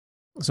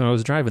So I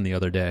was driving the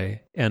other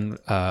day, and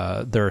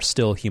there are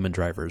still human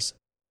drivers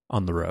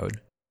on the road.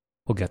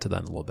 We'll get to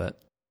that in a little bit,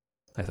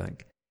 I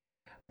think.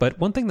 But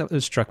one thing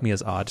that struck me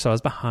as odd, so I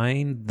was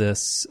behind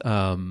this, it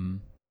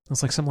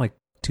was like some like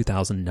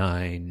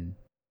 2009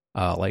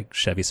 like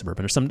Chevy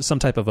Suburban or some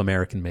type of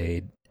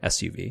American-made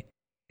SUV.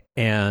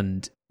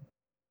 And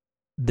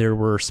there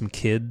were some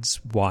kids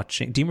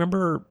watching. Do you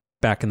remember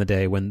back in the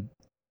day when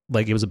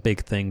like it was a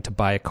big thing to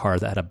buy a car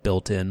that had a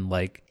built-in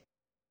like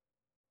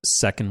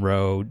second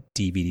row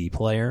DVD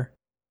player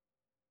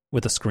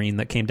with a screen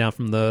that came down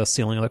from the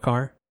ceiling of the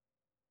car?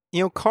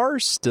 You know,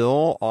 cars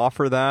still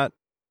offer that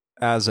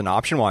as an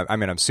option. Well, I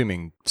mean, I'm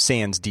assuming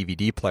sans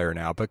DVD player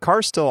now, but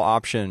cars still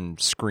option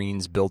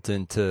screens built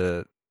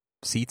into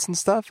seats and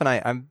stuff. And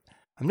I'm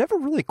never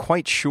really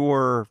quite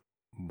sure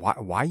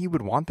why you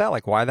would want that.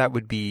 Like why that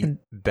would be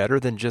better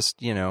than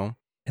just, you know,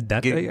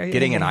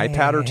 getting an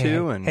iPad or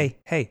two. And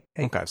hey.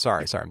 Okay,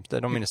 sorry. I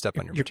don't mean to step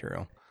on your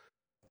material.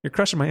 You're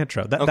crushing my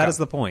intro. That is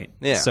the point.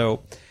 Yeah.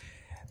 So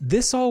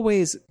this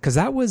always, because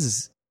that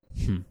was,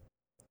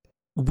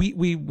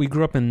 we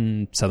grew up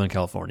in Southern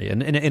California,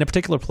 and in a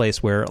particular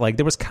place where like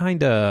there was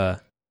kind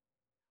of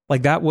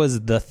like that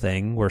was the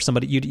thing where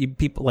somebody you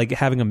people like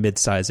having a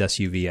mid-sized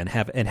SUV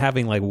and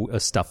having like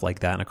stuff like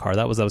that in a car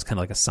that was kind of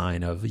like a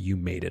sign of you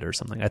made it or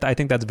something. I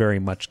think that's very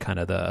much kind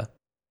of the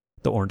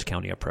Orange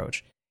County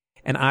approach,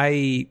 and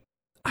I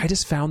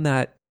just found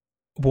that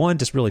one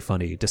just really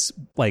funny, just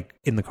like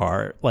in the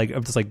car, like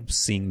I'm just like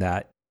seeing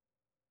that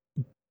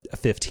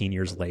 15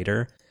 years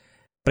later.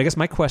 But I guess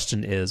my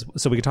question is,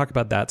 so we can talk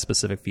about that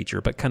specific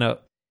feature, but kind of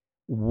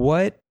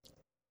what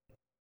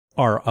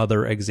are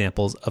other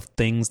examples of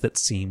things that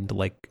seemed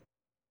like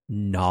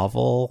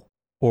novel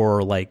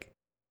or like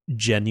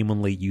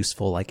genuinely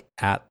useful like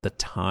at the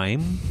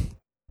time,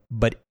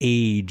 but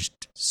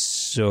aged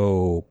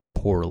so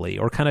poorly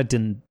or kind of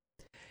didn't,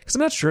 because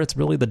I'm not sure it's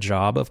really the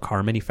job of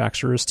car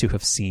manufacturers to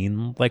have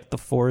seen like the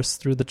forest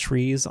through the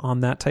trees on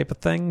that type of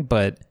thing.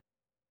 But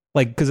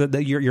like, because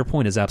your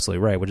point is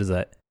absolutely right, which is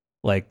that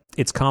like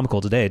it's comical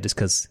today just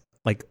because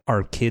like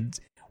our kids,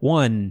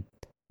 one,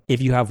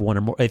 if you have one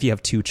or more, if you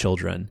have two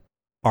children,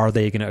 are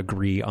they going to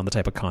agree on the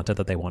type of content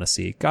that they want to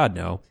see? God,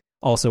 no.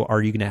 Also,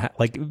 are you going to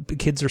like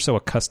kids are so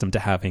accustomed to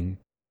having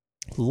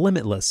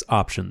limitless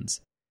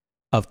options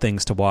of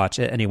things to watch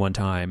at any one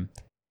time.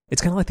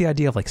 It's kind of like the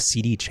idea of like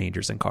CD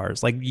changers in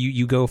cars. Like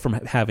you go from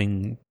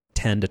having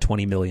 10 to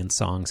 20 million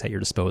songs at your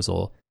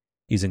disposal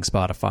using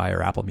Spotify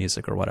or Apple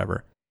Music or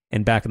whatever.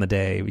 And back in the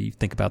day, you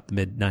think about the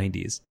mid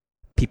 90s,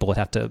 people would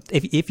have to,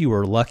 if you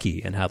were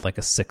lucky and had like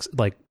a six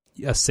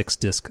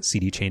disc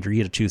CD changer,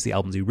 you had to choose the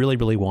albums you really,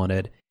 really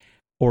wanted.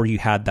 Or you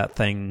had that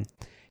thing,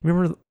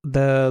 remember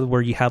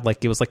where you had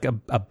like, it was like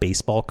a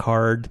baseball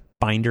card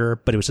binder,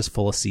 but it was just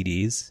full of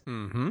CDs.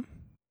 Mm-hmm.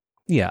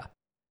 Yeah.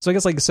 So I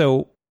guess like,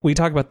 so we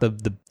talk about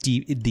the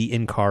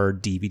in-car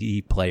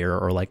DVD player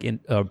or like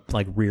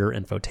like rear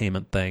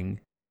infotainment thing,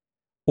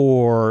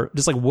 or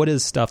just like what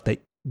is stuff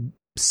that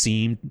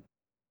seemed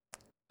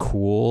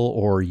cool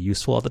or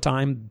useful at the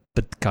time,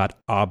 but got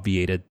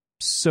obviated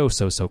so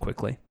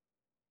quickly.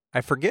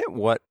 I forget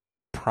what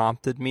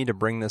prompted me to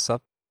bring this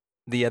up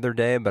the other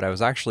day, but I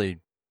was actually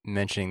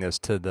mentioning this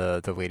to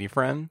the lady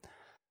friend.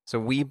 So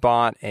we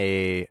bought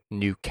a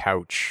new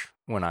couch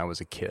when I was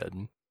a kid.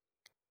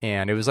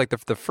 And it was like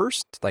the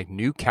first like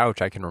new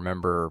couch I can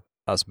remember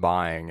us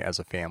buying as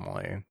a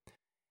family.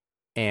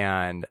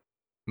 And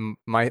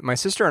my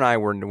sister and I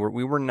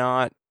were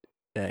not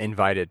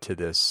invited to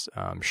this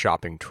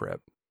shopping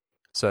trip.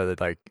 So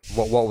that like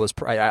what was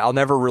I'll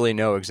never really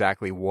know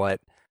exactly what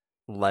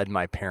led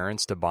my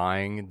parents to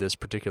buying this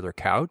particular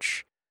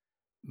couch,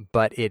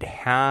 but it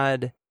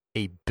had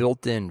a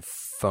built-in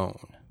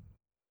phone.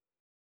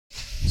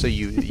 So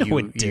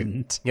it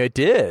didn't. Yeah, it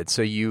did.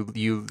 So you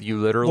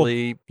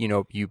literally,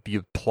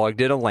 you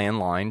plugged in a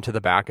landline to the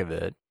back of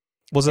it.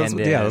 Well, that's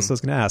what I was going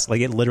to ask.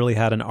 Like it literally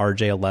had an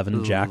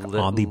RJ11 jack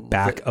on the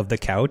back of the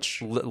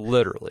couch.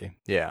 Literally,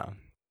 yeah.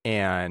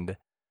 And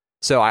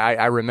so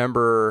I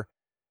remember,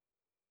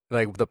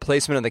 like the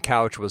placement of the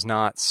couch was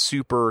not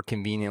super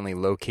conveniently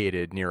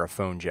located near a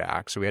phone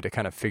jack, so we had to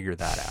kind of figure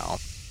that out,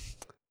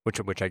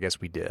 which I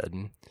guess we did.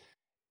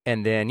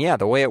 And then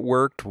the way it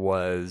worked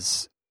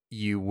was,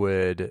 you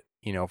would,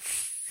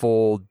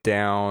 fold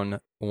down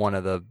one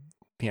of the,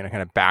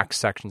 kind of back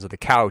sections of the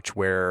couch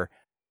where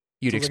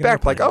you'd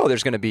expect like, oh,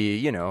 there's going to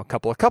be, a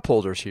couple of cup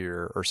holders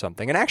here or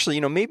something. And actually,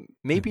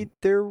 maybe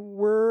there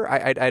were,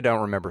 I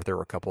don't remember if there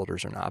were cup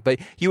holders or not, but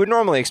you would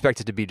normally expect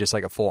it to be just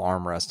like a full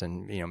armrest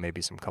and,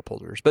 maybe some cup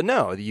holders. But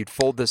no, you'd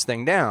fold this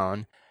thing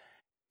down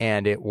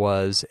and it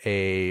was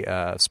a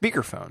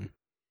speakerphone.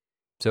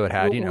 So it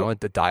had,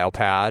 the dial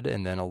pad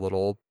and then a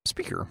little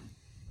speaker.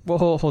 Well,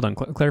 hold on.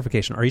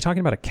 Clarification. Are you talking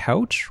about a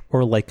couch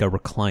or like a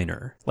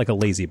recliner, like a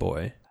lazy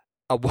boy?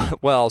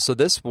 Well, so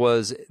this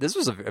was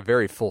a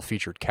very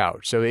full-featured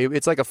couch. So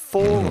it's like a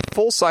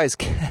full-size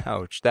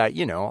couch that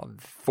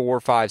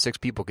 4, 5, 6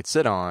 people could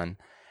sit on.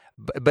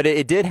 But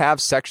it did have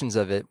sections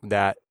of it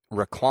that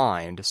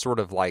reclined, sort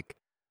of like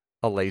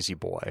a lazy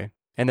boy.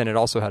 And then it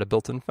also had a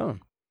built-in phone.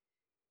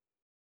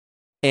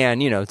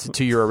 And,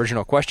 to your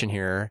original question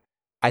here,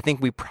 I think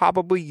we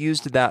probably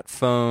used that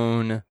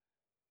phone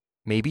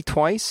maybe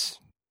twice.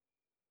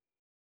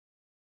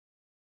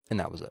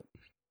 And that was it.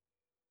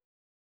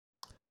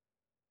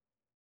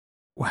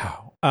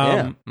 Wow.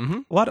 Yeah.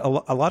 A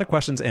lot of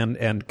questions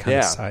and kind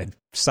of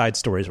side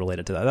stories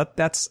related to that.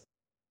 That's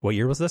what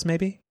year was this?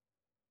 Maybe.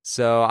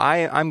 So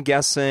I'm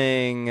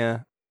guessing.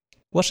 Well,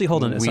 actually,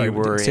 hold on. We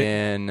were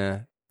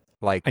in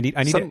like. I need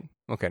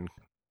okay.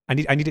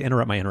 I need to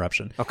interrupt my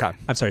interruption. Okay.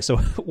 I'm sorry. So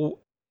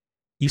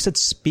you said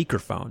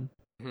speakerphone.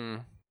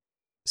 Mm-hmm.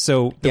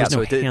 So there was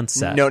no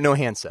handset. No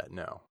handset.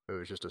 No, it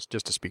was just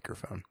a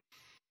speakerphone.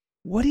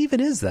 What even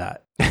is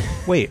that?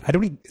 Wait,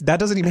 that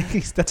doesn't even make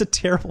any sense. That's a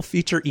terrible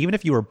feature, even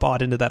if you were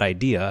bought into that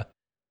idea.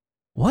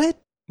 What?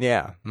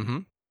 Yeah. Mm-hmm.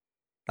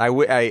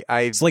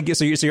 It's like,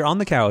 so you're on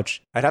the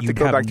couch. I'd have to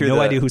go back through no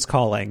idea who's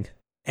calling,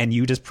 and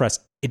you just press,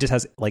 it just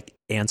has like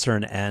answer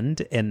and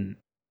end, and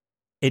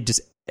it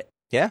just.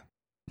 Yeah.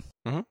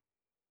 Mm-hmm.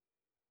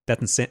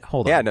 That's insane.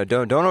 Hold on. Yeah, no,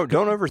 don't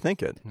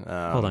overthink it.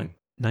 Hold on.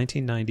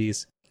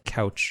 1990s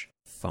couch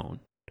phone.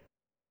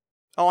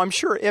 Oh, I'm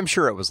sure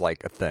it was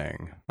like a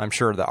thing. I'm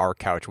sure that our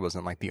couch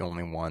wasn't like the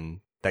only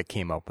one that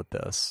came up with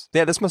this.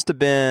 Yeah, this must have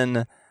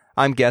been,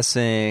 I'm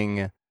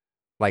guessing,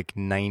 like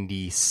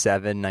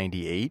 97,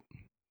 98,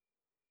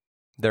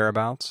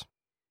 thereabouts.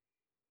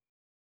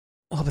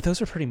 Oh, but those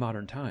are pretty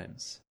modern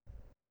times.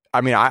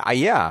 I mean,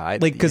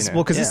 this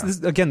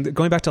is, again,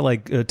 going back to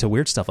like to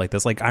weird stuff like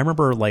this. Like I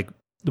remember, like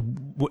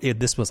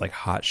this was like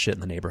hot shit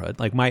in the neighborhood.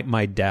 Like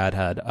my dad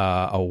had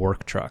a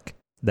work truck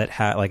that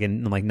had, like,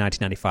 in like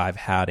 1995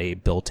 had a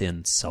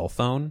built-in cell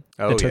phone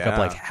that took up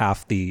like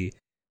half the,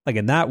 like,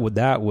 and that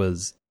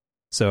was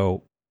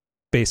so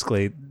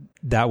basically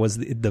that was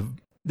that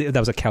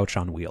was a couch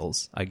on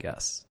wheels, I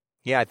guess.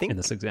 Yeah, I think in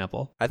this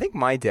example, I think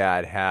my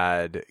dad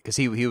had, because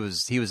he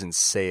was in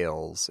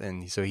sales,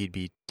 and so he'd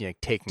be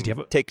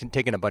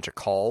taking a bunch of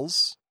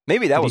calls.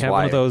 Maybe that was why.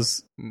 One of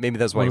those, maybe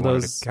that's why he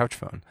wanted a couch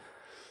phone.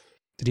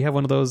 Did he have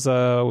one of those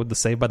with the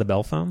Saved by the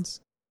Bell phones?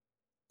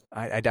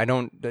 I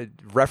don't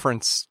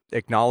reference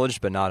acknowledged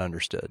but not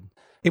understood.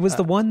 It was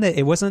the one that,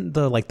 it wasn't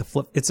the like the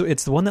flip. It's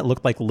the one that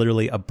looked like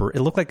literally it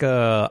looked like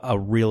a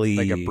really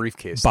like a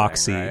briefcase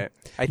boxy. Thing,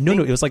 right? No,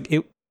 it was like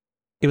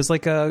it was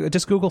like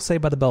just Google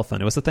Saved by the Bell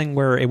phone. It was the thing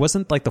where it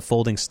wasn't like the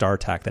folding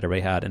StarTAC that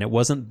everybody had, and it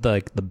wasn't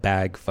the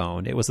bag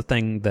phone. It was the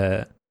thing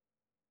that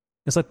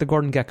it's like the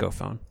Gordon Gekko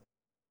phone.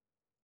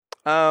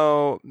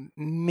 Oh,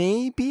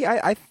 maybe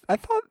I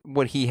thought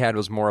what he had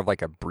was more of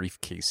like a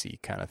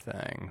briefcasey kind of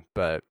thing,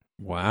 but.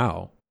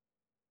 Wow.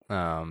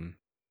 I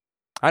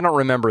don't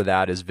remember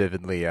that as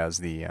vividly as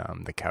the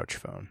couch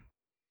phone.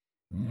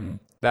 Mm-hmm.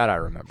 That I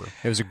remember.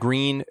 It was a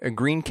green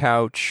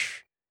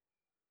couch,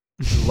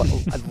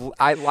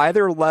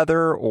 either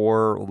leather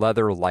or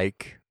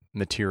leather-like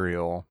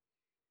material.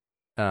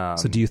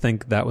 So do you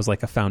think that was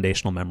like a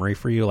foundational memory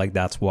for you? Like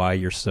that's why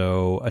you're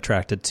so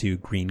attracted to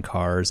green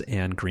cars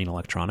and green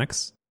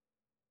electronics?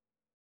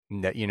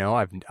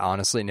 I've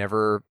honestly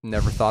never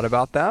thought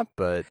about that,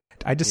 but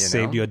I just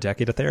saved you a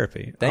decade of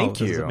therapy. Thank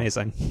you. This is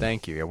amazing.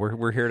 Thank you. Yeah,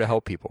 we're here to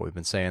help people. We've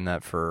been saying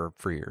that for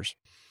years.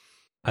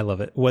 I love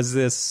it. Was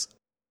this,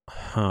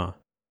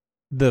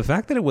 the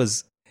fact that it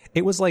was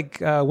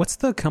like, what's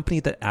the company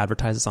that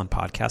advertises on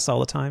podcasts all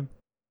the time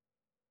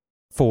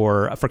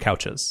for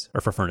couches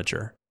or for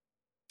furniture?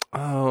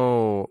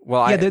 Oh,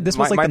 well, yeah, this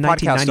was like my the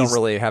podcasts 1990s. Don't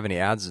really have any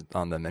ads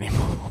on them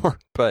anymore,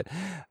 but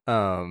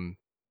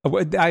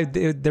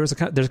there was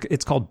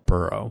it's called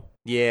Burrow.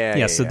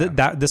 Yeah. So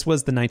this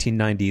was the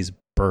 1990s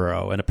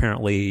Burrow, and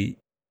apparently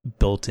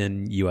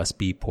built-in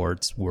USB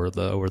ports were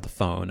the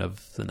phone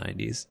of the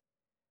 90s.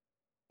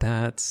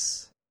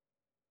 That's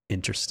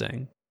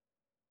interesting,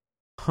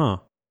 huh?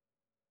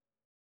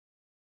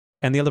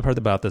 And the other part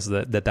about this is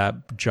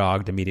that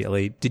jogged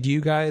immediately. Did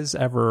you guys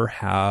ever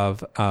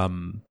have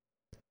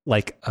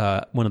like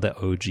one of the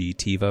OG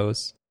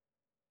TiVos?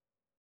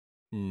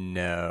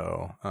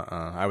 No.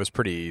 I was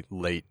pretty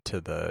late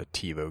to the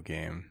TiVo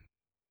game.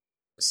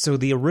 So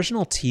the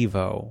original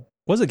TiVo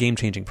was a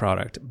game-changing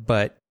product,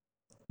 but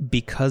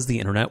because the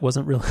internet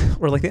wasn't really,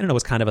 or like the internet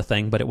was kind of a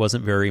thing, but it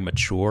wasn't very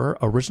mature,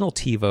 original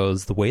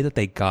TiVos, the way that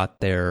they got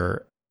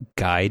their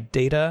guide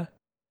data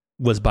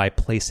was by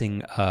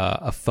placing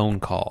a phone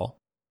call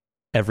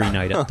every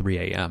night at 3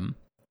 a.m.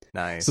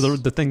 Nice. So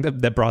the thing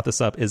that brought this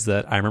up is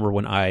that I remember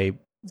when I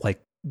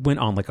like went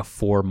on like a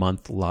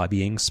 4-month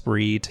lobbying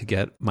spree to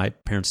get my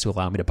parents to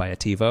allow me to buy a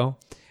TiVo.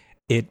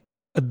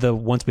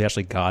 Once we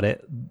actually got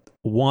it,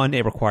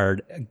 it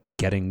required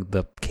getting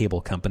the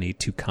cable company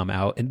to come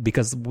out, and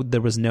because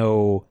there was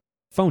no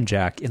phone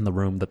jack in the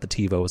room that the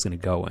TiVo was going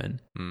to go in.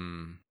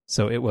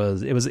 So it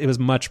was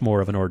much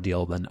more of an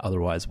ordeal than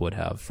otherwise would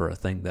have for a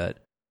thing that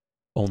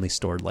only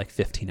stored like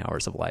 15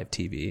 hours of live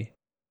TV.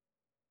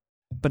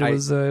 But it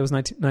was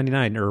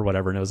 1999 or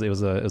whatever, and it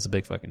was a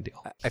big fucking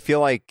deal. I feel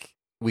like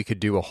we could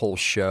do a whole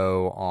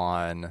show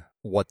on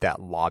what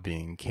that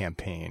lobbying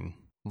campaign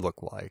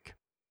looked like.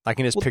 I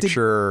can just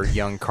picture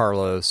young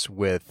Carlos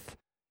with,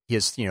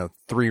 his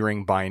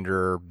 3-ring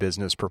binder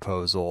business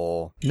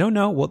proposal.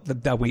 No. Well,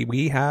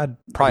 we had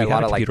probably we a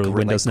had lot of computer with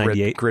Windows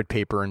 98 grid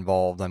paper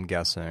involved, I'm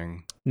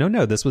guessing.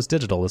 No, this was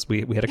digital.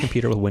 We had a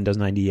computer with Windows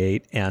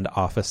 98 and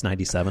Office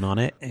 97 on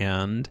it,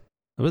 and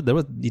there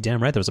was you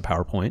damn right there was a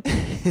PowerPoint.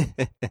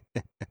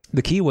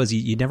 The key was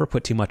you never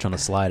put too much on a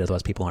slide,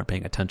 otherwise people aren't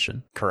paying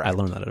attention. Correct. I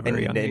learned that at a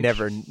very young age.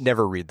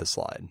 Never read the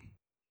slide.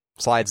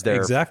 Slides there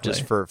exactly.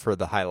 just for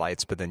the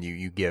highlights, but then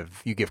you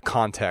give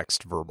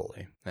context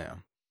verbally. Yeah.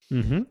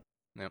 Mm-hmm.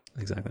 Yep.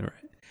 Exactly right.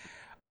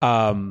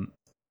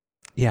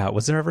 Yeah.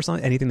 Was there ever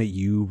anything that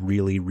you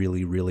really,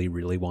 really, really,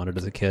 really wanted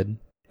as a kid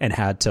and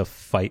had to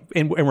fight,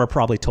 and were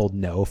probably told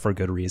no for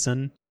good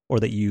reason, or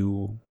that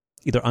you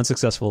either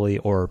unsuccessfully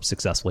or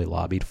successfully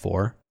lobbied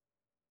for?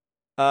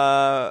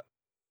 Well,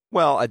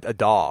 a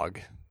dog.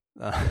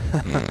 Well,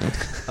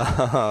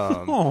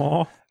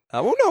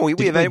 no, we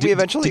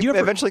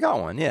eventually got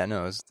one. Yeah,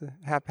 no, it was a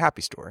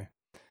happy story.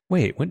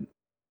 Wait, when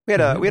we had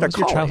a collie.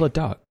 Your childhood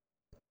dog?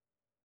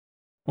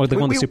 Or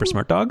one of the super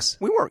smart dogs?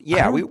 We weren't.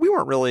 Yeah, we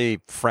weren't really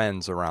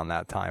friends around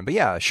that time. But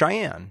yeah,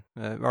 Cheyenne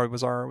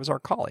was our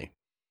collie.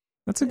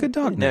 That's a good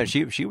dog. No,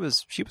 she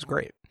was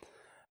great.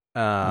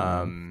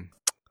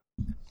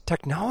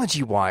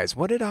 Technology wise,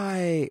 what did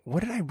I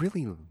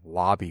really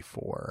lobby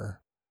for?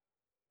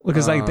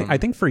 Because I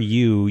think for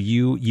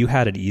you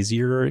had it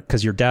easier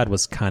because your dad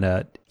was kind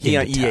of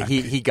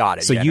he got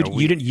it. So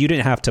you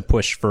didn't have to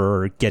push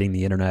for getting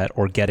the internet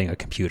or getting a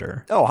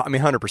computer. Oh, I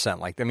mean 100%.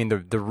 Like I mean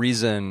the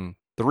reason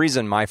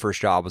my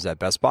first job was at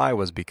Best Buy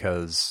was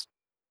because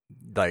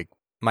like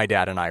my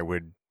dad and I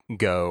would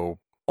go.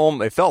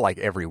 It felt like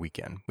every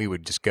weekend we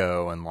would just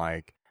go and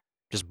like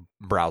just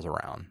browse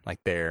around like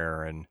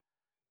there and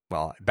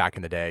well back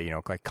in the day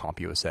like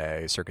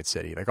CompUSA, Circuit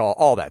City, like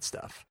all that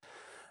stuff.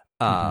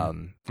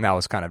 And that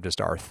was kind of just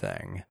our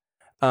thing.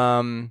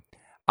 I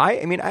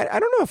mean, I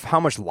don't know how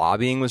much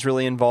lobbying was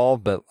really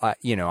involved, but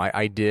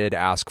I did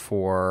ask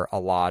for a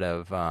lot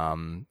of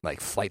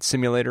like flight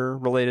simulator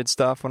related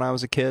stuff when I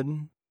was a kid,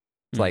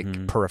 like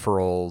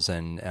peripherals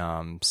and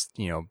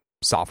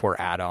software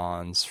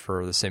add-ons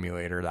for the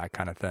simulator, that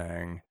kind of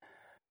thing.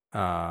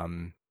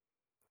 I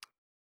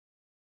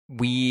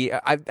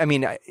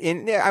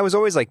was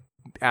always like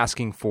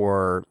asking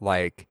for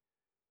like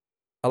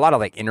a lot of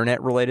like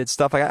internet related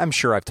stuff. I'm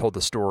sure I've told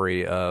the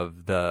story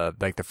of the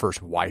first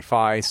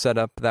Wi-Fi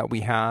setup that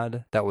we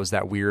had. That was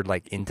that weird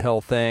like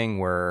Intel thing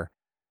where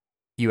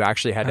you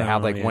actually had to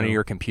have one of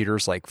your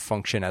computers like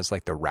function as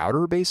like the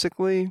router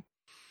basically.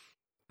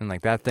 And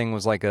like that thing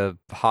was like a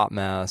hot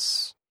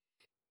mess.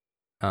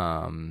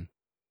 And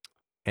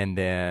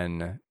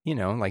then,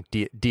 like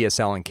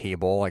DSL and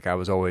cable, like I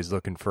was always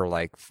looking for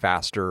like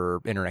faster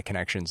internet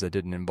connections that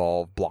didn't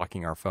involve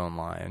blocking our phone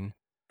line.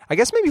 I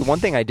guess maybe one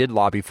thing I did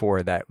lobby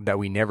for that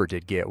we never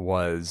did get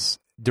was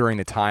during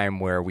the time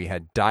where we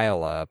had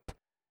dial-up,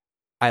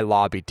 I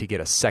lobbied to get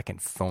a second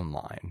phone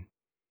line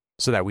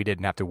so that we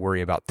didn't have to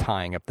worry about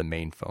tying up the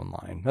main phone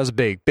line. That was a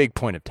big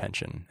point of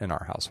tension in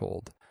our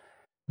household.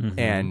 Mm-hmm.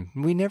 And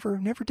we never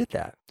did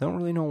that. Don't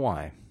really know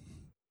why.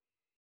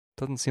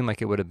 Doesn't seem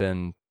like it would have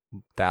been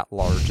that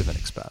large of an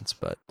expense,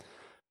 but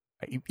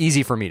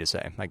easy for me to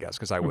say, I guess,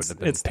 because I wouldn't have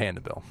been paying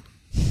the bill.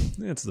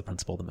 It's the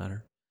principle of the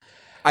matter.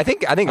 I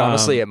think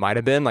honestly it might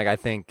have been like I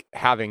think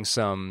having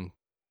some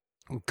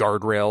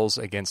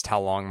guardrails against how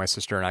long my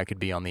sister and I could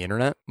be on the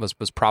internet was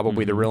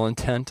probably the real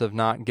intent of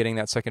not getting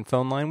that second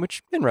phone line,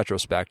 which in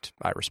retrospect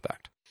I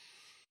respect.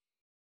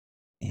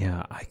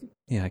 Yeah, I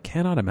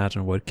cannot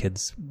imagine what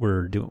kids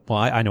were doing. Well,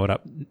 I know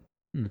what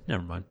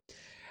never mind.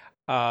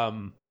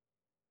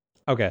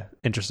 Okay,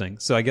 interesting.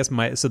 So I guess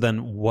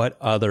then what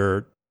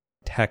other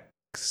tech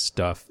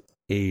stuff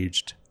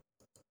aged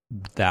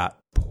that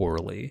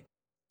poorly?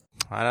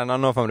 I don't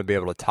know if I'm going to be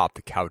able to top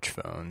the couch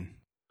phone.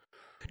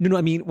 No,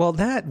 I mean,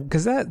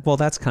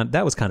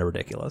 that was kind of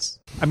ridiculous.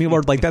 I mean,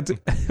 or like that's,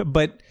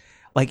 but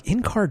like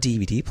in-car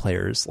DVD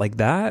players like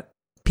that,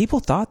 people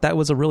thought that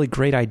was a really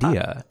great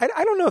idea.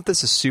 I don't know if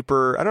this is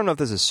super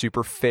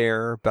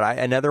fair, but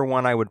another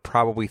one I would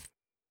probably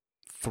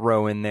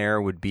throw in there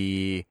would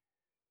be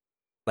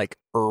like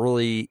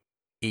early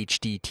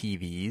HD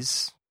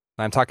TVs.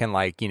 I'm talking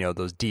like,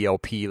 those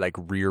DLP, like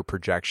rear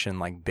projection,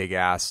 like big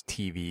ass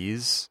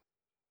TVs.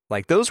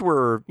 Like those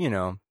were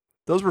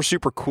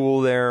super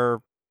cool there,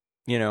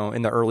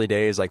 in the early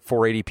days, like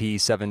 480p,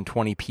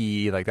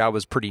 720p, like that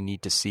was pretty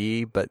neat to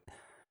see, but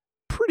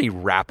pretty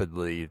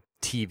rapidly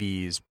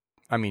TVs,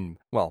 I mean,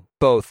 well,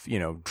 both,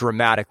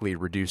 dramatically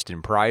reduced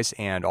in price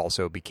and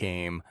also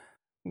became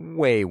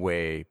way,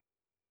 way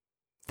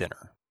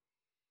thinner.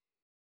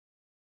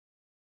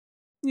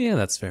 Yeah,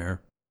 that's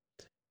fair.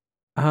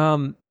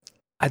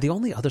 The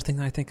only other thing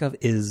that I think of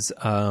is,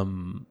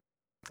 and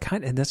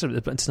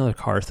it's another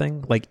car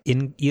thing, like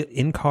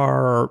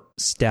in-car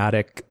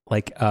static,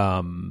 like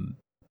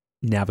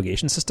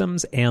navigation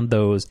systems, and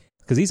those,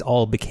 because these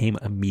all became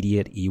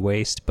immediate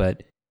e-waste,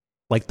 but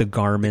like the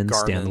Garmin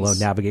standalone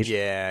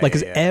navigation,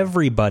 because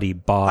everybody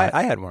bought.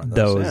 I had one of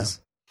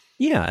those.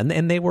 Yeah,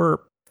 and they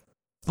were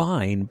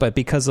fine, but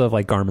because of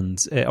like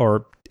Garmin's,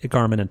 or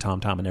Garmin and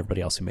TomTom and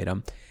everybody else who made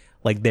them,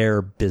 like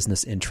their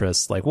business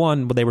interests, like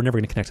one, they were never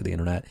going to connect to the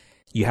internet.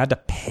 You had to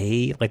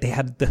pay, like they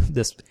had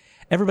this.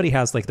 Everybody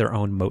has like their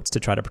own moats to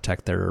try to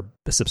protect their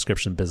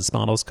subscription business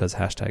models because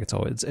hashtag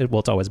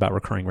it's always about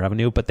recurring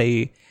revenue. But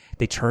they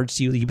charged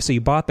you, so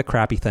you bought the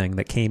crappy thing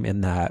that came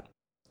in that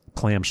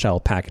clamshell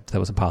package that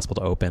was impossible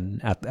to open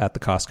at the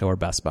Costco or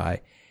Best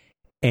Buy,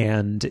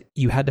 and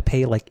you had to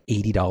pay like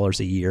 $80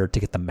 a year to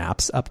get the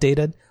maps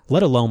updated,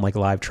 let alone like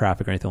live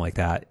traffic or anything like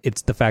that.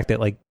 It's the fact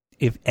that like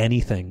if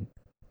anything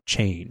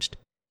changed,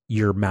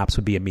 your maps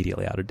would be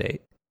immediately out of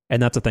date,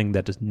 and that's a thing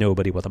that just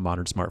nobody with a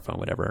modern smartphone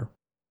would ever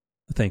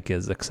think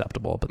is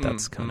acceptable. But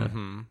that's kind of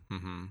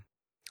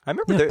I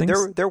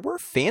remember there were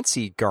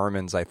fancy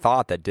Garmins, I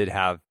thought, that did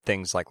have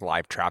things like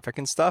live traffic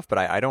and stuff, but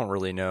I don't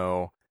really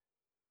know.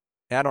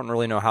 I don't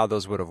really know how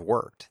those would have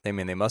worked. I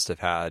mean, they must have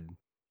had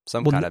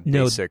some kind of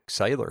basic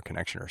cellular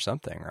connection or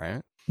something,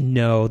 right?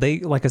 No, they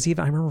like as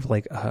even I remember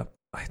like I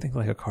think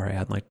like a car I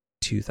had in like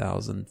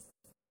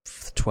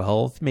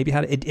 2012 maybe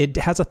had it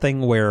has a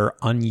thing where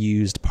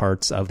unused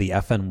parts of the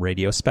FM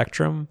radio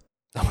spectrum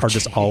are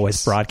just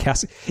always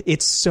broadcast.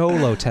 It's so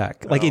low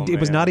tech. Like it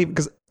was not even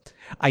because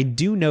I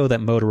do know that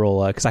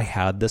Motorola, because I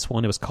had this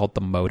one, it was called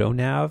the Moto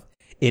Nav.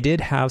 It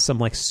did have some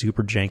like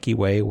super janky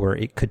way where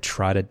it could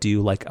try to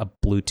do like a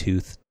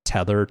Bluetooth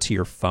tether to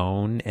your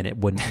phone and it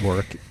wouldn't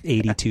work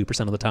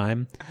 82% of the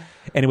time.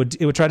 And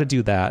it would try to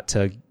do that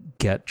to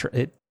get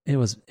it. It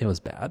was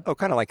bad. Oh,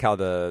 kind of like how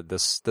the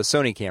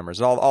Sony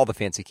cameras, all the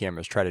fancy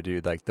cameras try to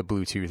do like the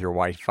Bluetooth or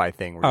Wi-Fi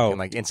thing where you can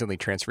like instantly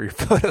transfer your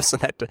photos,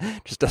 and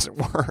that just doesn't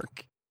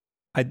work.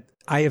 I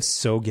have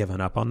so given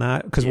up on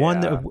that because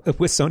one,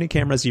 with Sony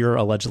cameras, you're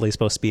allegedly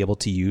supposed to be able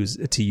to use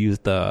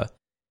the.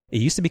 It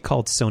used to be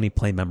called Sony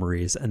Play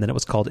Memories, and then it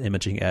was called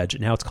Imaging Edge,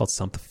 and now it's called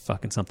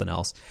something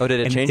else. Oh,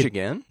 did it change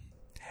again?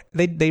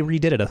 They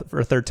redid it for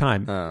a third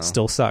time. Oh.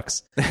 Still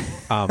sucks.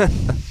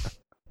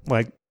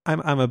 Like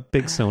I'm a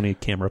big Sony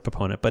camera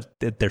proponent, but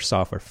their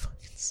software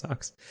fucking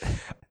sucks.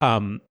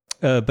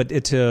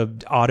 But to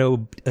auto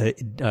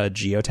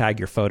geotag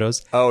your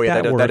photos. Oh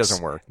yeah, that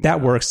doesn't work.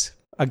 That works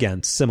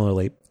again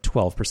similarly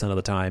 12% of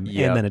the time,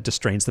 and then it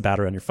just drains the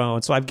battery on your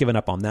phone. So I've given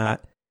up on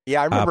that.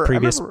 Yeah, I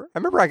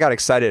remember I got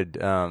excited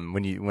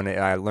when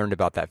I learned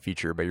about that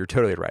feature, but you're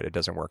totally right. It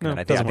doesn't work. No,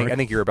 I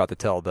think you're about to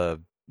tell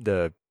the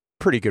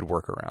pretty good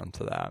workaround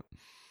to that.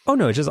 Oh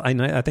no, it's just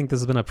I think this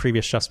has been a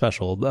previous Chef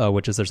special,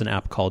 which is there's an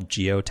app called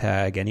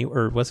Geotag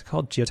or what's it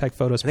called? Geotag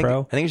Photos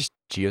Pro. I think it's just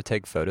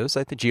Geotag Photos.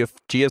 I think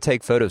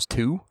Geotag Photos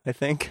 2, I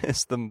think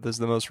is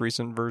the most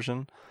recent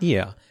version.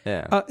 Yeah.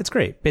 It's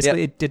great.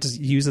 Basically, it just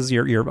uses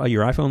your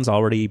iPhone's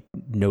already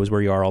knows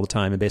where you are all the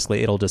time, and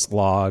basically it'll just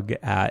log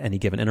at any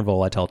given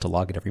interval. I tell it to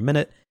log it every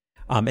minute,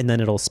 and then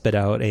it'll spit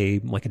out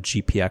a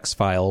GPX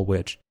file.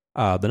 Which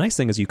the nice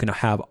thing is you can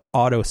have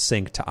auto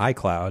sync to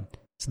iCloud.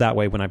 So that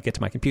way, when I get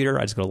to my computer,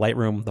 I just go to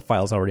Lightroom. The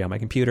file's already on my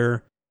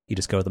computer. You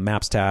just go to the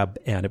Maps tab,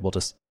 and it will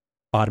just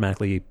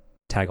automatically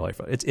tag all your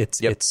photos.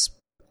 It's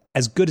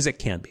as good as it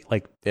can be.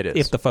 Like it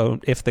is.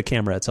 If the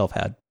camera itself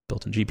had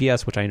built-in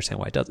GPS, which I understand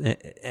why it does.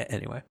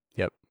 Anyway.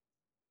 Yep.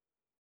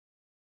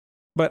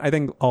 But I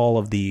think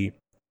I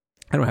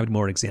don't have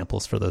more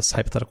examples for this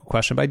hypothetical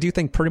question, but I do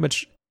think pretty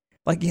much,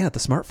 the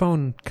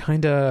smartphone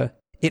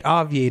it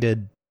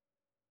obviated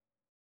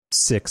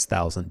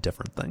 6,000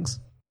 different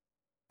things.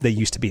 They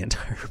used to be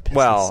entire businesses.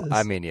 Well,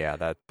 I mean,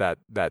 yeah,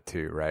 that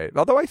too, right?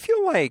 Although I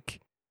feel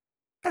like,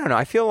 I don't know,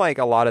 I feel like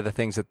a lot of the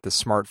things that the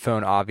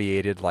smartphone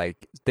obviated, like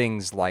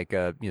things like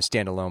a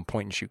standalone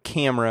point and shoot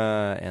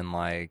camera and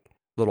like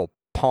little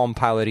Palm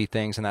Pilot-y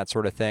things and that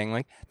sort of thing,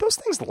 like those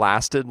things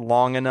lasted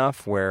long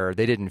enough where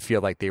they didn't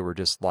feel like they were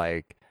just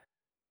like,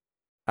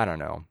 I don't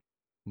know,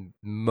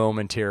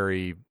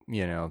 momentary,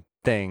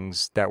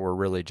 things that were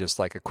really just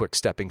like a quick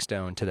stepping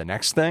stone to the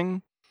next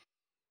thing.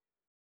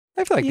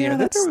 I feel like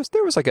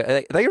there was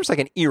like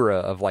an era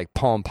of like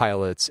Palm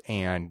Pilots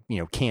and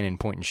Canon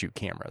point and shoot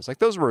cameras. Like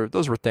those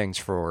were things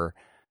for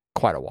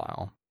quite a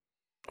while.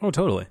 Oh,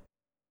 totally.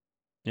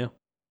 Yeah.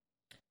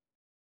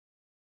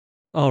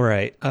 All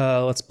right,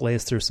 let's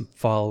blaze through some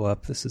follow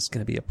up. This is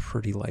going to be a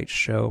pretty light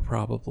show,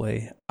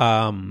 probably.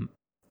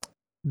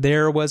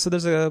 This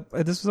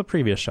was a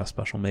previous Chef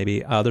special,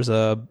 maybe. There's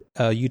a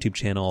YouTube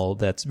channel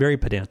that's very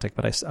pedantic,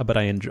 but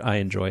I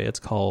enjoy it. It's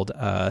called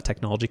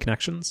Technology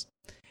Connections.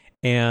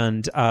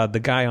 And the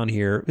guy on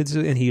here,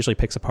 and he usually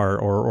picks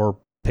apart or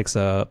picks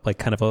a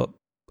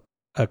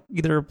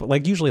either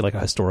usually like a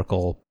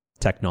historical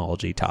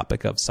technology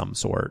topic of some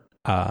sort,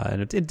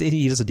 and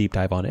he does a deep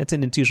dive on it.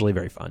 It's usually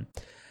very fun.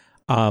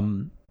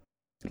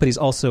 But he's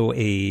also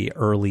a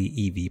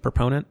early EV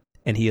proponent,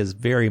 and he has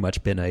very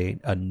much been a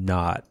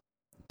not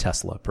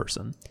Tesla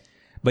person.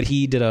 But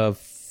he did a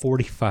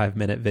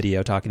 45-minute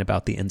video talking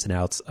about the ins and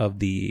outs of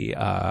the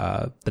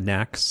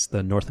NACS,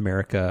 the North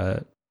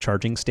America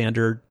Charging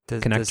Standard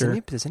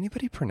connector. Does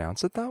anybody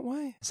pronounce it that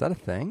way? Is that a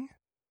thing?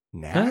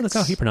 NACS? That's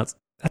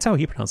how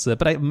he pronounced it.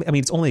 But I mean,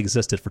 it's only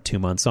existed for 2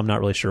 months, so I'm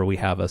not really sure we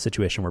have a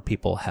situation where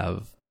people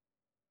have.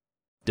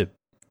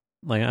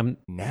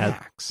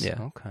 NACS.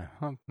 Yeah. Okay.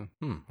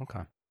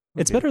 Okay.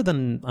 It's better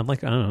than, I'm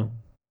like, I don't know.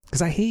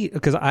 Because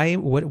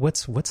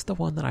what's the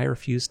one that I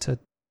refuse to,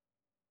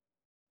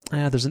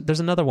 there's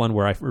another one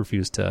where I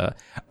refuse to,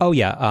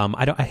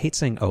 I hate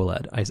saying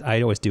OLED.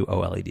 I always do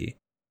OLED,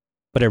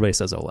 but everybody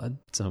says OLED.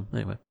 So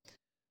anyway.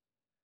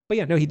 But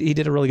yeah, no, he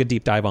did a really good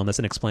deep dive on this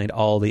and explained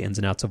all the ins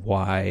and outs of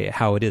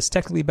how it is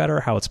technically better,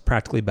 how it's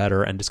practically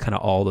better, and just kind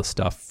of all the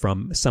stuff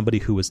from somebody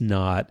who is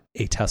not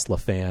a Tesla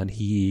fan.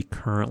 He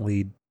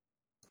currently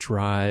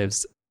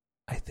drives,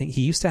 I think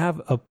he used to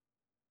have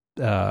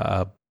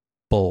a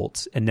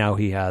Bolt, and now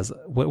he has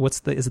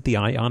is it the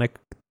Ioniq,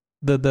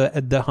 the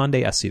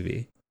Hyundai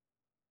SUV,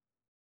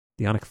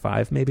 the Ioniq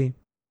 5 maybe?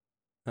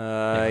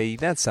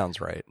 That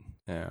sounds right.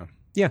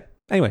 Yeah.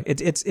 Anyway,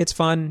 it's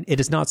fun. It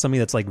is not something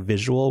that's like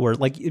visual, where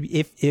like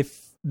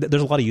if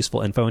there's a lot of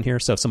useful info in here.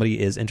 So if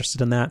somebody is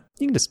interested in that,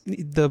 you can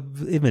the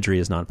imagery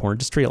is not important.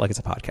 Just treat it like it's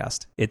a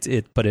podcast.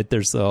 But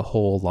there's a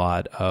whole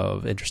lot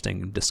of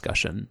interesting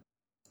discussion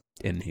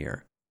in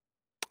here.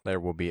 There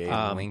will be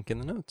a link in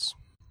the notes.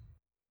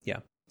 Yeah.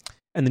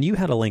 And then you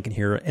had a link in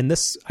here, and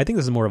I think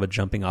this is more of a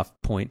jumping off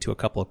point to a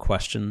couple of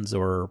questions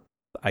or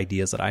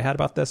ideas that I had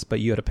about this, but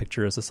you had a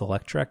picture. Is this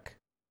electric?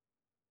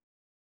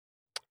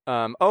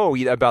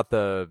 About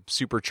the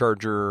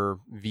Supercharger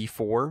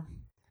V4.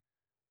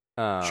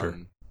 Sure.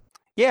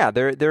 Yeah,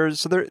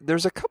 there's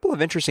a couple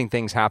of interesting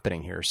things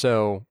happening here.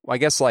 So I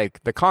guess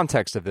like the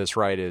context of this,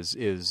 right,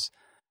 is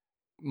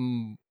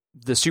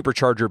the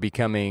Supercharger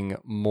becoming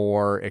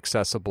more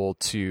accessible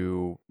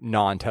to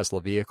non-Tesla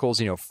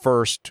vehicles.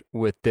 First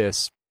with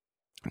this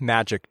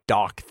magic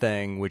dock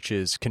thing, which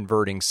is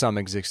converting some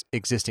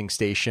existing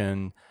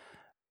stations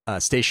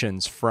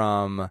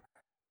from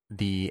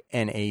the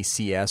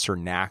NACS or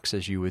NACS,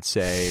 as you would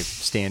say,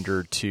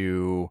 standard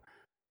to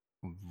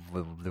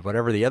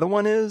whatever the other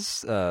one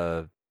is,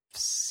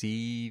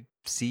 C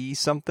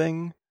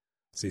something,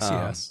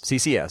 CCS.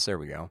 CCS. There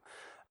we go.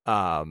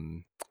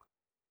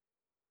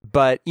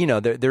 But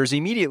there's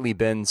immediately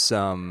been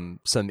some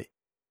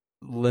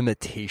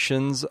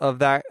limitations of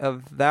that.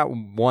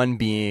 One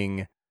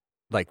being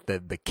like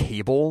the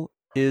cable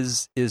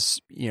is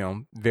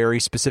very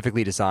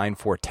specifically designed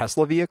for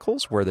Tesla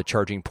vehicles, where the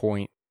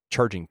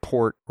charging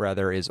port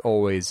rather is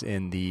always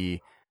in the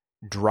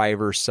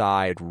driver's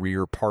side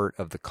rear part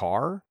of the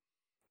car,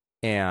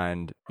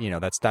 and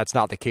that's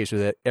not the case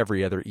with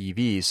every other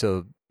EV.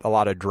 So a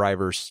lot of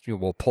drivers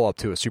will pull up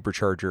to a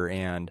Supercharger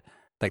and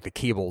like the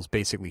cable is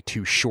basically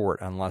too short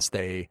unless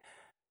they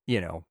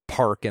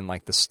park in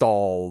like the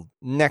stall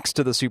next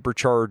to the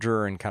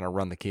Supercharger and kind of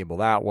run the cable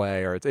that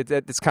way, or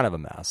it's kind of a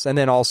mess. And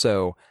then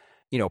also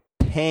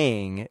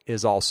paying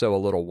is also a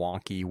little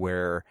wonky,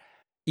 where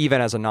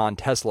even as a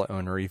non-Tesla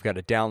owner, you've got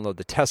to download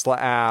the Tesla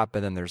app,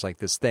 and then there's like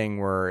this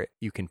thing where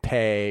you can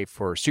pay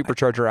for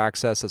Supercharger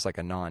access as like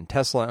a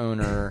non-Tesla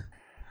owner.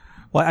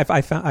 Well,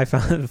 I found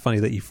it funny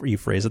that you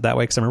phrase it that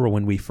way, because I remember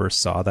when we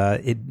first saw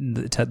that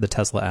the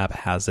Tesla app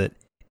has it.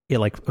 It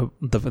like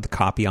the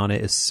copy on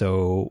it is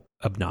so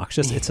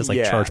obnoxious. It says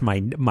like charge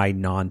my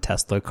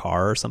non-Tesla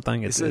car or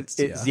something. It's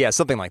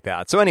something like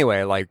that. So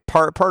anyway, like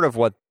part of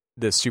what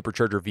this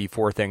Supercharger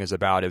V4 thing is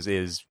about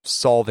is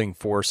solving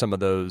for some of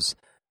those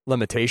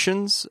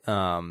limitations,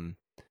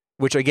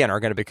 which again are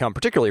going to become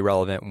particularly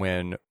relevant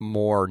when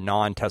more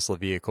non-Tesla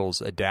vehicles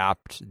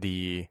adopt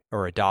the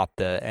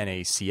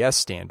NACS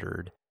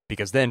standard,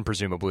 because then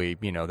presumably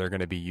they're going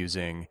to be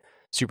using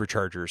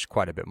Superchargers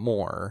quite a bit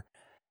more.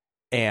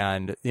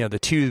 And the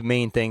two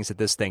main things that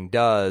this thing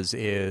does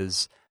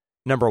is,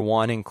 number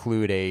one,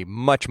 include a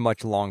much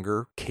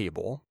longer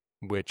cable,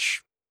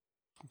 which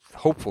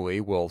hopefully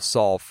will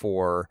solve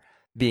for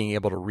being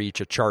able to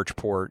reach a charge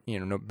port,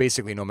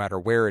 basically no matter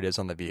where it is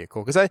on the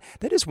vehicle. Because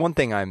that is one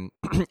thing I'm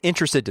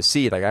interested to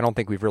see. Like, I don't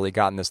think we've really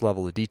gotten this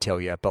level of detail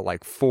yet, but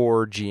like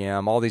Ford,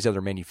 GM, all these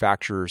other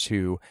manufacturers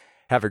who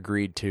have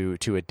agreed to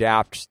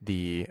adapt adopt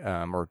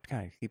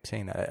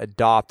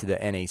the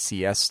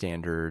NACS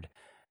standard,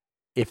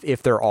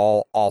 if they're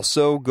all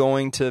also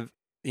going to,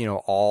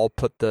 all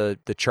put the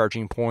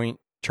charging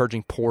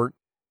port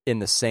in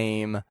the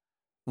same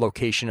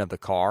location of the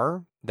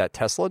car that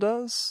Tesla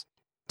does,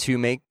 to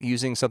make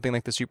using something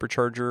like the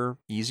Supercharger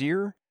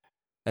easier.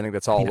 I think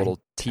that's all a little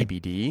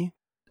TBD.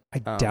 I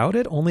doubt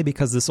it, only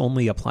because this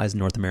only applies in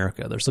North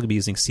America. They're still going to be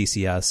using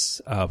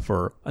CCS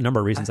for a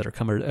number of reasons that are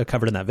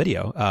covered in that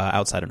video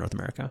outside of North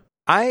America.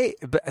 I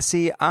tend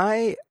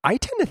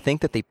to think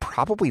that they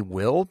probably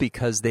will,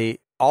 because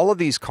all of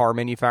these car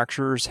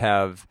manufacturers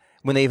have,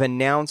 when they've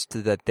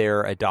announced that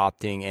they're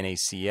adopting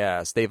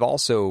NACS, they've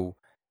also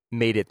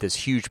made it this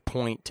huge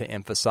point to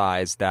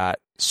emphasize that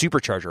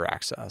Supercharger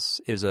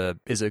access is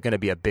going to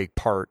be a big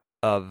part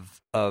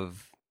of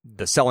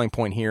the selling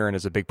point here, and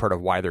is a big part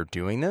of why they're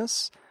doing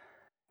this.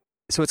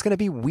 So it's going to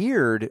be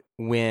weird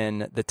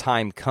when the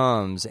time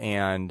comes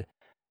and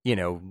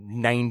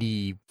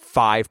 95%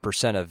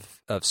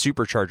 of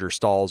Supercharger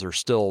stalls are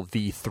still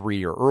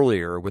V3 or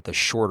earlier with a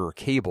shorter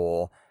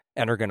cable,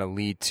 and are going to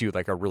lead to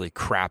like a really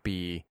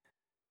crappy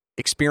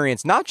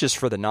experience, not just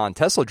for the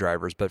non-Tesla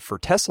drivers, but for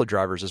Tesla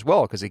drivers as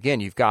well. Because again,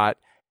 you've got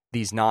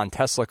these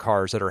non-Tesla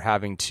cars that are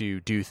having to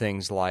do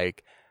things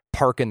like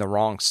park in the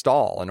wrong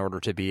stall in order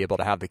to be able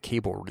to have the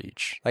cable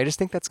reach. I just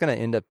think that's going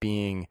to end up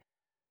being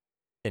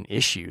an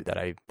issue that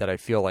I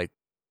feel like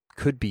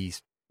could be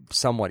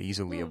somewhat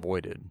easily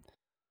avoided.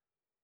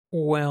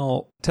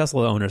 Well,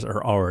 Tesla owners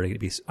are already going to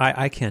be.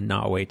 I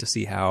cannot wait to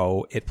see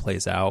how it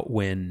plays out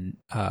when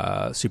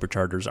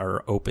superchargers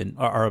are open,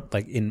 are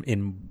like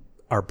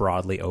are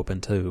broadly open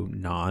to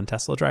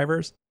non-Tesla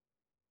drivers.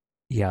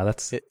 Yeah,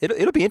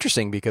 it'll be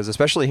interesting because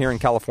especially here in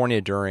California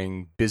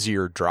during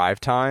busier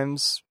drive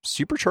times,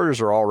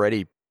 superchargers are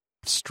already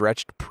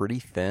stretched pretty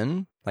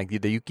thin. Like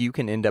you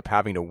can end up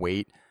having to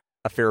wait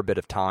a fair bit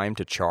of time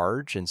to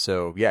charge, and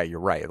so yeah, you're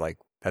right. Like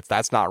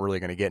that's not really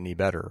going to get any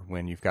better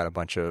when you've got a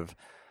bunch of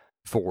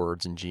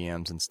Fords and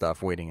GMs and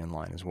stuff waiting in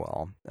line as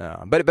well.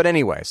 But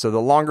anyway, so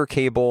the longer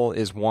cable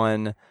is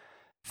one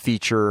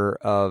feature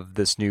of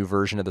this new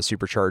version of the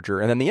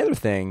supercharger, and then the other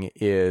thing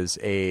is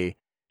a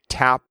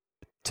tap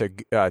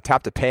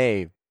to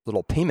pay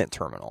little payment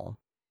terminal,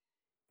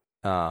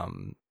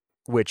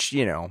 which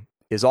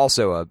is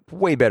also a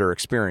way better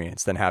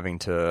experience than having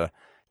to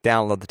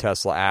download the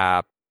Tesla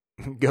app,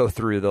 go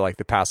through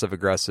the passive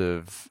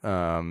aggressive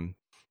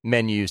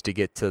menus to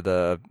get to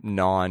the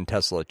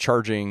non-Tesla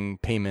charging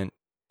payment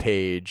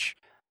page.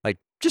 Like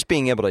just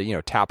being able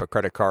to tap a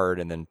credit card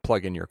and then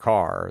plug in your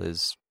car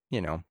is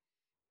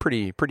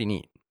pretty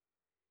neat.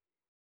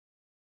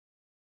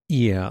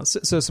 Yeah.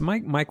 So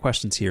my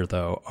questions here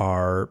though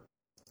are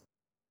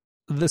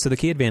so the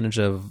key advantage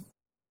of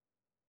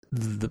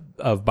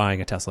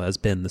buying a Tesla has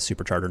been the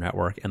supercharger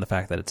network and the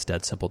fact that it's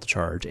dead simple to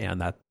charge, and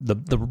that the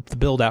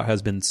build out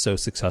has been so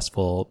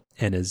successful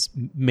and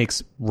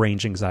makes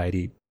range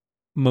anxiety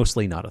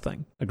mostly not a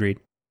thing. Agreed?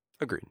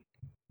 Agreed.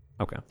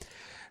 Okay.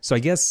 So I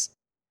guess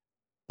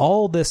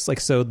all this,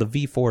 so the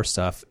V4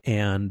 stuff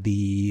and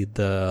the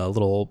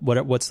little,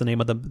 what's the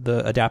name of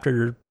the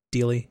adapter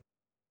dealie?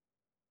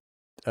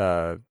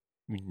 NACS?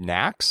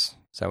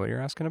 Is that what you're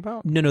asking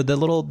about? No, the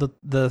little, the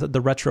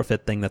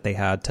retrofit thing that they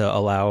had to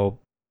allow,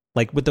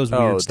 with those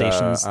weird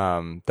stations.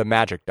 The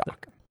Magic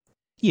Dock.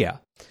 Yeah.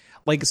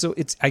 So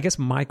I guess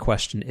my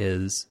question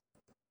is,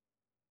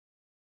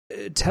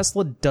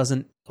 Tesla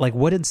doesn't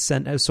what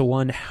incentive? So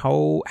one,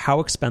 how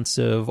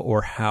expensive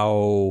or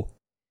how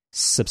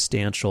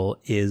substantial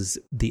is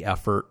the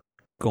effort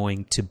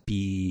going to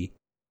be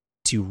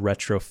to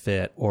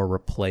retrofit or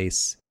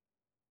replace?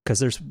 Because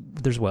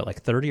there's what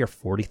 30 or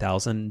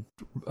 40,000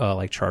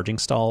 charging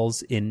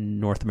stalls in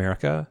North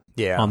America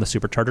on the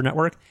supercharger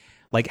network.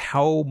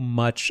 How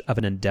much of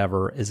an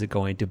endeavor is it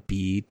going to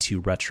be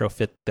to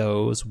retrofit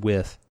those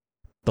with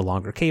the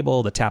longer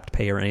cable, the tap to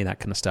pay, or any of that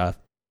kind of stuff?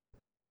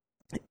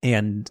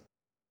 And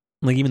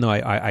even though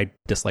I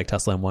dislike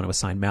Tesla and want to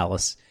assign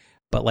malice,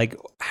 but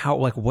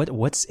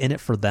what's in it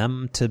for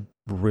them to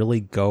really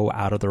go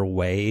out of their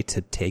way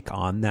to take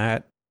on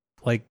that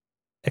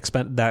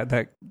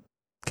that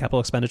capital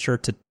expenditure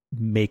to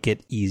make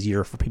it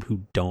easier for people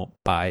who don't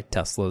buy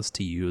Teslas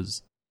to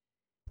use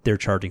their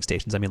charging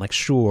stations? I mean,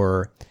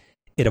 sure,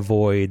 it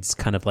avoids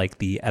kind of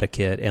the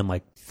etiquette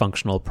and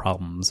functional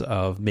problems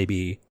of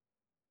maybe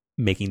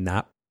making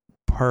that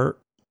part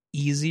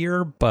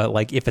easier,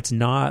 but if it's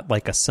not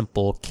a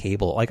simple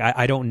cable,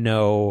 I don't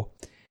know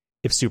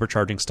if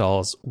supercharging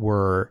stalls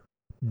were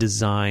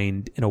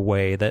designed in a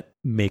way that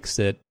makes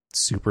it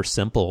super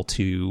simple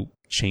to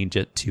change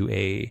it to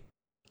a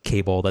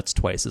cable that's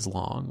twice as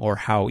long, or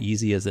how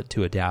easy is it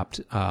to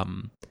adapt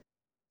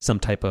some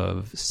type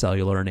of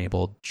cellular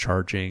enabled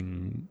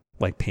charging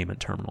payment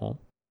terminal.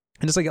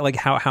 And just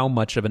how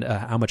much of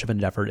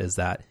an effort is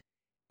that,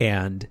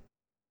 and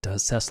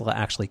does Tesla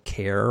actually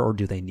care, or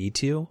do they need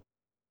to?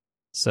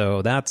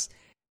 So that's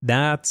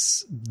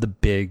the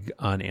big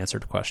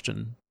unanswered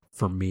question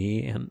for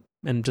me, and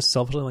just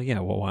selfishly,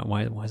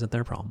 why isn't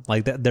there a problem?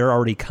 They're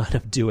already kind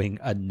of doing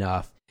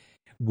enough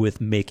with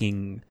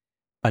making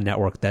a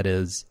network that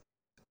is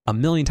a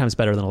million times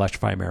better than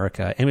Electrify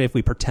America. And if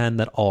we pretend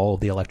that all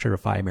the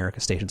Electrify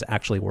America stations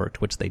actually worked,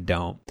 which they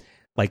don't,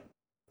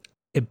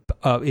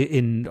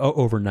 in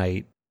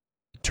overnight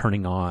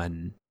turning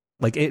on,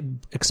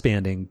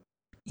 expanding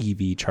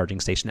EV charging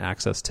station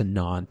access to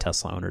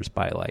non-Tesla owners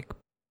by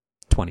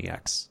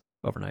 20x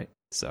overnight.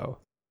 So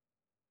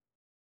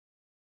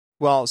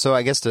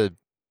I guess to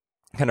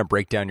kind of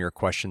break down your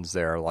questions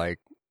there,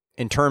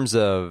 in terms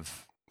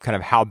of kind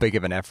of how big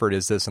of an effort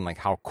is this, and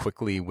how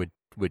quickly would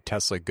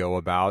Tesla go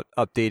about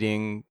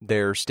updating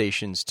their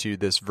stations to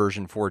this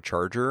version 4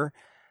 charger?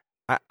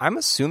 I'm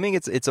assuming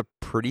it's a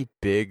pretty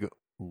big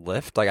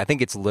lift. I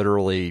think it's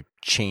literally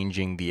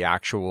changing the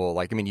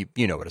actual,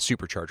 you know what a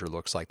supercharger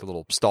looks like, the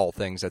little stall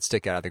things that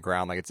stick out of the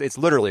ground. It's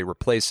literally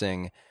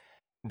replacing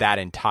that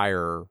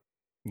entire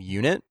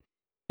unit.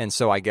 And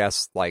so I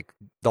guess the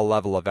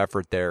level of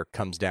effort there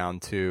comes down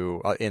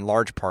to, in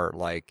large part,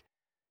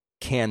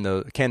 can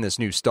this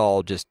new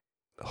stall just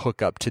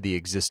hook up to the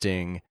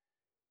existing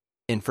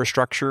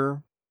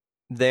infrastructure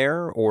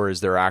there, or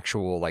is there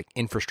actual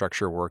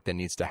infrastructure work that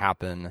needs to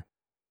happen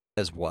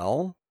as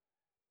well?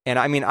 And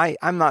I mean,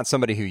 I'm not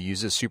somebody who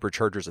uses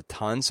superchargers a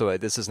ton, so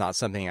this is not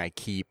something I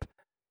keep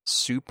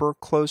super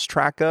close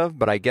track of,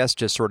 but I guess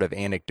just sort of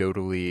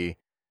anecdotally,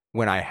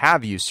 when I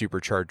have used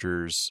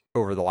superchargers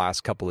over the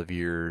last couple of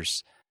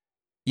years,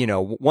 you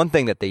know, one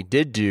thing that they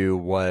did do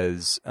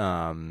was,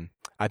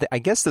 I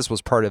guess this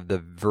was part of the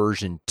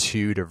version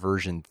 2 to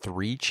version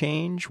 3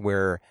 change,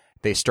 where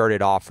they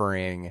started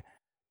offering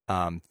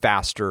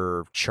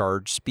faster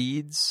charge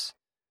speeds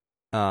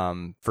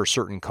for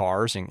certain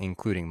cars,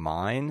 including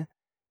mine.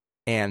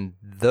 And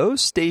those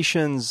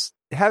stations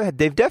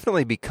they've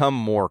definitely become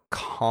more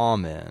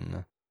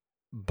common,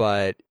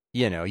 but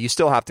you know, you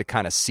still have to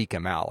kind of seek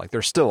them out. Like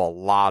there's still a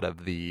lot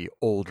of the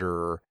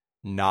older,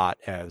 not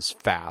as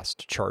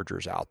fast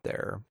chargers out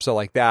there. So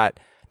like that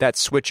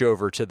switch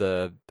over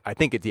to I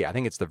think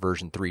it's the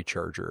version 3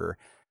 charger,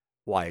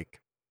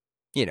 like,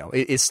 you know,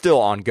 it's still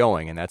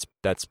ongoing, and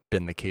that's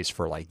been the case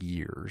for like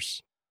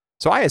years.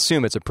 So I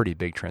assume it's a pretty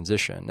big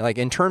transition. Like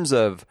in terms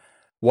of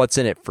what's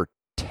in it for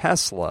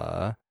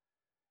Tesla,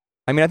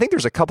 I mean, I think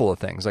there's a couple of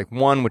things. Like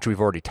one, which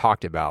we've already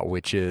talked about,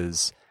 which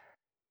is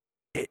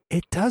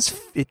it does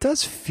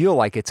feel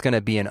like it's going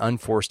to be an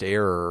unforced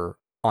error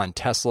on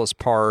Tesla's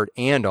part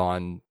and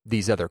on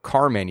these other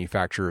car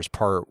manufacturers'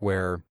 part,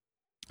 where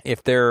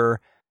if they're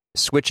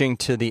switching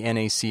to the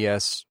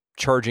NACS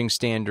charging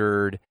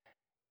standard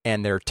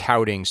and they're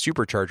touting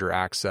supercharger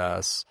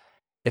access,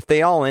 if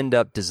they all end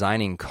up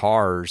designing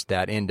cars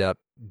that end up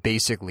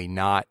basically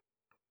not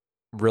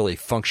really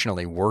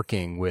functionally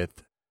working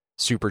with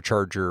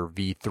supercharger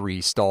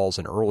V3 stalls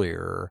and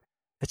earlier,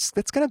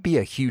 it's going to be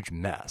a huge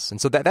mess. And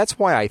so that's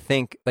why I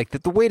think like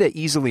the way to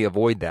easily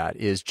avoid that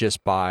is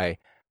just by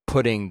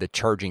putting the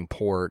charging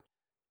port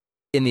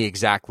in the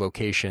exact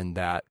location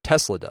that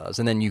Tesla does,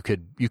 and then you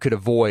could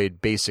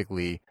avoid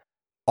basically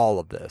all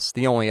of this.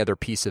 The only other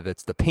piece of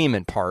it's the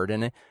payment part,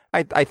 and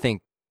I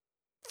think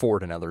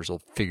Ford and others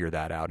will figure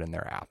that out in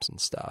their apps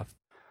and stuff.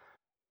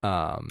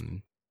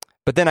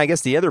 But then I guess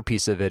the other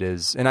piece of it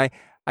is, and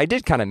I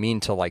did kind of mean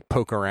to like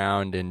poke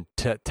around in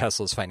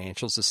Tesla's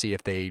financials to see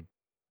if they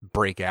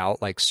break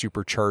out like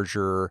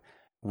supercharger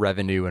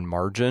revenue and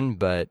margin.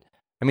 But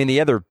I mean,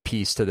 the other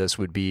piece to this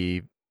would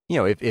be, you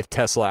know, if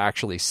Tesla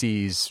actually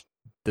sees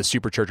the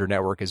supercharger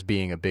network as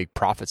being a big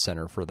profit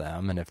center for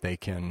them, and if they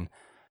can,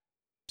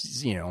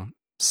 you know,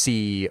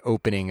 see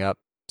opening up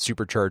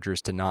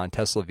superchargers to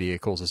non-Tesla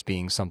vehicles as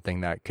being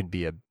something that could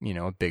be a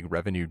big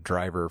revenue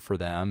driver for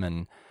them,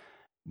 and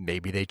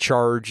maybe they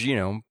charge, you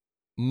know,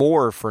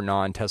 more for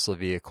non-Tesla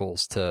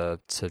vehicles to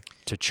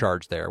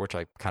charge there, which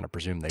I kind of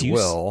presume they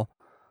will.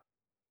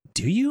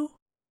 Do you?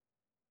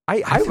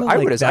 I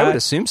would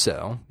assume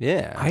so.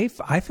 Yeah.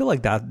 I feel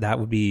like that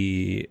would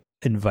be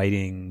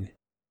inviting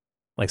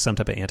like some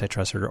type of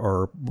antitrust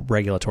or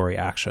regulatory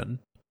action.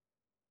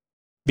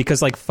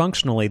 Because like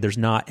functionally there's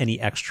not any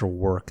extra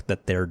work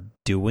that they're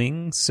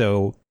doing,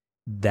 so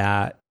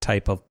that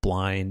type of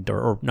blind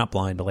or not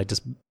blind, but like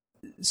just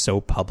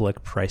so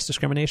public price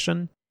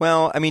discrimination.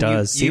 Well, I mean,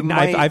 I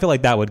feel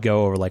like that would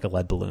go over like a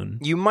lead balloon.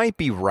 You might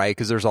be right,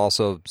 because there's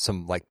also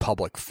some like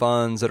public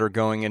funds that are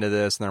going into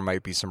this, and there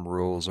might be some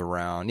rules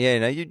around. Yeah,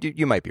 no,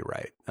 you might be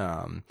right.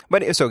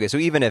 But it's okay. So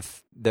even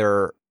if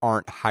there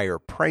aren't higher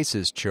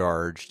prices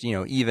charged, you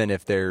know, even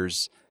if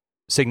there's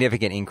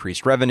significant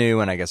increased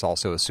revenue, and I guess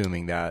also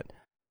assuming that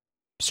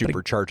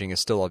supercharging is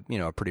still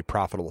a pretty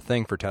profitable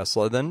thing for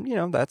Tesla, then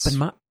that's.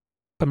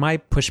 But my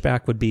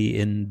pushback would be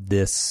in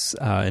this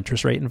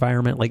interest rate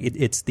environment. Like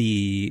it's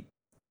the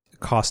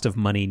cost of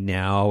money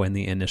now and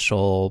the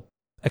initial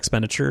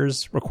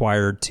expenditures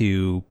required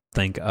to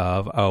think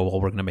of, oh,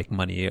 well, we're going to make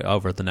money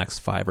over the next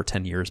 5 or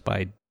 10 years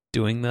by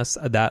doing this.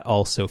 That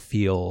also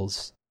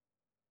feels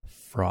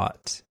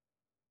fraught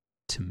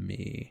to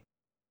me.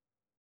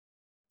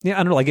 Yeah, I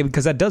don't know, like,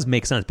 because that does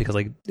make sense,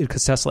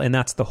 because Tesla, and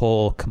that's the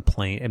whole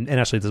complaint. And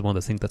actually, this is one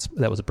of the things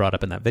that was brought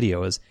up in that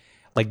video is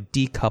like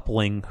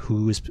decoupling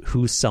who's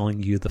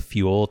selling you the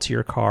fuel to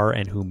your car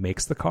and who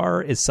makes the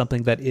car is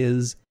something that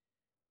is,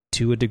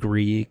 to a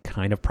degree,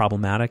 kind of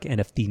problematic. And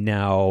if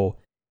even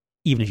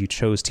if you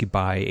chose to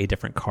buy a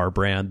different car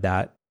brand,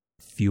 that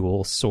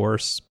fuel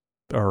source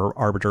or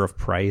arbiter of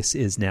price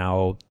is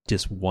now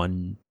just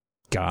one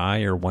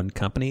guy or one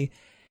company,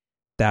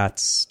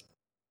 that's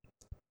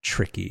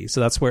tricky. So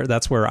that's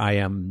where I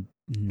am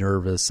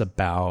nervous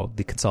about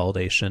the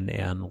consolidation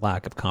and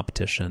lack of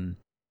competition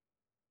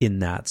in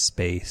that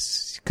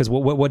space. Because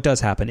what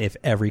does happen if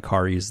every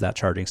car uses that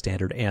charging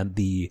standard and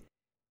the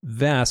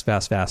vast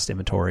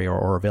inventory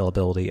or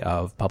availability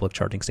of public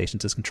charging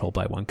stations is controlled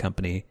by one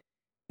company,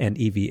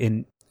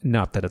 and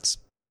not that it's,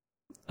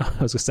 I was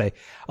going to say,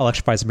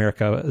 Electrifies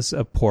America has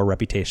a poor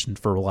reputation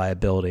for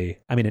reliability.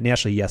 I mean, and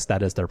actually, yes,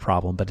 that is their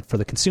problem, but for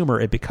the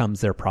consumer, it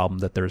becomes their problem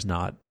that there's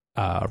not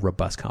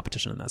robust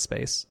competition in that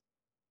space.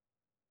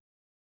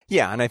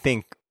 Yeah, and I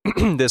think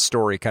this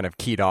story kind of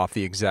keyed off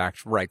the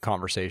exact right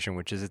conversation,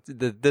 which is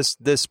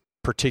this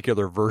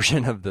particular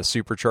version of the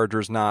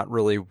supercharger is not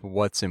really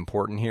what's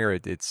important here.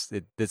 It's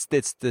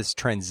this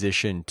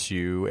transition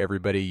to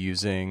everybody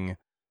using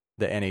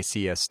the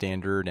NACS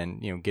standard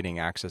and, getting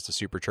access to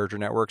supercharger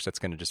networks, that's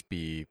going to just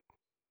be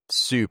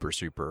super,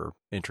 super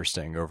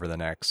interesting over the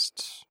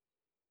next,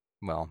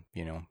 5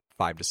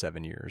 to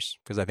 7 years.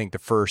 Because I think the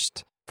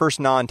first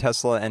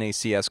non-Tesla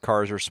NACS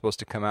cars are supposed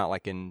to come out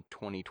like in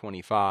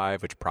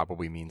 2025, which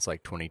probably means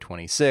like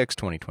 2026,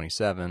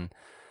 2027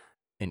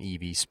 in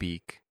EV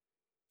speak,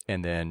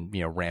 and then,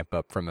 ramp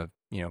up from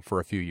for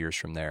a few years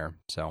from there.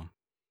 So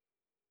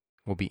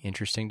will be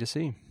interesting to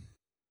see.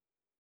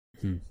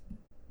 I'm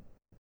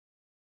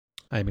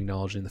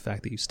acknowledging the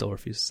fact that you still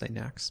refuse to say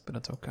NACS, but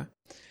it's okay.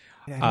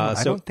 Yeah,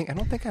 I don't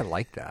think I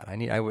like that. I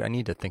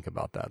need to think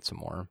about that some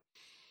more.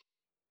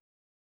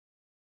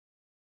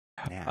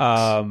 NACS.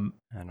 I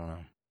don't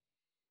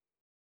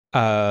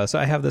know. So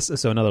I have this.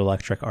 So another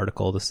electric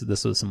article.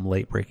 This was some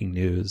late breaking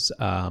news.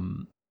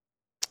 Actually,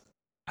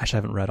 I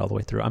haven't read all the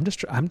way through.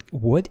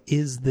 What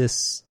is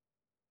this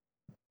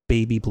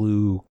baby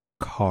blue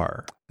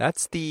car?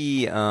 That's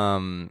the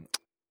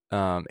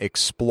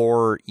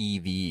Explorer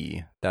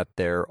EV that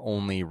they're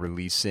only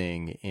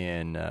releasing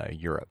in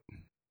Europe.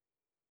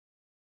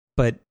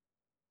 But,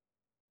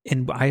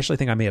 and I actually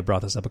think I may have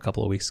brought this up a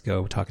couple of weeks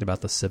ago, talking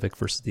about the Civic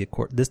versus the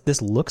Accord.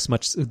 This looks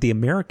much. The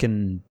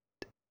American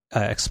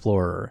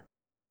Explorer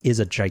is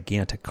a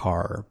gigantic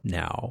car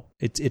now.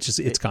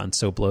 It's gotten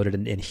so bloated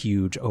and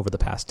huge over the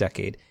past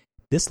decade.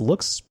 This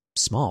looks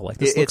small. Like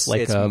this looks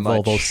like a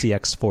Volvo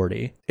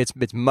CX-40.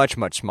 It's much,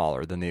 much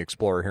smaller than the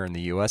Explorer here in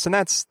the US, and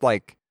that's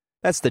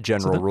the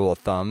general rule of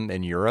thumb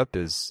in Europe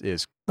is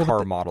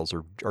car models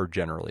are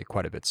generally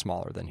quite a bit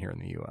smaller than here in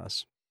the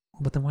US.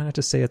 But then why not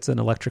just say it's an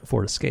electric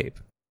Ford Escape?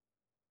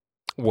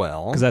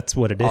 Well, because that's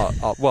what it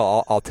is.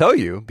 I'll tell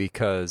you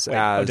because did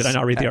I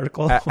not read the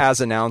article? As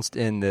announced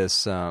in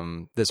this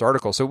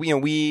article. So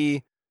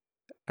we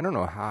I don't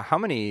know how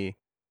many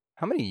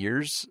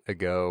years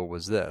ago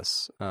was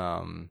this?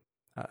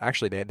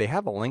 Actually, they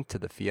have a link to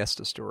the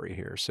Fiesta story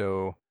here.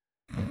 So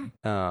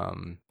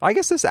I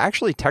guess this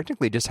actually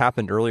technically just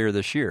happened earlier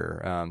this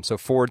year. So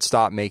Ford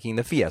stopped making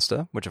the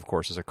Fiesta, which of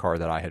course is a car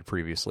that I had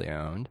previously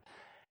owned.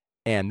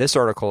 And this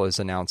article is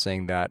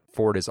announcing that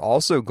Ford is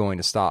also going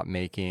to stop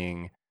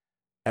making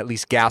at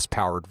least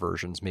gas-powered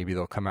versions. Maybe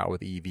they'll come out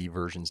with EV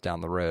versions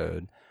down the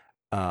road.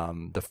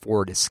 The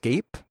Ford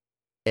Escape,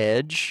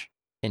 Edge,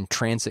 and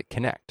Transit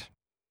Connect,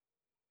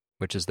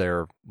 which is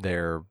their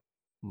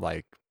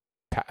like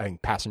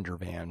passenger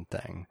van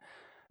thing.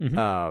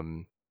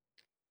 Mm-hmm.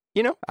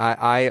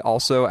 I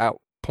also at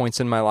points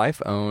in my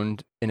life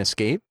owned an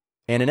Escape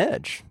and an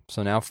Edge.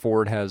 So now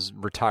Ford has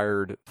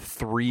retired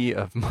 3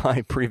 of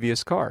my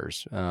previous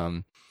cars,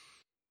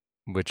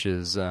 which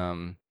is,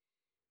 I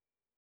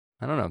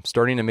don't know,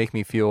 starting to make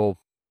me feel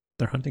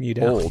they're hunting you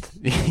down. Old.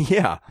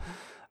 Yeah.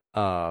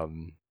 So,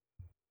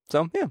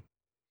 yeah.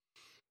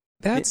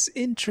 That's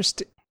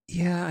interesting.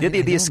 Yeah.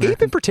 The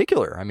Escape in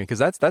particular. I mean, because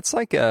that's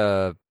like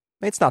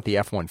it's not the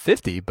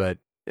F-150, but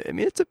I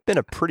mean, it's been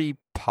a pretty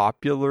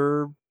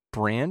popular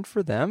brand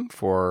for them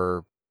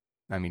for,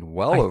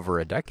 over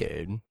a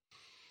decade.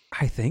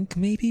 I think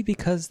maybe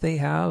because they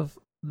have,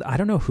 I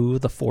don't know who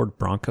the Ford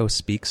Bronco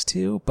speaks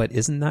to, but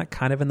isn't that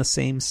kind of in the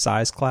same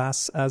size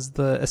class as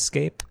the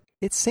Escape?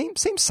 It's same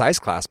size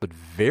class, but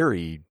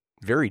very,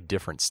 very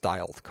different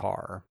styled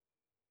car.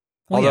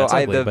 Well, although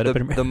ugly,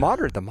 the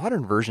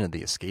modern version of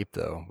the Escape,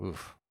 though,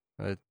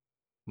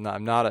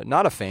 I'm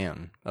not a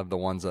fan of the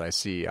ones that I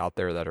see out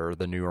there that are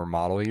the newer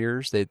model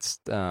years. It's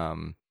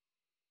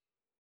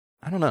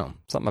I don't know,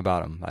 something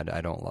about them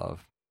I don't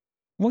love.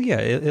 Well, yeah,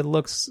 it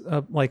looks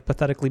like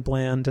pathetically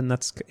bland, and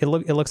it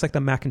looks like the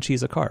mac and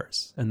cheese of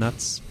cars, and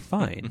that's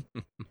fine.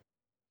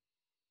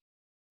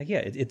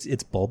 Yeah,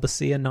 it's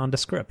bulbousy and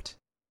nondescript.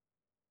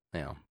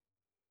 Yeah.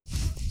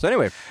 So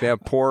anyway, yeah,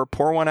 pour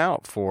one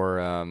out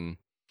for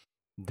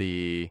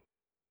the.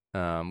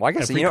 Well, I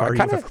guess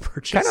kind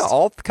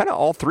of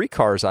all 3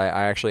 cars I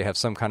actually have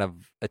some kind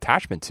of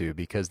attachment to,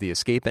 because the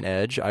Escape and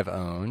Edge I've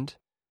owned,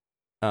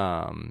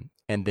 and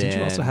then did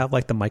you also have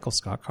like the Michael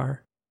Scott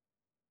car?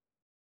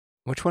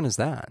 Which one is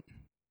that?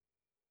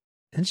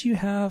 Didn't you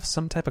have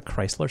some type of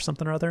Chrysler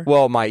something or other?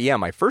 Well,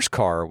 my first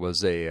car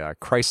was a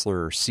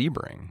Chrysler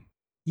Sebring.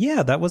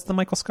 Yeah, that was the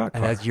Michael Scott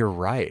car. You're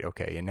right.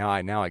 Okay, and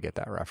now I get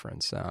that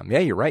reference. Yeah,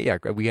 you're right. Yeah,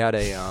 we had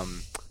a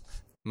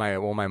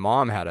my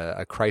mom had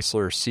a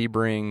Chrysler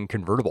Sebring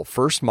convertible,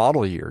 first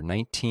model year,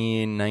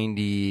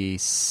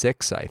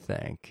 1996, I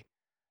think.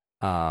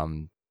 Yeah,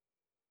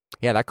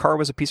 that car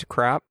was a piece of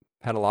crap.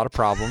 Had a lot of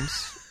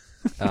problems.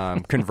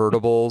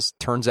 Convertibles,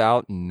 turns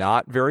out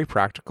not very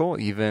practical,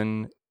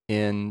 even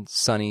in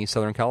sunny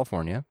Southern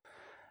California.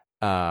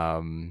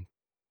 But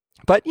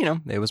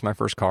it was my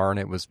first car, and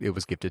it was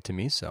gifted to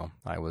me, so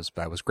I was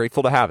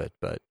grateful to have it.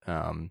 But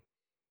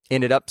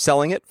ended up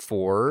selling it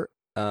for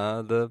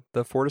the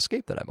Ford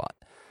Escape that I bought.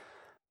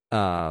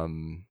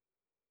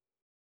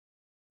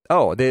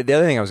 The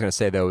other thing I was going to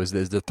say, though, is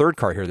the third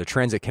car here, the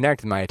Transit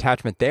Connect. My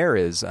attachment there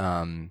is,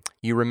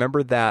 you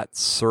remember that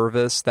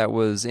service that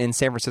was in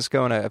San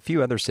Francisco and a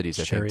few other cities,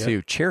 I think,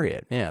 too?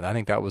 Chariot. Yeah, I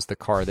think that was the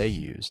car they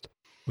used.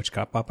 Which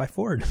got bought by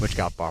Ford.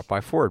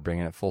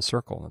 Bringing it full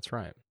circle. That's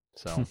right.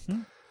 So,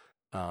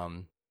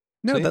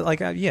 No,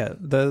 So, yeah.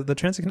 the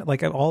Transit Connect,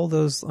 like all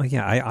those,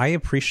 I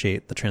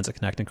appreciate the Transit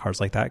Connect and cars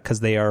like that because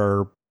they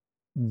are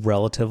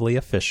relatively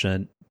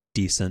efficient,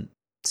 decent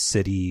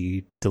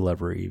city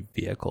delivery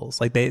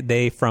vehicles. Like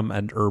they from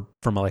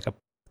like a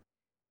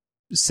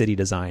city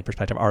design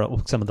perspective are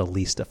some of the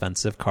least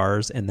offensive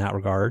cars in that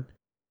regard.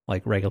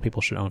 Like regular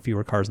people should own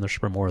fewer cars and there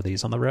should be more of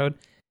these on the road.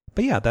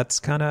 But yeah, that's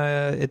kind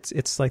of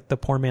it's like the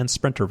poor man's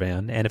Sprinter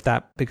van, and if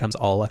that becomes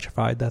all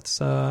electrified, that's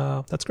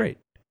great.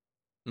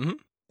 Mm-hmm.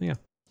 Yeah.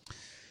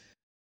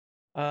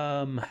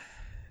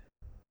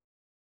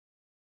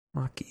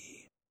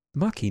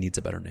 Mach-E needs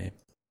a better name.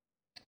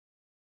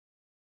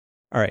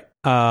 All right.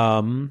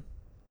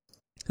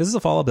 This is a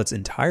follow-up that's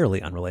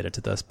entirely unrelated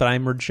to this, but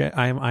I'm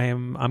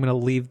going to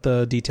leave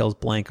the details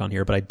blank on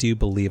here, but I do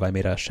believe I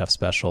made a chef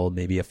special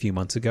maybe a few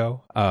months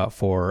ago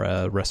for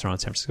a restaurant in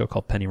San Francisco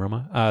called Penny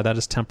Roma. That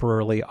is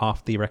temporarily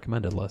off the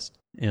recommended list.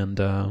 And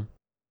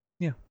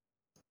yeah,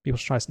 people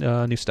should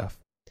try new stuff.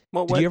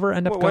 Well, Did you ever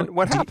end up going?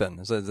 What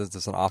happened? Is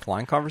this an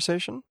offline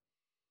conversation?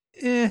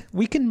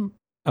 We can.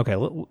 Okay,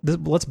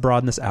 let's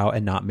broaden this out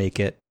and not make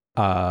it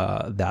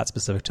that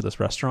specific to this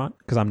restaurant,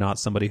 because I'm not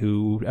somebody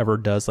who ever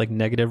does like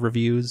negative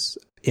reviews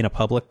in a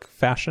public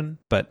fashion.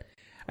 But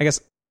I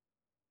guess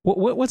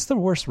what's the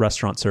worst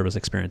restaurant service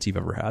experience you've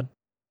ever had?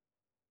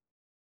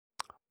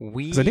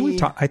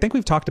 I think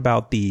we've talked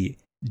about the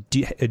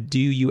do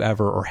you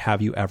ever or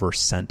have you ever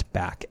sent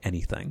back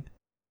anything?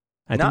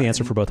 I think the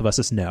answer for both of us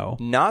is no.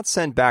 Not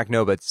sent back,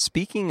 no. But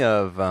speaking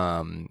of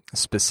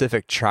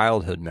specific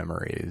childhood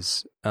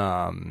memories,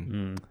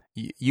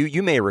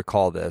 you may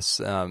recall this.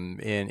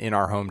 In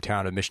our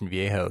hometown of Mission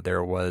Viejo,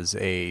 there was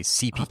a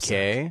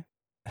CPK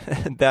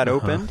that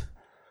opened.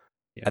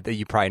 Yeah. I think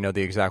you probably know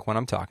the exact one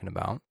I'm talking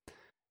about.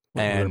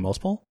 Were there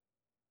multiple?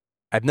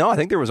 I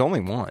think there was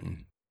only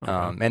one.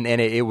 Okay. And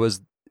it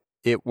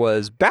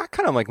was back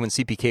kind of like when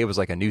CPK was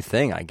like a new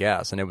thing, I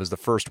guess, and it was the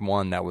first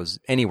one that was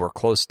anywhere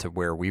close to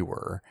where we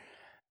were.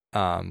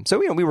 So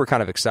we were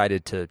kind of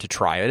excited to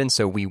try it, and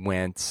so we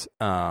went.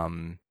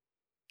 One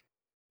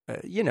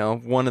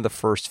of the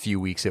first few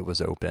weeks it was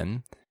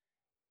open,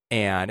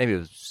 and it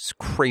was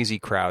crazy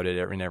crowded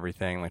and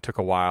everything. Like, took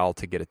a while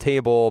to get a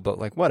table, but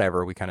like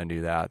whatever, we kind of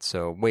knew that.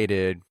 So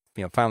waited,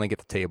 finally get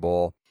the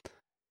table,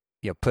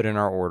 put in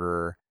our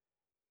order,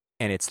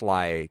 and it's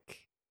like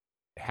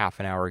half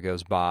an hour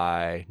goes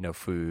by, no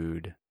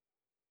food.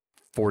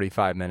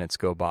 45 minutes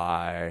go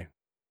by,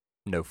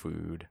 no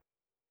food.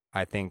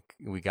 I think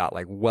we got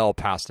like well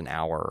past an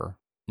hour,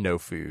 no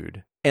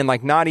food. And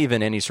like not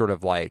even any sort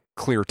of like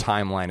clear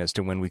timeline as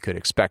to when we could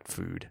expect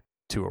food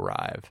to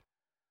arrive.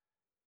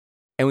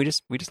 And we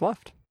just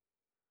left.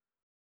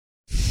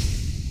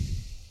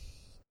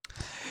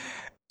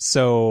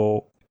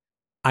 So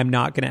I'm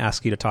not going to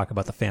ask you to talk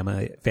about the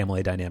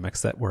family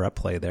dynamics that were at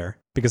play there,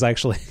 because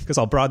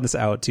I'll broaden this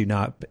out to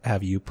not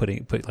have you put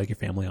like your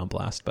family on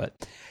blast.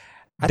 But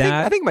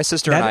I think my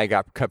sister and I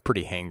got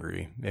pretty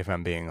hangry, if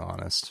I'm being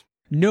honest.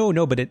 No,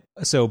 but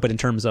in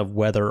terms of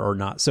whether or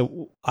not,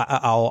 so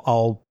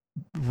I'll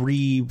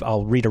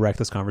redirect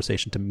this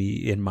conversation to me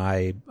in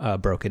my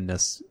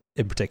brokenness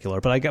in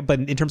particular. But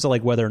in terms of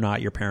like whether or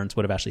not your parents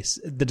would have actually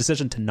the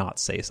decision to not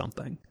say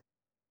something.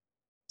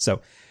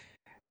 So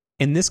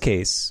in this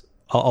case,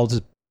 I'll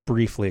just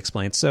briefly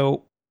explain.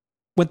 So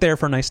went there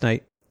for a nice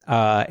night.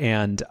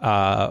 And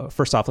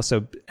first off,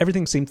 so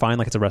everything seemed fine.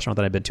 Like, it's a restaurant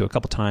that I've been to a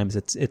couple times.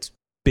 It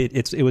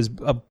was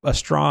a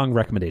strong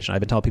recommendation.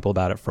 I've been telling people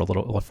about it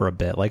for a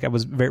bit. Like, I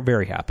was very,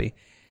 very happy.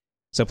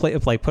 So put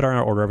on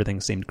our order.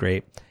 Everything seemed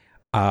great.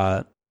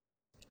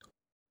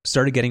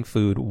 Started getting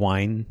food.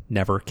 Wine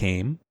never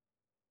came.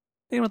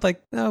 And I was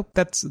like, no,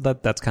 that's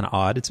kind of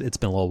odd. It's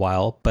been a little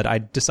while, but I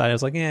decided, I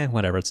was like,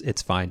 whatever.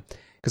 It's fine.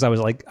 Because I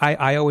was like,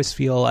 I always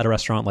feel at a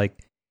restaurant like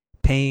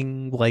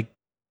paying like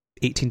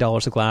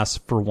 $18 a glass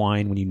for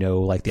wine when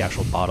like the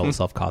actual bottle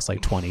itself costs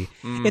like $20.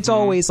 Mm-hmm. It's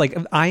always like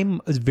I'm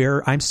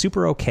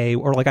super okay,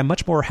 or like I'm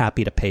much more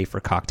happy to pay for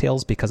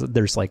cocktails because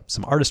there's like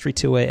some artistry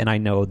to it, and I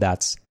know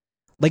that's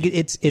like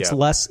it's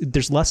less,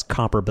 there's less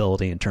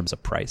comparability in terms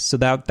of price. So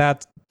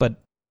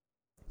but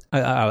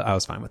I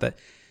was fine with it.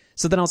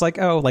 So then I was like,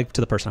 like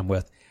to the person I'm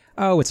with,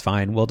 it's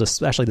fine. We'll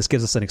just, actually, this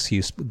gives us an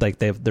excuse. Like,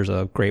 there's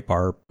a great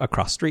bar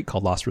across the street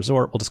called Lost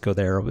Resort. We'll just go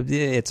there.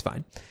 It's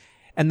fine.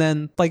 And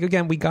then, like,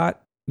 again, we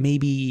got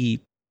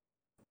maybe,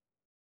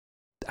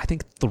 I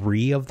think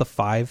 3 of the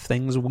 5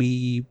 things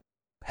we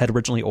had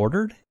originally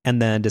ordered.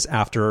 And then just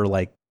after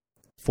like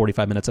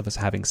 45 minutes of us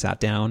having sat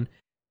down,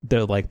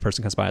 the like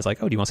person comes by and is like,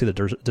 do you want to see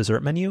the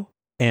dessert menu?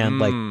 And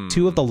like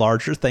 2 of the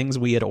larger things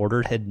we had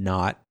ordered had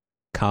not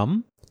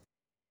come.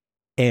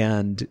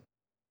 And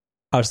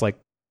I was like,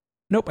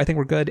 nope, I think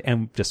we're good,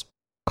 and just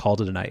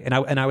called it a night. And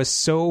I was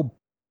so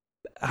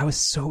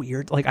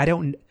irritated. Like,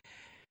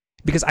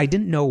 because I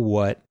didn't know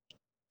what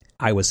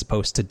I was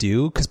supposed to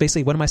do. Because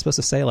basically, what am I supposed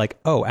to say? Like,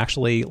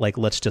 actually, like,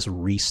 let's just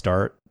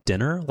restart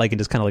dinner, like, and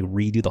just kind of like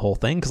redo the whole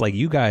thing. Because like,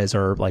 you guys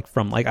are like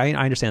from like, I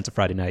understand it's a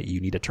Friday night,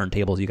 you need to turn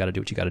tables, you got to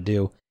do what you got to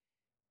do,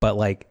 but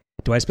like,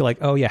 do I just be like,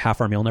 oh yeah,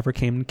 half our meal never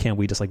came, can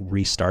we just like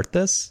restart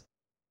this?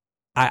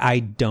 I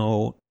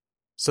don't.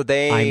 So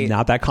I'm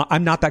not that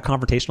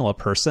confrontational a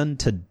person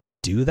to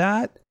do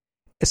that.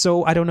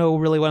 So I don't know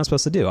really what I'm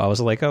supposed to do. I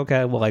was like,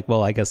 okay,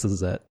 well, I guess this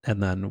is it.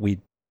 And then we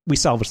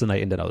salvaged the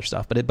night and did other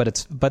stuff.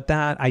 But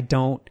that I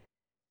don't.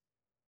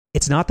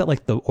 It's not that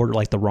like the order,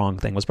 like the wrong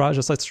thing was probably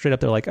just like straight up.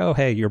 They're like, oh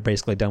hey, you're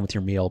basically done with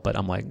your meal. But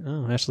I'm like,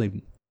 oh,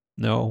 actually,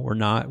 no, we're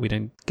not. We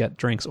didn't get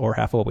drinks or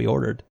half of what we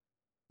ordered.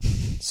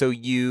 So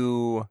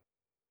you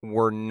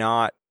were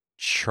not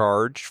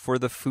charged for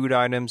the food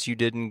items you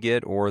didn't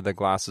get or the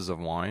glasses of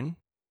wine?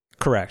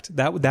 Correct.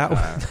 That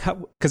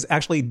because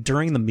actually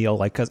during the meal,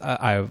 like, because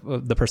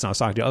the person I was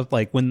talking to, I was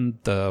like, when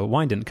the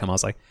wine didn't come, I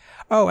was like,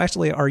 oh,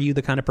 actually, are you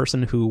the kind of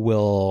person who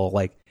will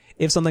like,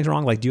 if something's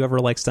wrong, like, do you ever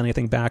like send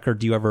anything back, or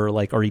do you ever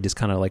like, or you just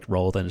kind of like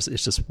roll, then it's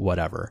just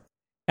whatever.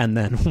 And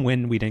then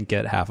when we didn't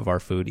get half of our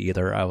food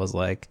either, I was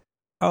like,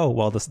 oh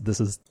well, this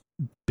is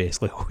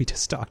basically what we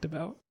just talked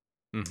about.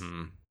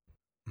 Mm-hmm.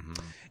 Mm-hmm.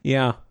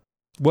 Yeah.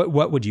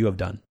 What would you have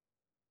done?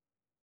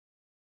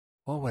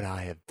 What would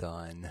I have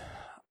done?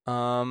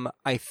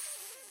 I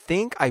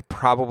think I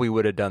probably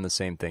would have done the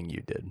same thing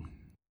you did.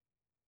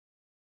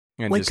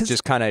 And like,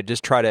 just try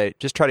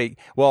to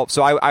well,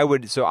 so I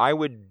would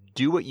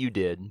do what you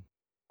did,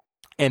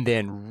 and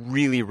then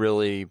really,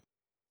 really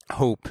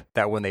hope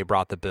that when they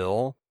brought the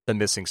bill, the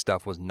missing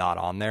stuff was not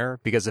on there,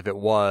 because if it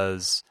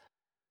was,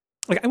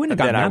 like, I wouldn't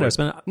have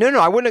gotten mad. No,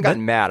 I wouldn't have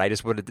gotten mad. I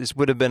just would have. This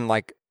would have been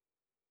like,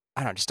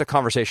 I don't know, just a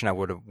conversation I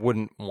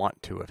wouldn't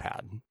want to have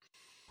had.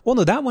 Well,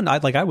 no, that one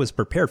I was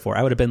prepared for.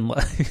 I would have been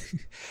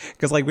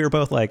because like we were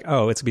both like,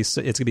 oh, it's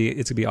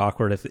gonna be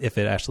awkward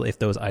if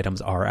those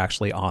items are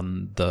actually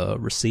on the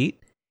receipt.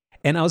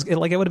 And I was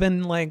like, it would have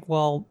been like,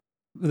 well,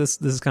 this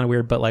is kind of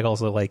weird, but like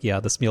also like, yeah,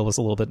 this meal was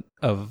a little bit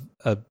of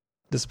a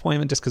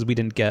disappointment just because we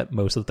didn't get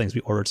most of the things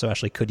we ordered. So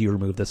actually, could you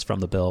remove this from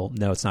the bill?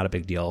 No, it's not a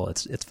big deal.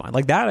 It's fine.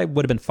 Like that, I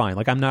would have been fine.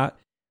 Like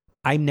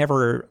I'm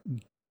never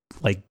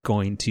like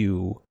going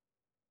to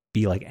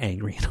be like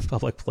angry in a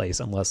public place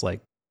unless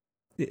like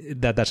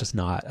that's just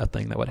not a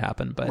thing that would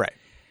happen. But right.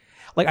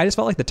 Like I just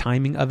felt like the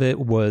timing of it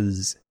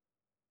was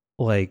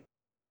like,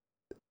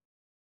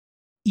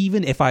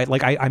 even if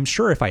I'm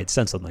sure if I had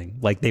sent something,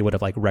 like they would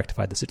have like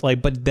rectified the situation.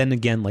 Like, but then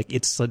again, like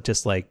it's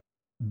just like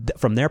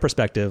from their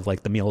perspective,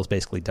 like the meal is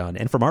basically done,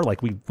 and from our,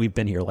 like we've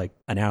been here like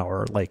an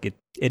hour, like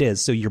it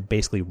is. So you're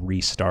basically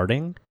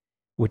restarting,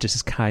 which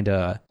is kind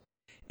of,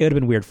 it would have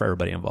been weird for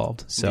everybody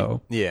involved.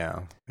 So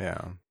yeah.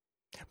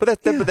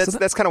 But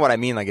that's kind of what I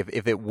mean. Like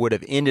if it would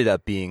have ended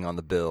up being on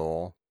the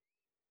bill,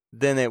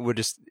 then it would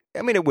just,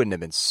 I mean, it wouldn't have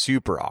been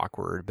super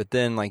awkward, but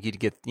then like you'd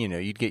get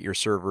your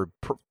server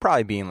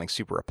probably being like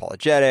super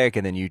apologetic,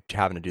 and then you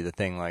having to do the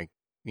thing like,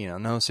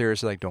 no,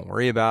 seriously, like don't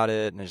worry about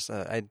it. And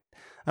I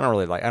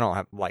don't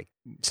have like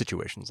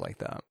situations like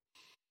that.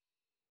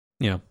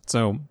 Yeah.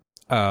 So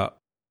the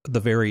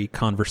very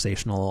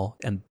conversational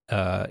and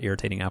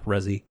irritating app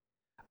Resi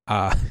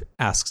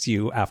asks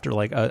you after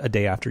like a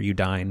day after you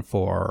dine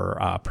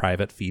for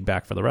private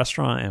feedback for the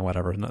restaurant, and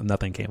whatever.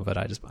 Nothing came of it.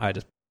 I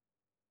just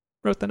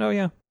wrote that, oh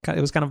yeah, it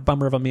was kind of a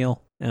bummer of a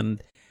meal.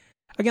 And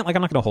again, like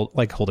I'm not gonna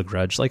hold a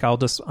grudge. Like I'll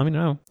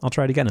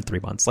try it again in 3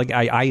 months. Like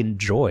I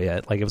enjoy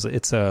it. Like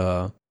it's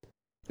a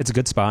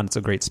good spot. It's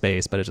a great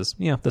space, but it just,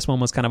 this one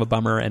was kind of a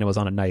bummer, and it was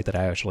on a night that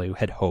I actually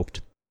had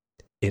hoped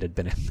it had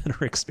been a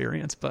better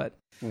experience. But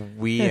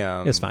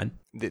it's fine.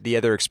 The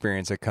other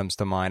experience that comes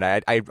to mind,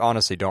 I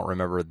honestly don't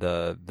remember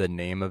the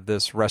name of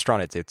this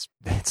restaurant. It's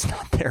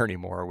not there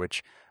anymore,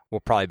 which will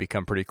probably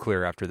become pretty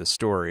clear after the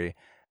story.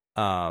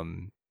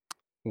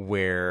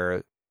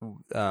 Where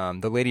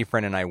the lady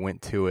friend and I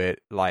went to it,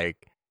 like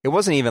it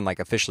wasn't even like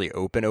officially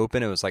open.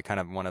 It was like kind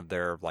of one of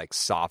their like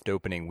soft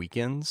opening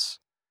weekends.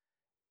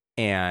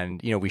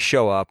 And, we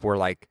show up, we're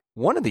like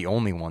one of the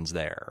only ones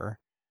there.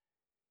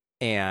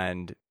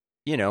 And,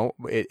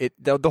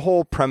 the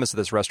whole premise of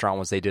this restaurant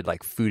was they did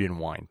like food and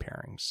wine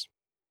pairings,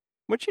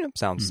 which,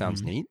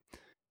 sounds neat.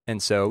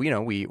 And so,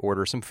 we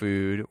order some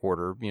food,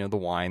 the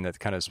wine that's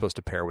kind of supposed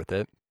to pair with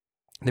it.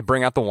 They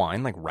bring out the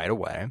wine like right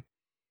away.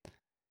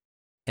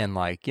 And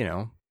like,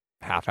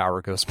 half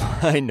hour goes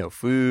by, no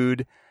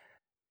food.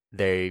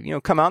 They,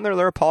 come out and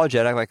they're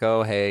apologetic, like,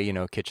 oh, hey,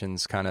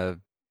 kitchen's kind of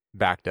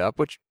backed up,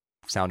 which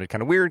sounded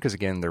kind of weird because,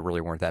 again, there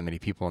really weren't that many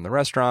people in the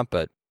restaurant,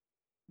 but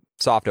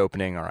soft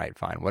opening, all right,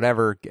 fine,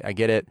 whatever, I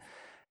get it.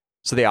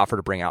 So they offer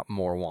to bring out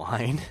more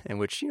wine, in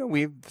which,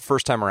 we, the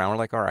first time around, we're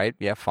like, all right,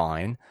 yeah,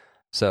 fine.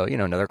 So,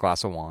 another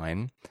glass of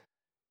wine.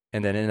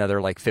 And then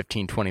another like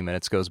 15, 20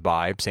 minutes goes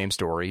by, same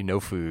story, no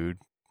food,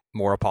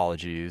 more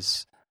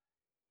apologies.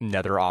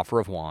 Another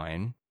offer of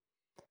wine.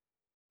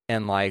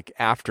 And like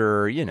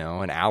after,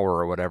 an hour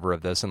or whatever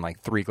of this and like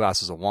 3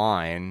 glasses of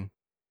wine,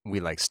 we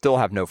like still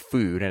have no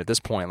food. And at this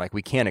point, like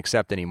we can't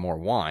accept any more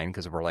wine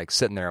because we're like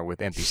sitting there with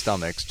empty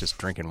stomachs just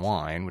drinking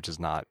wine, which is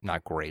not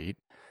great.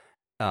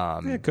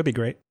 It could be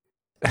great.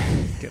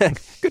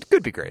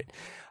 could be great.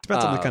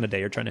 Depends on the kind of day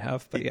you're trying to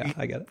have, but yeah,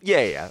 I get it.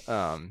 Yeah.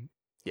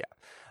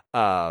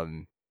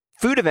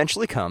 food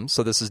eventually comes.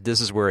 So this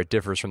is where it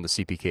differs from the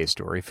CPK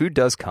story. Food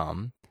does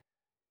come.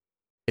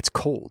 It's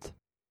cold.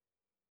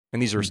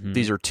 And these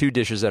are two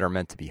dishes that are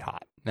meant to be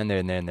hot, and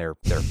then they're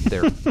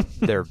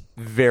they're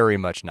very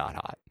much not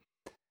hot.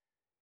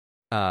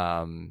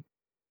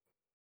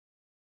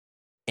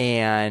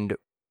 And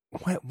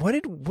what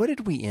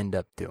did we end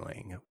up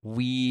doing?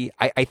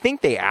 I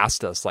think they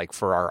asked us like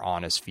for our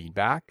honest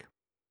feedback.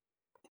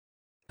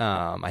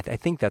 I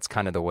think that's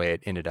kind of the way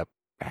it ended up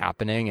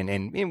happening,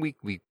 and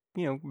we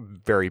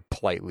very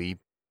politely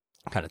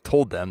kind of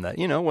told them that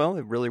well,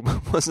 it really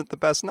wasn't the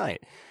best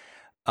night.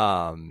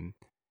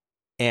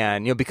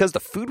 And because the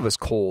food was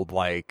cold,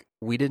 like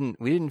we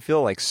didn't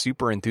feel like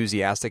super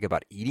enthusiastic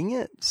about eating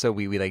it, so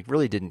we like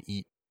really didn't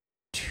eat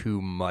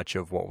too much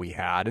of what we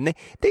had. And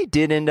they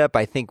did end up,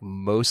 I think,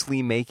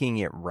 mostly making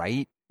it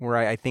right, where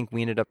I think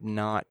we ended up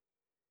not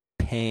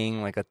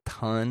paying like a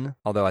ton,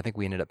 although I think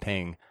we ended up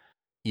paying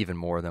even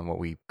more than what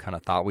we kind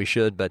of thought we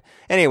should. But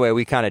anyway,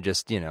 we kind of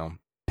just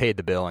paid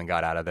the bill and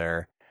got out of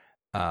there.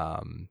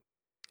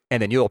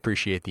 And then you'll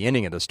appreciate the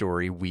ending of the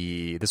story.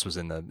 This was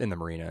in the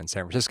marina in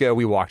San Francisco.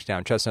 We walked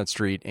down Chestnut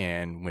Street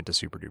and went to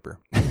Super Duper.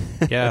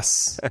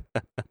 Yes.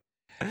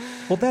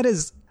 Well, that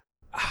is,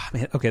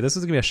 man. Okay, this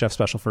is gonna be a chef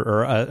special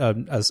or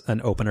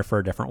an opener for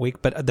a different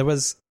week. But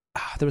there's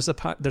a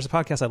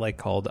podcast I like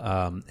called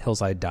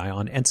Hills I Die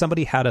On, and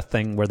somebody had a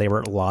thing where they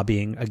were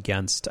lobbying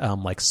against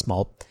like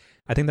small.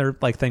 I think their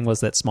like thing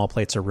was that small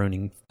plates are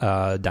ruining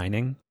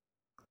dining.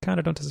 Kind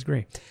of don't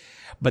disagree,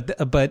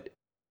 but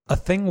a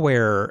thing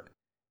where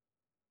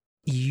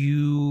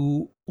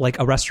you like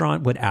a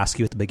restaurant would ask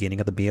you at the beginning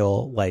of the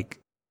meal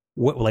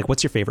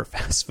what's your favorite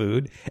fast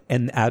food,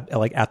 and at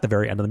the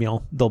very end of the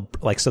meal they'll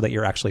like, so that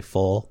you're actually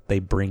full, they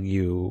bring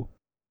you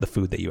the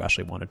food that you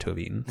actually wanted to have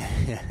eaten.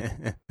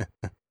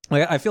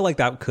 Like I feel like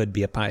that could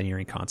be a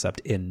pioneering concept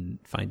in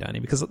fine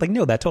dining, because like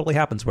that totally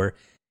happens where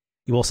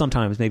you will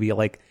sometimes maybe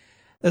like,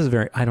 this is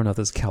I don't know if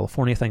this is a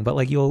California thing, but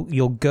like you'll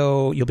be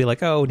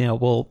like, oh,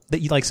 now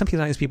like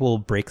sometimes people will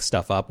break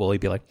stuff up. Will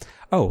be like,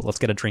 oh, let's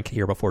get a drink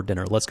here before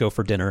dinner. Let's go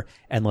for dinner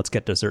and let's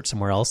get dessert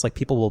somewhere else. Like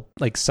people will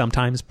like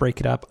sometimes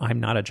break it up. I'm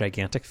not a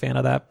gigantic fan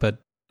of that, but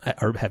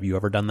have you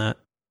ever done that?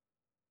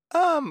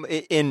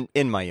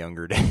 In my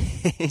younger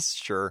days,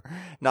 sure.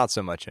 Not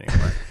so much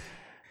anymore.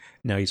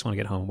 No, you just want to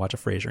get home, watch a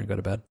Frasier, and go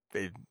to bed.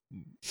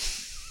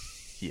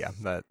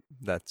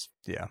 That's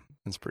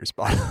pretty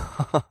spot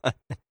on.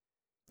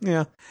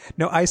 Yeah.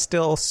 No, I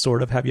still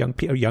sort of have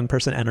young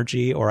person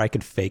energy, or I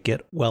could fake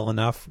it well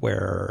enough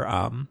where,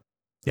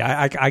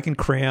 I can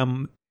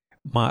cram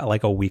my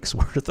like a week's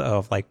worth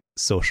of like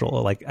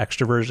social like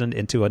extroversion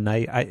into a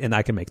night, and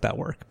I can make that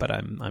work. But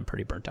I'm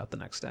pretty burnt out the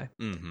next day.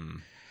 Mm-hmm.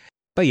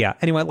 But yeah,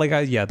 anyway,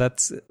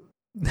 that's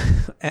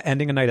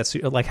ending a night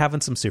at like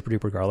having some super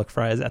duper garlic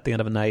fries at the end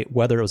of a night,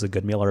 whether it was a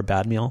good meal or a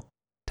bad meal,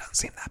 doesn't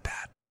seem that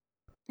bad.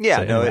 Yeah,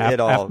 so, no,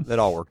 it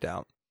all worked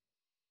out.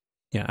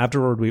 Yeah,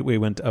 afterward we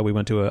went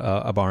to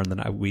a bar, and then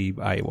I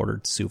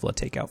ordered souvla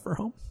takeout for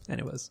home, and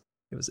it was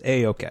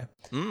a-okay.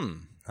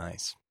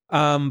 Nice.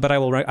 But I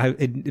will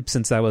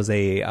since that was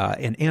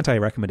an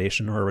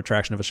anti-recommendation or a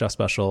retraction of a chef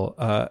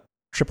special,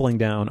 tripling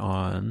down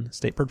on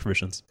state bird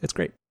provisions. It's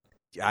great.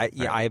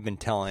 I've been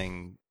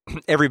telling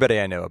everybody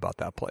I know about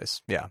that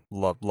place. Yeah,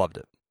 loved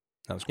it.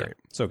 That was great.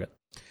 Yeah, so good.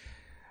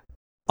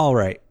 All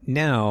right,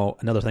 now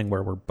another thing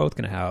where we're both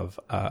going to have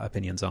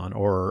opinions on,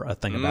 or a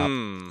thing about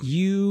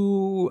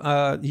you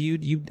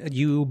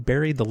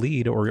buried the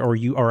lead,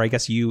 or I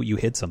guess you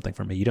hid something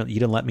from me. You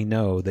didn't let me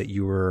know that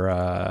you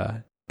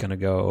were going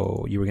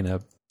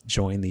to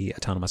join the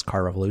autonomous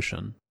car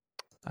revolution,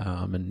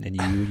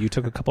 and you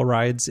took a couple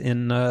rides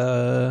in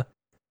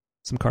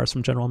some cars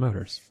from General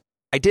Motors.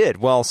 I did.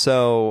 Well,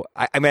 so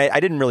I mean,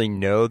 I didn't really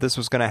know this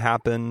was going to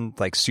happen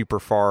like super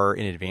far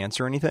in advance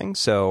or anything.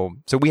 So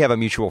we have a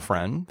mutual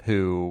friend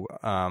who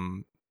I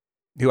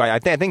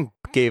think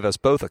gave us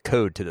both a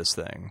code to this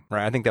thing,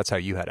 right? I think that's how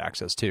you had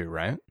access to,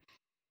 right?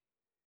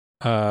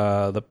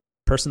 The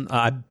person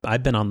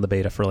I've been on the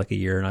beta for like a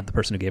year, and the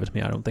person who gave it to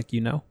me, I don't think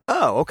you know.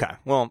 Oh, okay.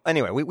 Well,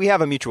 anyway, we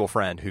have a mutual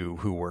friend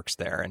who works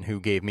there and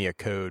who gave me a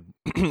code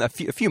a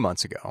few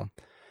months ago.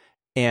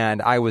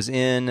 And I was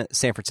in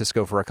San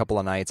Francisco for a couple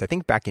of nights, I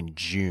think back in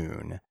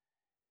June.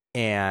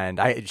 And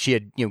she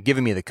had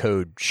given me the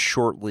code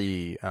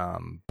shortly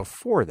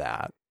before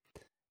that.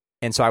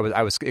 And so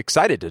I was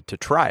excited to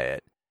try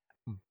it.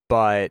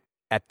 But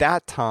at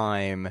that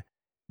time,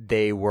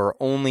 they were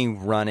only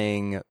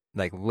running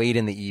like late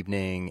in the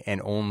evening and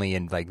only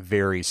in like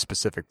very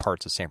specific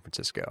parts of San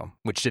Francisco,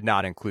 which did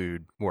not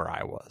include where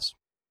I was.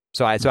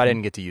 So I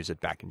didn't get to use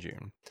it back in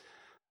June.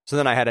 So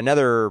then I had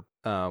another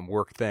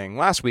work thing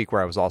last week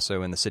where I was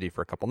also in the city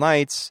for a couple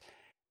nights.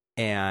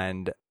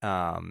 And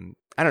I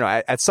don't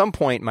know, at some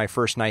point, my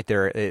first night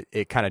there,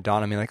 it kind of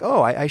dawned on me like,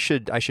 oh, I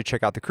should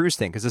check out the cruise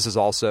thing, because this is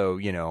also,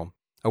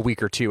 a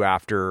week or two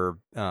after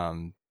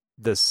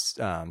this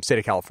state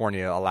of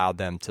California allowed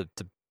them to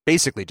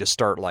basically just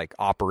start like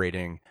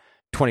operating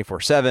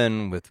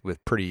 24/7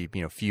 with pretty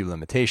few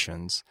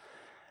limitations.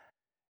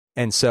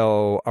 And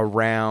so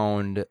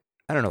around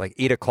I don't know, like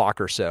 8 o'clock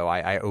or so,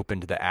 I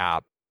opened the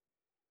app,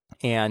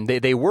 and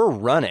they were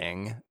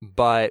running,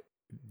 but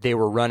they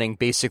were running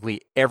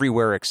basically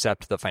everywhere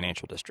except the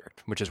financial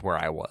district, which is where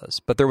I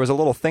was. But there was a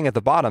little thing at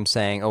the bottom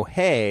saying, oh,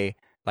 hey,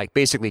 like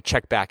basically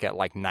check back at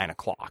like 9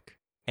 o'clock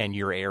and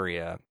your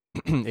area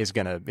is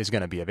gonna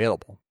be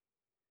available.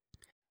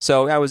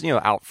 So I was,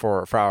 out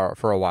for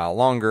a while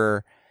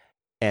longer.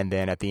 And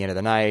then at the end of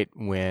the night,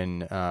 when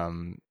me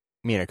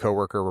and a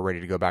coworker were ready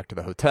to go back to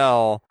the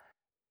hotel,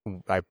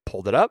 I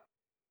pulled it up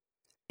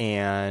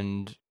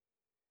and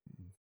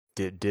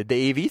did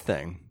the AV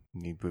thing.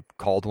 We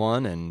called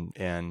one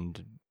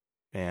and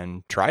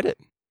tried it.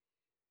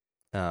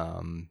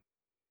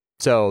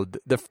 So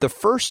the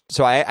first,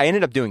 so I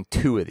ended up doing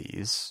 2 of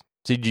these.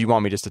 So do you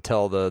want me just to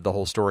tell the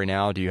whole story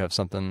now? Do you have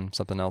something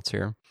else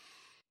here?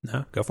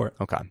 No, go for it.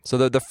 Okay.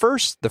 So the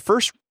first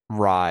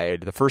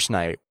ride, the first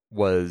night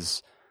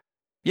was,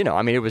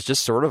 it was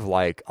just sort of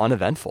like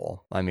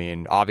uneventful. I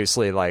mean,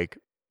 obviously like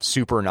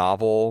super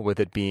novel with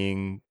it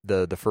being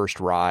the first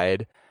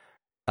ride.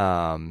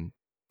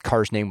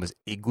 Car's name was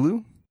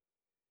Igloo,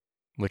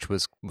 which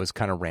was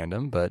kind of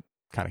random, but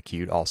kind of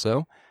cute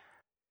also.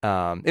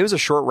 It was a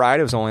short ride.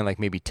 It was only like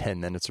maybe 10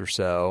 minutes or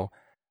so.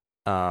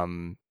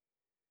 My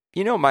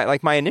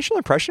initial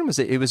impression was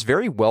that it was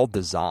very well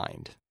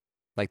designed.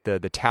 Like the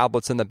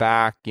tablets in the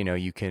back,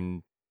 you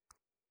can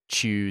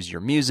choose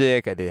your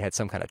music. They had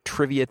some kind of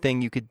trivia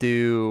thing you could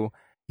do.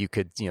 You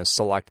could,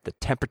 select the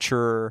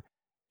temperature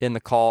in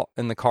the car,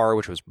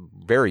 which was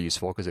very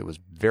useful because it was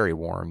very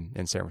warm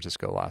in San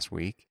Francisco last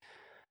week.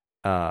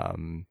 I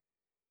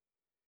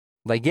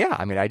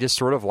just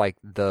sort of like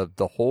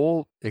the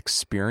whole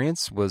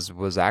experience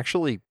was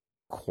actually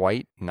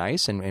quite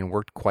nice and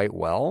worked quite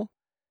well.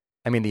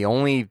 I mean, the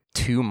only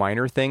 2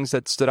 minor things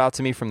that stood out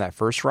to me from that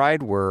first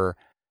ride were,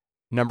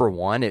 number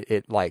one,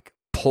 it like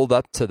pulled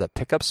up to the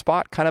pickup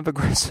spot kind of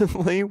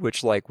aggressively,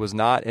 which like was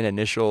not an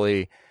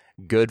initially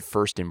good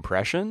first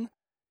impression,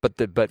 but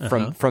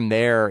from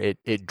there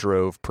it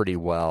drove pretty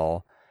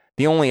well.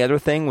 The only other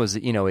thing was,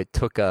 it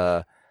took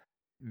a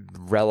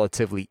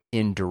relatively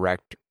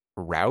indirect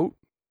route.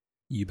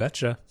 You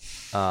betcha.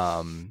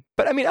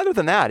 But I mean, other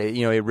than that,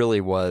 it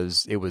really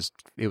was, it was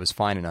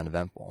fine and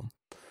uneventful.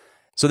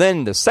 So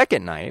then the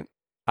second night,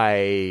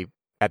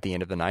 at the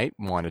end of the night,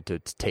 wanted to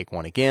take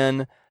one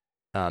again.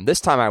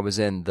 This time I was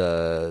in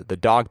the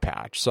dog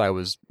patch, so I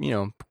was,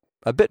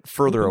 a bit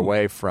further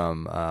away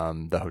from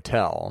the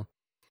hotel.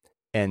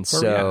 And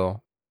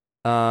so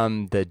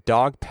the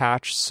Dog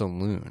Patch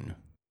Saloon.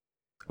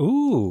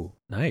 Ooh,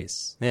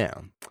 nice. Yeah.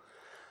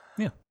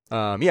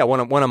 Yeah.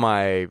 One of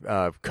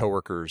my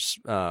coworkers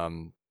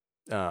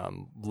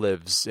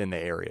lives in the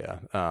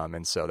area,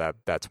 and so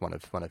that's one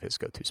of his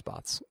go-to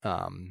spots.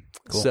 Cool.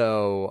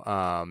 So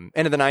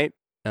end of the night,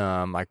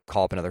 I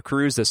call up another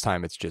cruise. This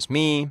time it's just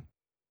me.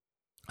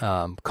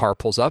 Car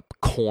pulls up.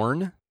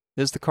 Corn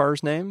is the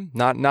car's name.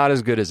 Not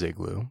as good as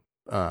Igloo,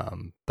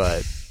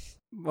 but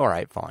all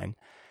right, fine.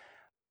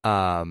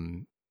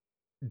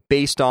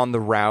 Based on the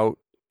route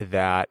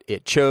that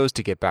it chose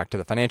to get back to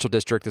the financial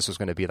district, this was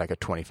going to be like a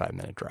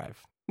 25-minute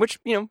drive, which,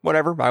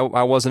 whatever.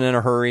 I wasn't in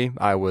a hurry.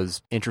 I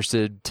was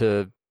interested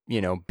to,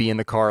 be in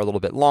the car a little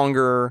bit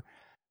longer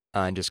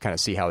and just kind of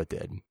see how it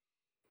did.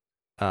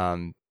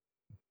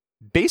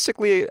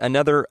 Basically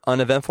another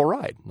uneventful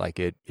ride. Like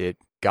it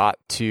got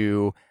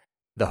to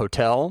the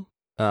hotel.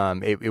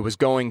 It was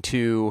going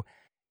to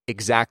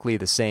exactly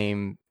the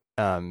same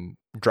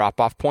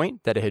drop-off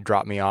point that it had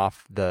dropped me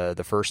off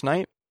the first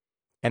night.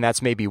 And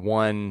that's maybe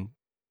one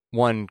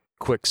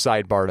quick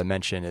sidebar to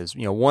mention is,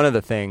 one of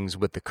the things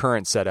with the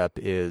current setup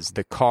is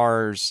the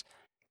cars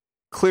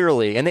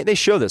clearly, and they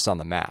show this on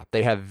the map,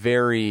 they have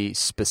very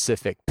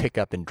specific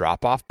pickup and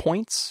drop-off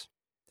points.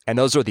 And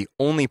those are the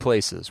only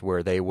places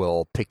where they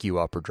will pick you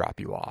up or drop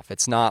you off.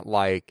 It's not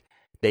like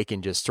they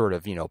can just sort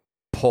of,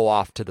 pull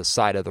off to the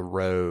side of the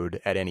road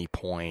at any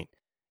point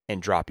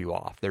and drop you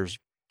off.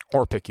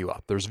 Or pick you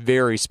up. There's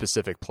very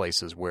specific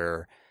places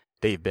where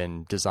they've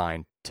been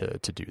designed to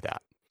do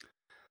that.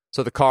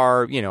 So the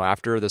car,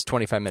 after this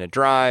 25-minute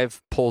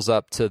drive, pulls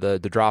up to the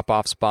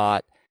drop-off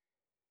spot,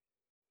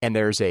 and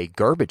there's a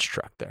garbage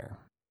truck there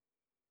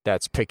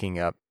that's picking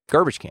up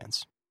garbage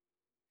cans.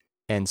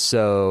 And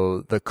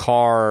so the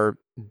car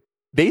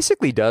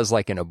basically does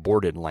like an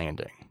aborted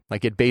landing.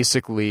 Like it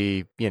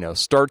basically,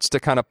 starts to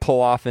kind of pull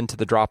off into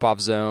the drop-off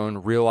zone,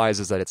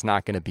 realizes that it's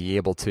not going to be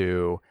able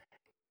to,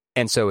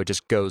 and so it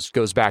just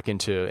goes back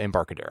into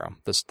Embarcadero,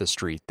 the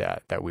street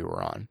that we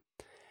were on.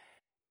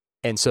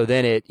 And so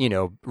then it,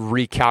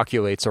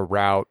 recalculates a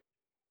route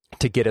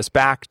to get us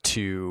back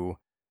to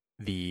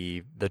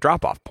the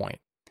drop-off point.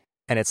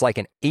 And it's like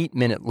an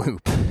 8-minute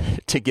loop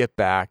to get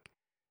back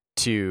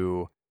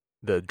to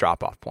the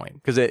drop-off point.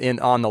 Because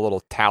on the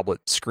little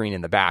tablet screen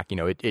in the back,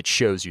 it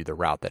shows you the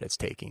route that it's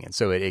taking. And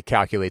so it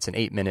calculates an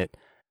 8-minute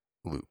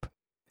loop.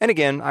 And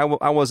again,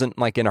 I wasn't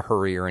like in a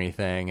hurry or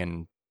anything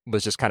and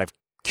was just kind of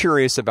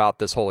curious about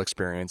this whole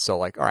experience. So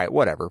like, all right,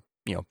 whatever,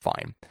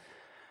 fine.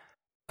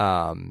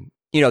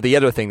 The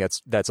other thing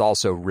that's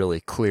also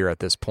really clear at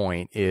this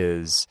point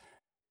is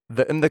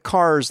the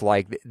cars,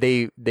 like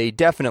they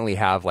definitely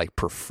have like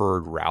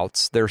preferred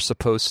routes they're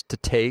supposed to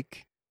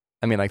take.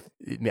 I mean, like,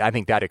 I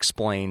think that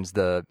explains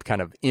the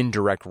kind of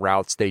indirect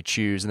routes they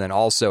choose. And then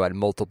also at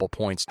multiple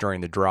points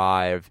during the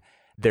drive,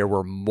 there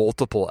were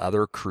multiple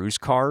other cruise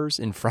cars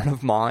in front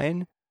of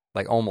mine,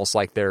 like almost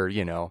like they're,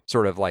 you know,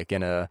 sort of like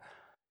in a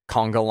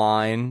conga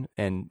line.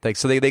 And like,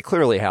 so they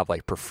clearly have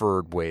like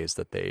preferred ways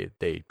that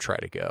they try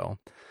to go.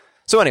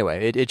 So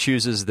anyway, it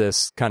chooses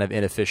this kind of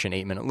inefficient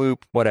 8-minute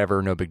loop,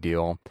 whatever, no big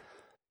deal.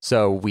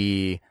 So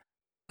we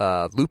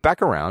loop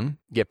back around,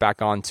 get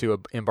back onto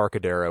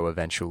Embarcadero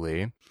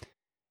eventually.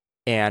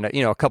 And,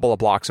 you know, a couple of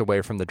blocks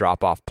away from the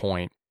drop-off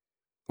point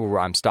where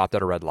I'm stopped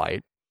at a red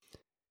light.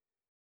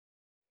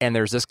 And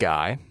there's this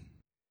guy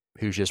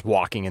who's just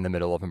walking in the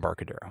middle of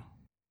Embarcadero.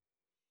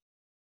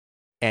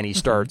 And he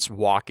starts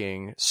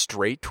walking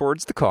straight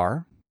towards the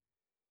car.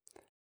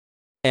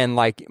 And,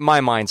 like, my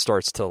mind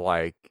starts to,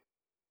 like,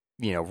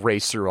 you know,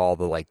 race through all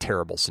the, like,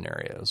 terrible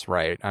scenarios,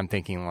 right? I'm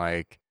thinking,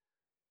 like,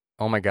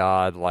 oh my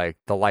God, like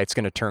the light's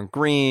going to turn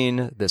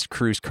green. This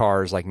cruise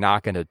car is like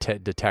not going to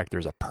detect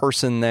there's a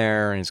person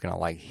there, and he's going to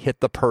like hit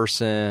the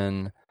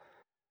person,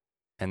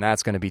 and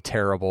that's going to be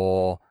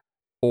terrible.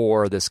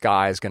 Or this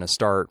guy is going to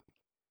start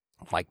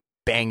like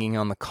banging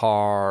on the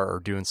car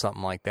or doing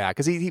something like that,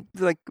 because he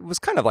like was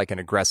kind of like an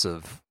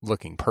aggressive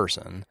looking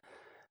person.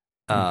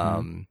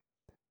 And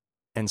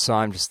so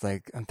I'm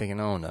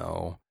thinking, oh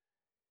no.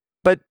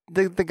 But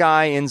the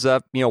guy ends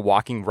up, you know,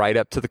 walking right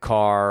up to the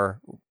car,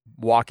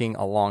 walking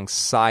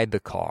alongside the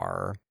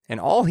car, and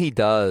all he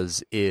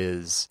does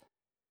is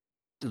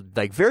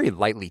like very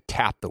lightly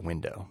tap the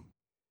window.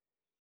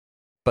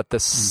 But the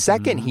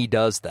second he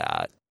does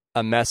that,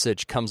 a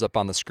message comes up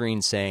on the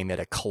screen saying that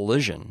a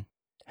collision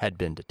had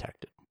been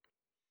detected.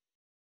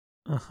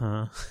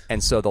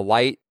 And so the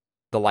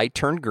light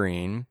turned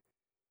green,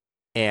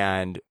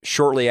 and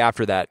shortly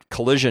after that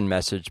collision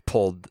message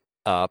pulled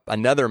up,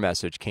 another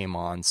message came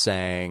on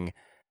saying,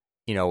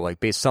 you know, like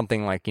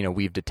something like, you know,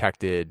 we've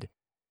detected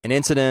an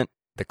incident,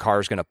 the car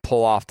is going to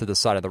pull off to the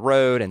side of the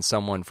road, and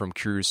someone from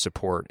cruise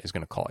support is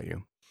going to call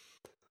you.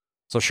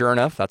 So sure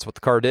enough, that's what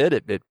the car did.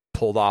 It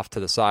pulled off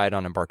to the side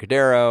on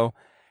Embarcadero,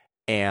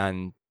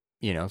 and,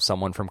 you know,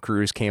 someone from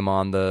cruise came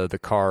on the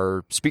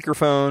car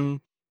speakerphone,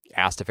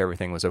 asked if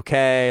everything was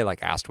okay,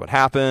 like asked what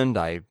happened.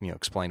 I, you know,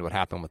 explained what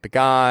happened with the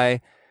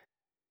guy,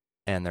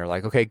 and they're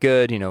like, okay,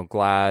 good, you know,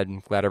 glad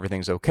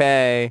everything's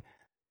okay.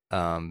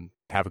 Have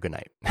a good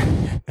night.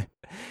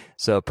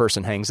 So a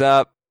person hangs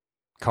up.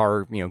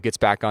 Car, you know, gets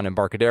back on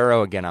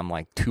Embarcadero. Again, I'm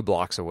like 2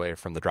 blocks away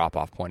from the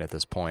drop-off point at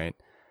this point.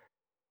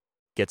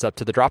 Gets up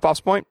to the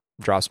drop-off point,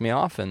 drops me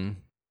off, and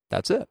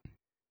that's it.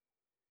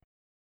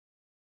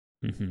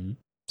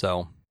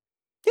 So,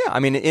 yeah, I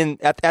mean,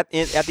 at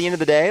the end of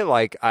the day,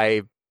 like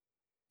I,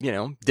 you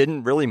know,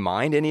 didn't really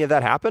mind any of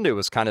that happened. It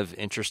was kind of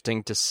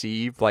interesting to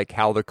see like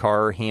how the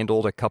car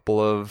handled a couple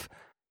of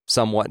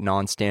somewhat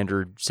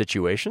non-standard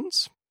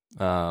situations.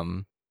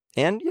 And,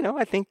 you know,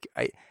 I think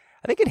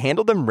it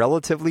handled them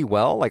relatively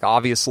well. Like,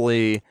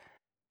 obviously,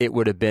 it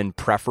would have been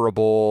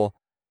preferable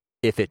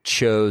if it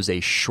chose a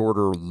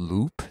shorter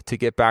loop to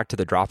get back to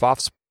the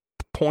drop-off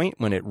point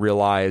when it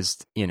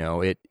realized, you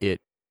know, it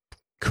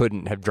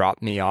couldn't have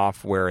dropped me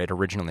off where it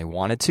originally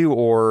wanted to,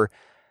 or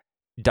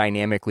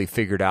dynamically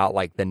figured out,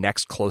 like, the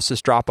next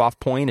closest drop-off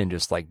point and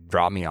just, like,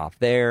 drop me off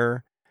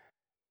there.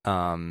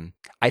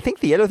 I think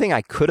the other thing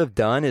I could have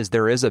done is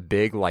there is a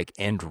big like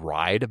end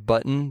ride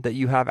button that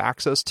you have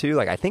access to.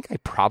 Like, I think I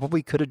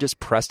probably could have just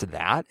pressed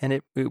that, and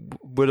it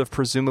would have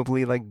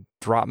presumably like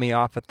dropped me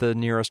off at the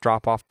nearest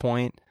drop off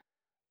point.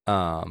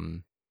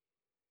 And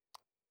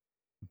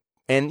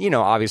you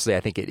know, obviously, I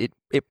think it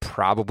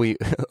probably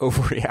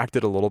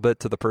overreacted a little bit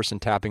to the person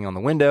tapping on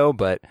the window,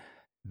 but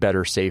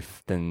better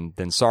safe than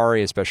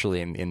sorry,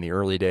 especially in the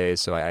early days.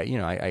 So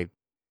I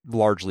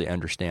largely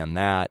understand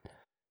that.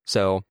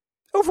 So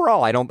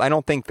overall, I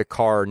don't think the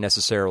car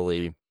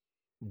necessarily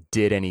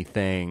did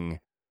anything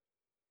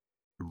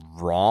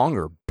wrong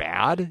or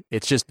bad.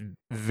 It's just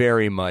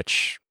very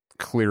much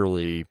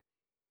clearly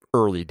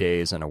early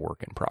days and a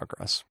work in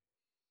progress.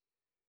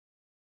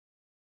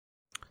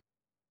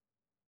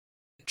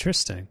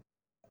 Interesting.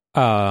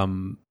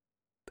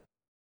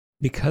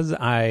 Because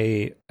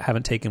I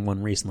haven't taken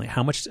one recently,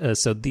 how much?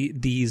 So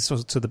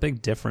the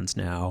big difference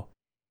now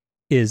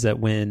is that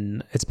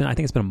when I think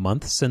it's been a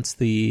month since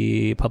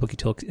the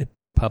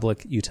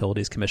Public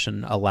Utilities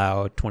Commission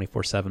allowed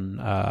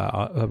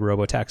 24/7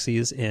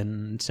 robo-taxis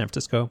in San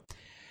Francisco.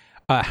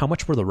 How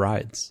much were the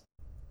rides?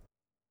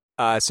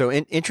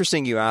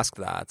 Interesting you ask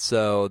that.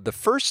 So the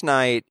first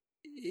night,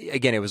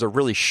 again, it was a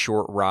really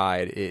short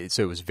ride,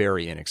 so it was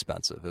very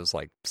inexpensive. It was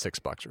like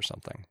 $6 or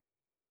something.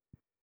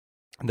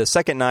 The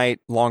second night,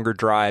 longer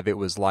drive, it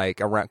was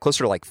like around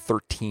closer to like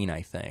 13,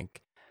 I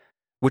think,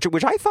 which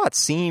I thought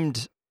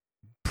seemed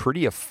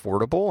pretty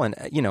affordable. And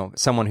you know,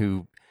 as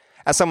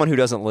someone who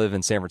doesn't live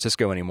in San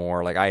Francisco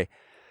anymore, like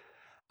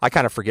I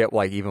kind of forget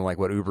even what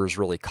Ubers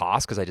really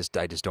cost because I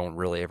just don't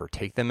really ever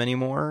take them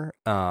anymore.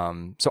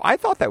 So I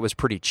thought that was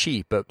pretty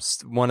cheap, but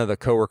one of the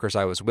coworkers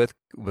I was with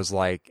was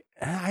like,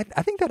 I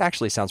think that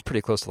actually sounds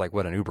pretty close to like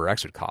what an Uber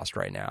X would cost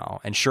right now.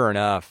 And sure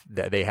enough,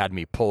 they had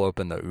me pull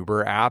open the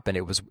Uber app, and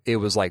it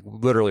was like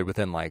literally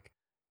within like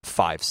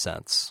 5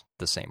 cents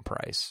the same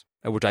price,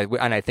 which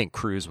I think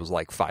Cruise was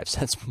like 5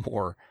 cents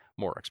more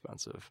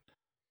expensive.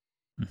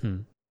 Mm-hmm.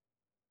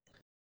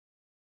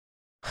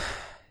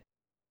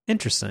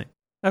 Interesting.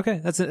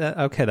 Okay, that's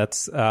okay.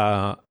 That's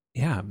yeah.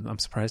 I'm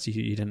surprised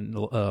you didn't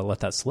let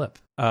that slip.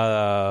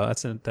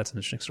 That's an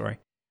interesting story.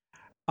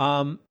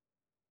 Wait,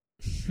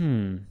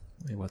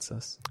 what's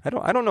this? I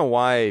don't know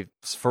why,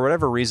 for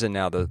whatever reason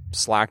now, the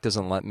Slack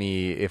doesn't let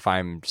me, if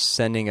I'm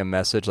sending a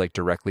message like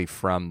directly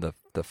from the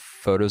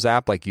Photos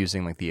app, like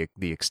using like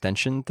the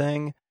extension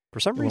thing. For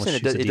some reason,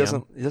 it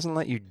doesn't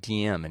let you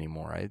DM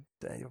anymore.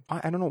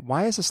 I don't know,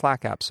 why is the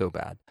Slack app so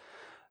bad?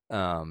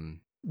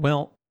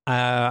 Well,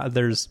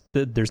 there's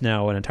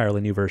now an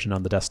entirely new version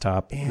on the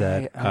desktop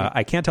that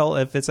I can't tell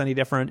if it's any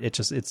different. It's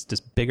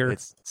just bigger.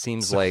 It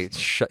seems like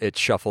it's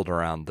shuffled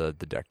around the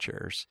deck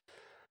chairs.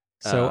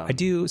 So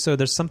So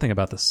there's something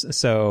about this.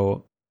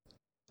 So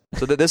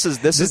this is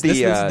the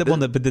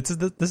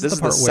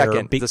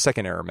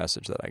second error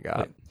message that I got.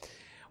 Right.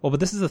 Well, but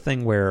this is the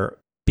thing where,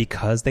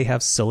 because they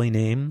have silly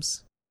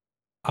names,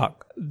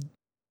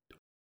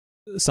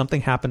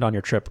 something happened on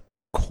your trip.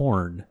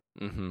 Corn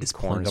is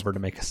pulling over to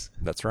make us.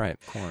 That's right,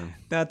 corn.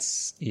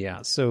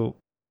 So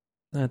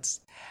I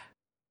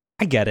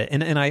get it,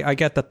 and I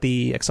get that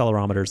the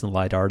accelerometers and the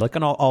LiDAR, like,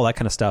 and all that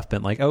kind of stuff,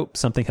 been like, oh,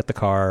 something hit the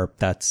car.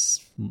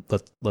 Let's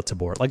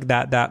abort. Like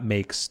that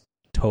makes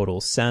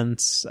total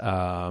sense.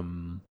 I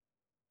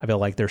feel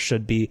like there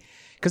should be,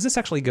 because this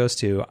actually goes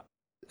to.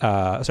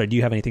 Sorry, do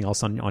you have anything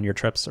else on your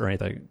trips or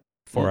anything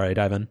before I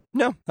dive in?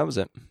 No, that was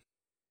it.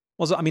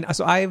 Well,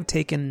 so I've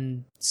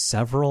taken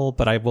several,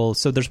 but I will.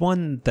 So there's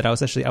one that I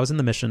was in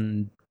the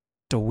Mission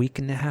a week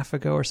and a half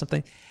ago or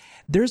something.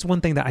 There's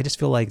one thing that I just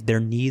feel like there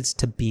needs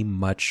to be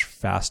much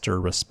faster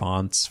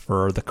response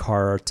for the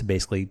car to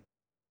basically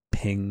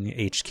ping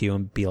HQ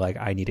and be like,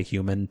 I need a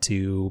human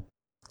to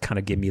kind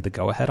of give me the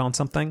go ahead on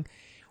something,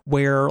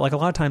 where like a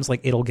lot of times like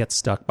it'll get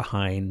stuck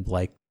behind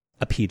like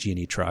a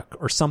PG&E truck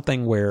or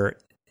something where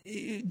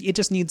it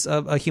just needs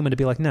a human to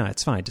be like, nah,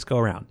 it's fine, just go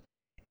around.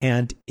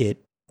 And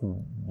it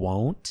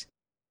won't.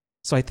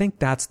 So I think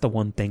that's the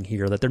one thing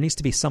here, that there needs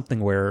to be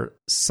something where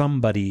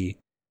somebody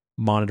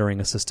monitoring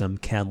a system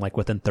can, like,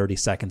 within 30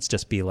 seconds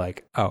just be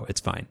like, oh,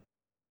 it's fine.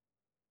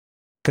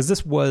 Because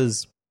this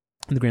was,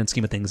 in the grand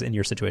scheme of things, in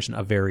your situation,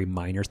 a very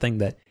minor thing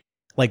that,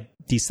 like,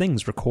 these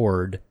things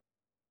record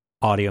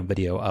audio and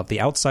video of the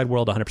outside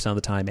world 100% of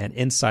the time, and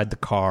inside the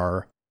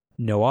car,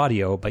 no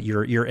audio, but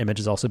your image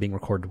is also being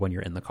recorded when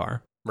you're in the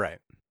car. Right.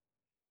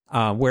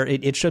 Where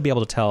it should be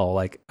able to tell,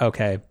 like,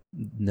 okay,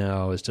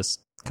 no, it's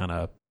just kind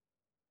of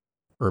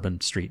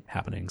urban street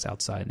happenings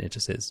outside, and it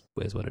just is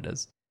what it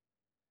is.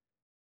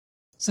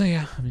 So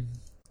yeah, I mean,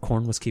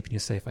 corn was keeping you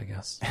safe, I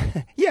guess.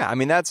 Yeah, I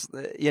mean, that's,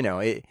 you know,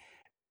 I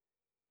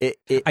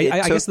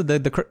guess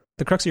the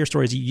crux of your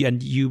story is,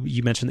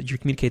 you mentioned that you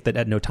communicate that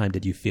at no time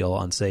did you feel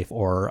unsafe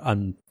or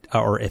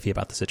iffy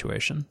about the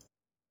situation.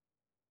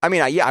 I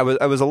mean, I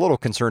was a little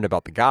concerned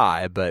about the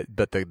guy, but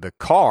the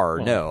car,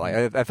 no.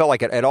 I felt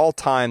like at all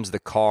times the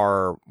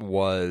car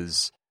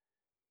was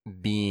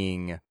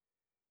being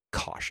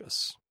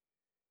cautious.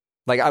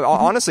 Like,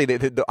 honestly,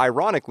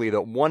 ironically,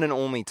 the one and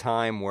only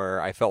time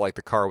where I felt like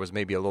the car was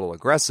maybe a little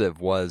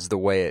aggressive was the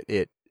way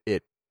it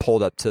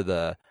pulled up to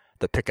the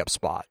pickup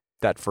spot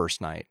that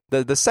first night.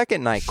 The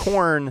second night,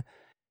 corn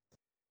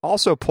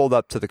also pulled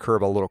up to the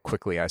curb a little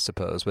quickly, I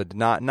suppose, but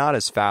not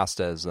as fast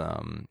as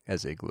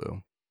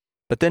Igloo.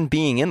 But then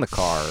being in the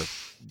car,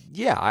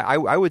 yeah,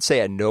 I would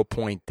say at no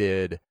point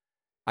did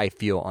I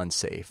feel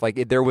unsafe.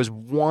 Like, there was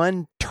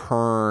one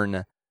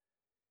turn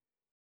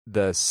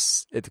the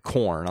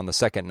corn on the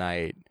second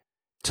night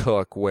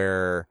took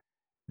where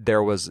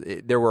there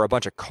were a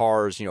bunch of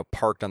cars, you know,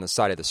 parked on the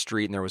side of the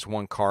street, and there was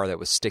one car that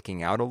was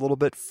sticking out a little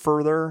bit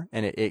further,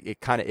 and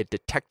it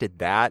detected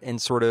that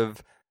and sort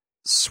of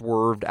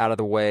swerved out of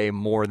the way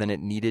more than it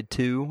needed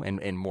to,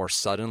 and more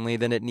suddenly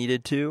than it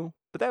needed to.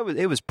 But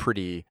that was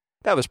pretty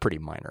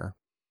minor.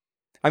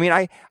 I mean,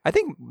 I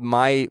think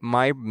my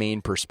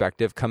main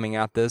perspective coming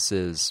at this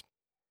is,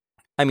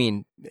 I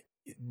mean,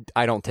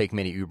 I don't take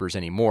many Ubers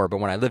anymore, but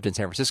when I lived in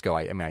San Francisco,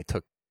 I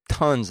took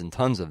tons and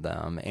tons of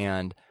them.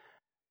 And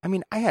I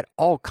mean, I had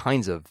all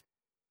kinds of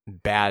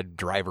bad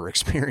driver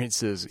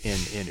experiences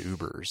in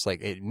Ubers,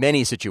 like in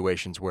many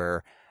situations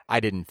where I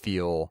didn't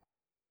feel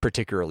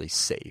particularly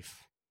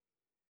safe.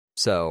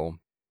 So,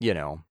 you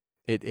know,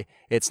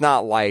 it's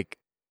not like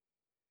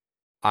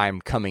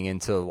I'm coming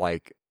into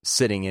like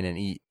sitting in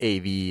an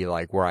AV,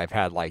 like where I've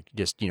had like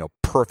just, you know,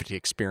 perfect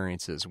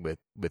experiences with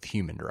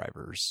human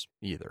drivers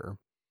either.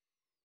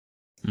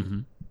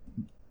 Mm-hmm.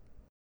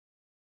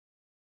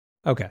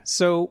 Okay,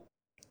 so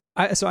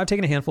So I've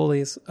taken a handful of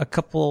these, a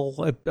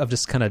couple of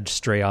just kind of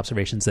stray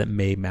observations that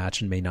may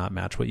match and may not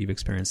match what you've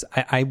experienced.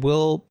 I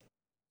will.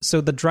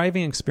 So the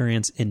driving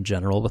experience in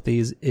general with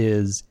these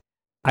is,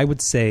 I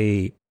would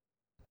say,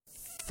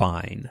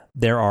 fine.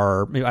 There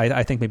are,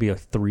 I think, maybe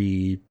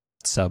 3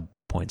 sub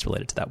points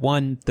related to that.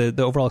 One, the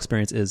overall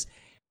experience is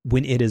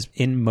when it is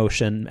in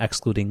motion,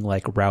 excluding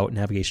like route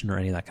navigation or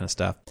any of that kind of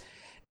stuff,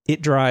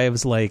 it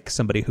drives like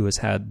somebody who has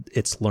had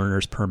its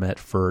learner's permit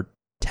for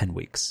 10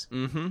 weeks.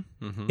 Mm-hmm.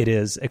 Mm-hmm. It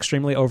is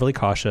extremely overly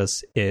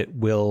cautious. It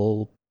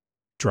will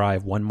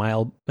drive 1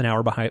 mile an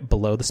hour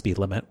below the speed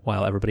limit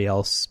while everybody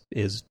else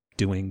is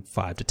doing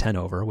 5 to 10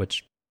 over,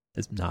 which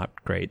is not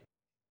great.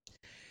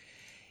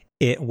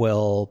 It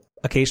will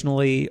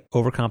occasionally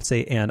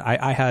overcompensate, and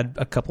I had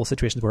a couple of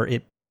situations where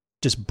it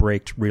just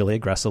braked really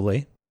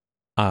aggressively.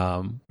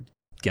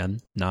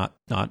 Again, not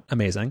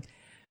amazing.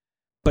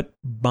 But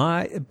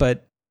my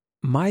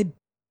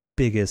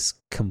biggest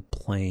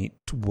complaint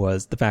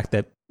was the fact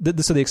that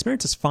so the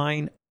experience is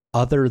fine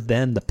other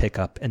than the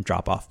pickup and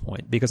drop off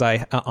point, because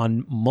I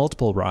on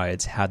multiple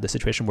rides had the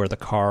situation where the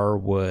car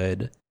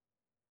would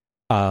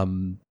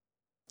arrive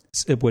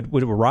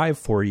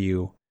for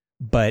you,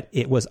 but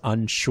it was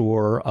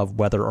unsure of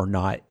whether or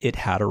not it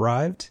had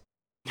arrived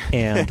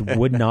and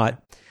would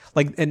not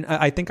like. And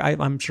I think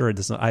I'm sure it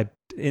doesn't.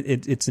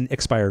 It's an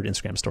expired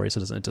Instagram story, so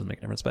it doesn't make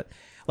a difference. But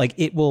like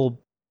it won't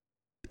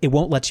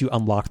let you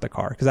unlock the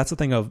car, because that's the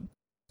thing of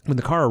when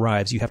the car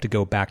arrives, you have to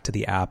go back to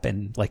the app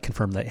and like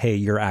confirm that, hey,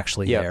 you're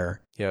actually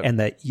there, and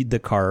that the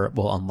car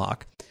will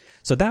unlock.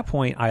 So at that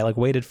point, I like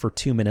waited for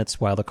 2 minutes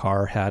while the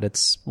car had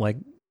its like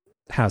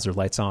hazard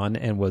lights on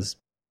and was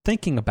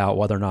thinking about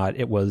whether or not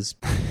it was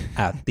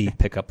at the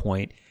pickup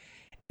point,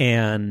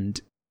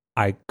 and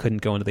I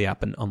couldn't go into the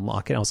app and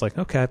unlock it. I was like,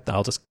 okay,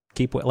 I'll just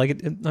keep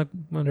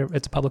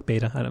it's a public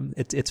beta.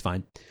 It's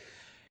fine.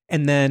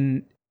 And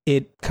then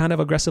it kind of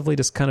aggressively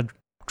just kind of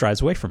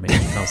drives away from me.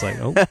 And I was like,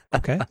 oh,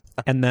 okay.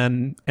 And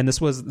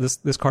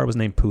this car was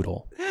named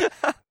Poodle.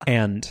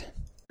 And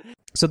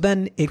so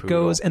then it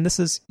goes, and this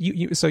is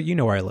so you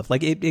know where I live.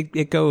 Like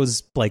it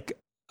goes like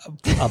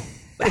a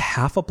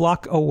half a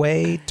block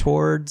away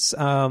towards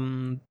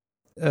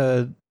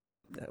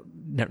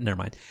never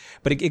mind.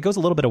 But it goes a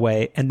little bit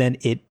away, and then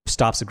it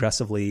stops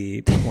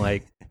aggressively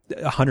like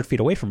 100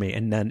 feet away from me,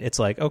 and then it's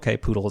like, okay,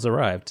 Poodle has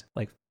arrived.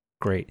 Like,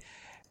 great.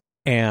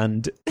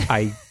 And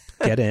I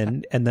get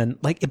in, and then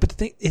like, but the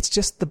thing, it's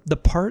just the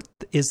part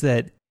is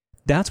that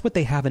that's what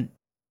they haven't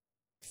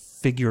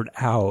figured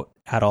out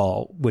at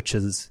all, which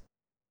is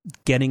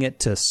getting it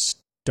to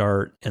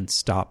start and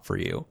stop for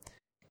you.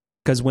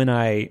 Because when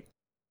I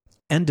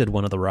ended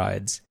one of the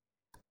rides,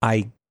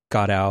 I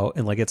got out,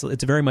 and like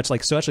it's very much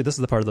like, so actually this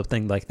is the part of the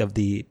thing, like of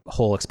the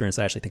whole experience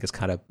that I actually think is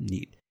kind of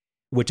neat,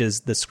 which is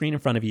the screen in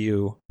front of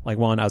you. Like,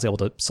 one, I was able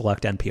to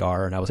select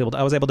NPR, and I was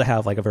able to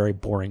have like a very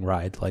boring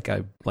ride like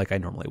I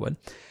normally would.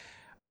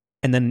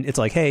 And then it's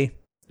like, hey,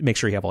 make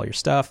sure you have all your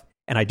stuff.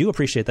 And I do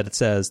appreciate that it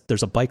says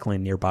there's a bike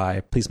lane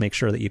nearby. Please make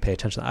sure that you pay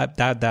attention.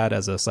 That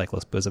as a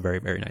cyclist was a very,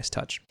 very nice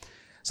touch.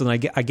 So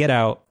then I get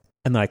out,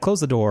 and then I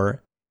close the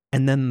door,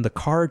 and then the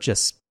car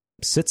just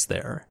sits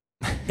there.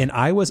 And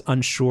I was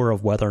unsure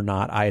of whether or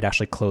not I had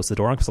actually closed the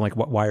door, because I'm like,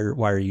 why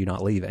are you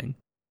not leaving?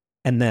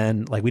 And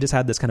then like we just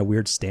had this kind of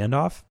weird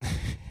standoff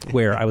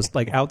where I was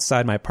like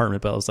outside my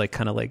apartment, but I was like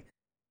kind of like,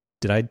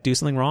 did I do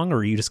something wrong, or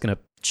are you just gonna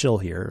chill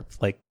here?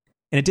 Like,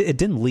 and it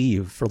didn't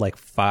leave for like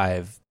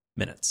 5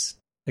 minutes.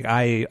 Like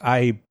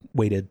I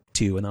waited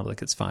 2, and I was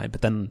like, it's fine.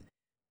 But then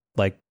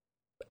like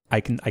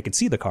I can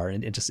see the car,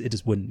 and it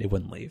just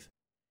wouldn't leave.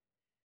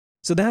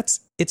 So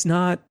it's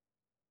not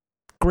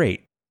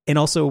great. And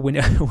also when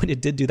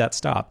it did do that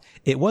stop,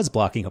 it was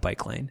blocking a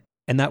bike lane,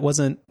 and that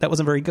wasn't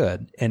very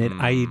good.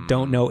 And I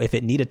don't know if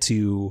it needed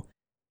to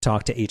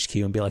talk to HQ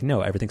and be like,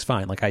 no, everything's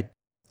fine. Like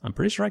I'm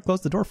pretty sure I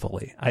closed the door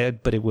fully.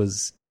 But it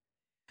was,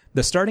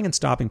 the starting and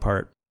stopping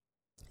part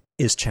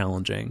is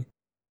challenging.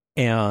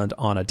 And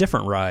on a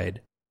different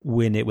ride,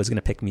 when it was going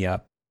to pick me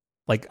up,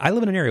 like I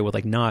live in an area with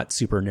like not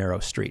super narrow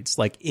streets.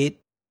 Like it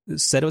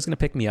said it was going to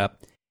pick me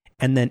up,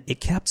 and then it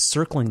kept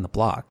circling the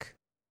block.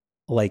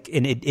 Like,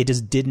 and it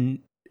just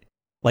didn't,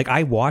 like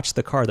I watched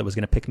the car that was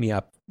going to pick me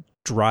up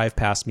drive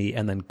past me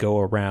and then go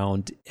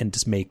around and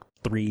just make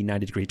 3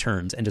 90-degree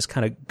turns and just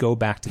kind of go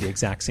back to the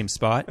exact same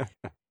spot.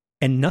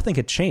 And nothing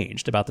had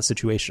changed about the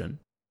situation.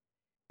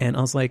 And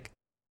I was like,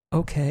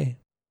 okay.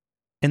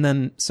 And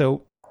then,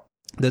 so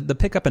the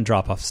pickup and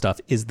drop off stuff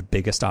is the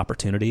biggest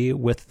opportunity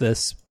with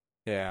this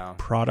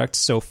product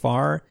so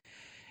far.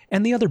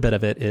 And the other bit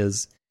of it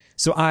is,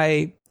 so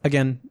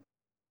again,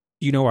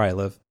 you know where I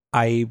live.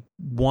 I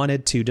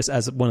wanted to, just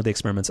as one of the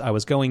experiments, I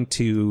was going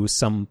to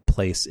some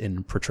place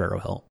in Potrero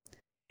Hill.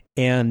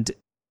 And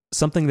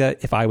something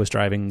that if I was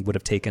driving would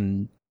have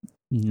taken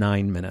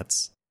 9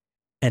 minutes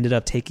ended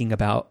up taking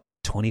about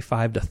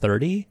 25 to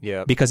 30.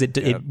 Yeah. Because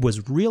it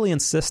was really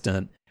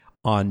insistent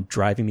on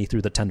driving me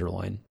through the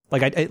Tenderloin.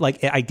 Like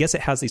I guess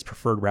it has these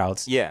preferred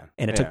routes. Yeah.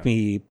 And it took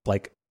me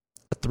like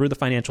through the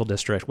financial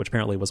district, which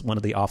apparently was one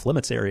of the off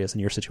limits areas in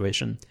your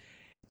situation,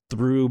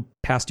 through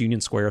past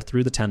Union Square,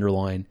 through the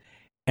Tenderloin,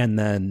 and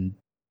then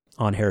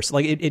on Harris.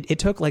 Like it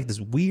took like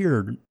this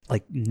weird,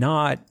 like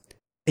not,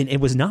 and it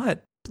was not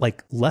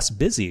like less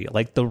busy.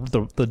 Like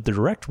the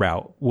direct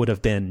route would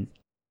have been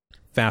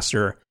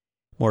faster,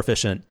 more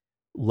efficient,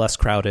 less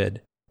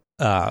crowded,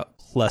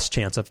 less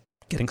chance of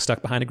getting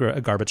stuck behind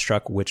a garbage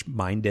truck, which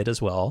mine did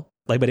as well.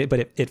 Like, but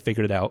it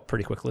figured it out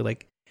pretty quickly.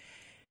 Like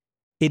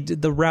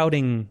the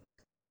routing,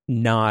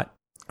 not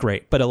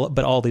great, but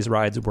all these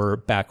rides were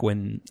back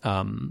when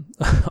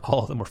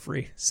all of them were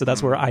free. So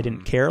that's where I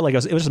didn't care. Like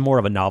it was more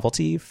of a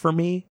novelty for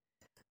me.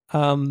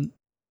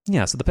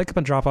 Yeah. So the pickup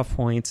and drop off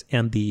points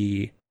and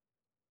the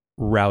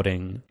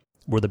routing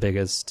were the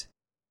biggest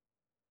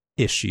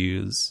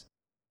issues.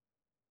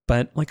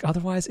 But like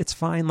otherwise, it's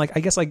fine. Like I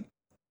guess like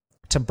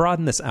to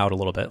broaden this out a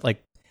little bit,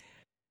 like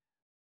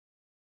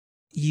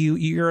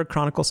you're a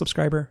Chronicle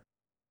subscriber?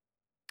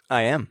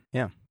 I am.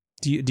 Yeah.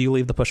 Do you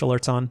leave the push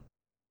alerts on?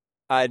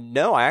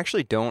 No, I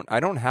actually don't. I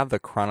don't have the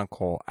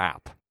Chronicle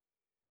app.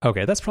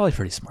 Okay, that's probably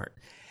pretty smart.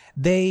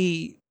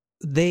 They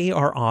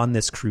are on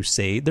this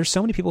crusade. There's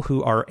so many people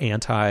who are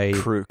anti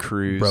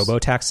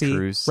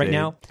robo-taxi right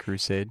now.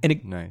 Crusade.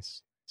 And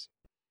nice.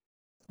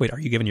 Wait, are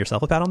you giving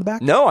yourself a pat on the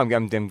back? No,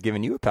 I'm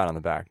giving you a pat on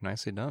the back.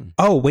 Nicely done.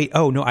 Oh, wait.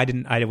 Oh, no, I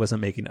didn't. I was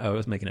making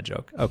a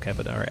joke. Okay,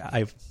 but all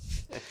right.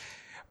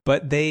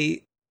 But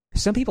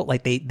some people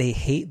like they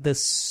hate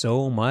this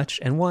so much.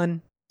 And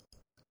one,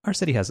 our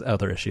city has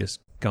other issues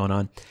going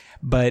on,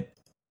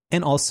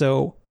 and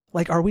also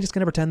like, are we just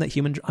going to pretend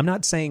that I'm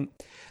not saying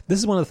this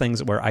is one of the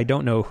things where I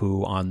don't know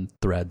who on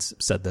Threads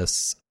said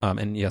this.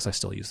 And yes, I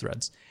still use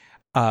Threads,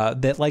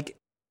 that like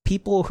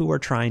people who are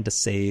trying to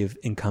save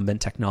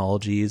incumbent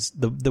technologies,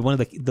 the one of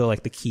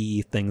the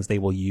key things they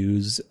will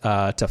use,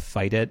 to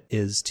fight it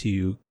is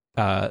to,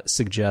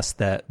 suggest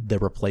that the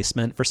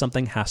replacement for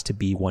something has to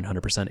be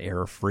 100%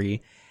 error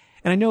free.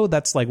 And I know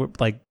that's like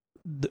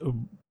the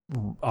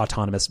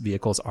autonomous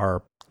vehicles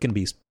are going to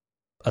be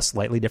a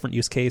slightly different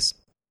use case,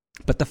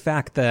 but the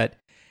fact that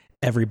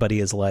everybody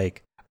is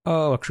like,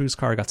 oh, a cruise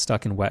car got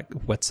stuck in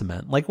wet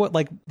cement, like what,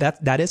 like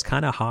that is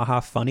kind of haha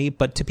funny.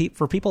 But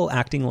for people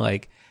acting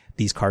like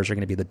these cars are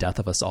going to be the death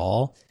of us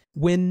all,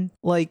 when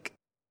like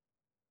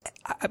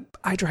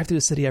I drive through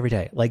the city every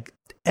day, like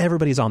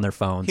everybody's on their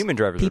phones. Human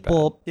drivers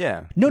people, are bad.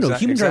 Yeah. No,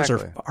 human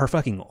drivers are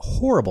fucking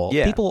horrible.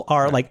 Yeah. People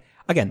are like,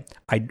 again,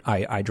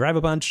 I drive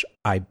a bunch,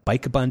 I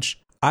bike a bunch.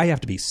 I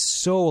have to be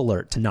so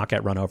alert to not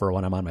get run over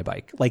when I'm on my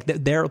bike. Like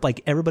they're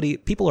like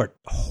people are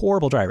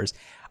horrible drivers.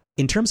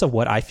 In terms of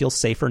what I feel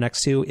safer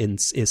next to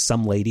is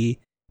some lady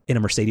in a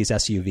Mercedes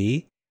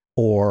SUV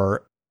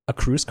or a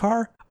cruise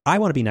car. I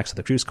want to be next to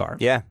the cruise car.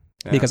 Yeah.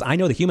 Because I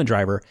know the human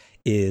driver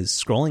is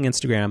scrolling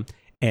Instagram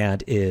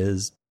and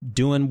is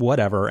doing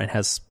whatever and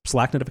has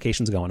Slack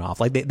notifications going off.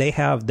 Like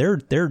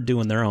they're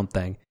doing their own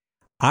thing.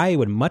 I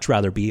would much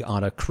rather be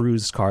on a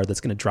cruise car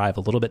that's going to drive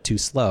a little bit too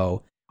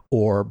slow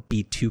or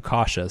be too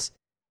cautious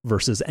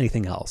versus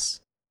anything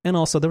else. And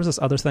also there was this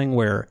other thing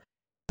where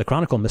the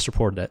Chronicle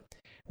misreported it,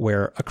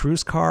 where a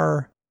cruise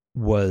car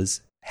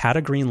had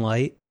a green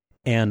light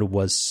and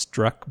was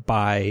struck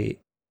by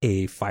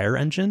a fire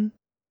engine.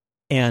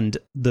 And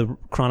the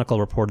Chronicle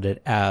reported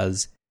it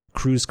as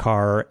cruise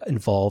car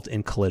involved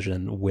in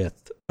collision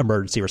with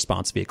emergency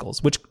response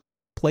vehicles, which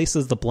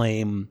places the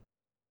blame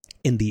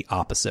in the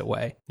opposite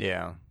way.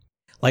 Yeah.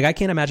 Like I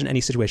can't imagine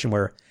any situation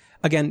where,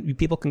 again,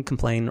 people can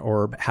complain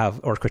or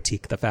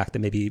critique the fact that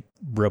maybe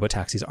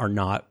robotaxis are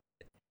not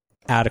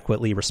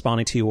adequately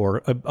responding to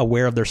or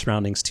aware of their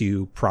surroundings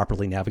to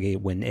properly navigate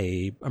when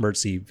a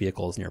emergency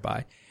vehicle is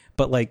nearby.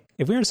 But like,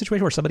 if we were in a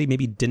situation where somebody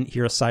maybe didn't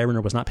hear a siren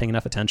or was not paying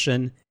enough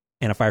attention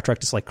and a fire truck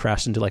just like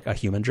crashed into like a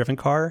human driven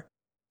car,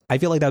 I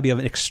feel like that would be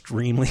an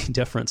extremely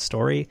different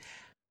story.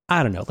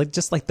 I don't know. Like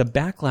just like the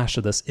backlash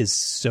of this is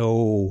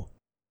so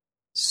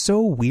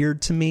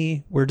weird to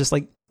me. We're just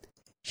like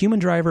human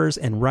drivers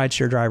and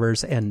rideshare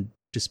drivers and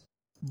just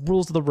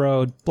rules of the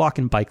road,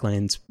 blocking bike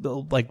lanes,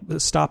 like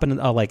stopping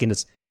and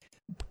just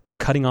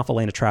cutting off a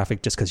lane of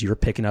traffic just because you're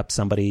picking up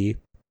somebody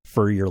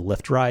for your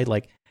Lyft ride.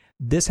 Like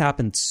this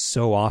happens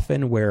so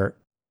often where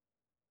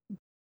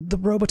the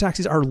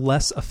robotaxis are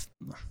less of,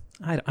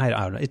 I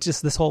don't know. It's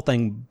just, this whole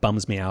thing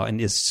bums me out and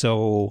is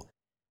so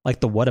like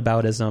the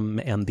whataboutism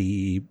and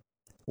the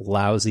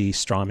lousy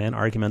strawman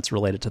arguments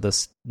related to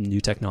this new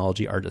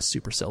technology are just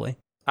super silly.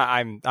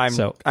 I'm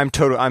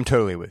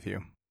totally with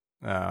you.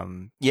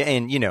 Yeah.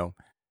 And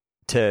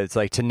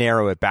to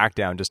narrow it back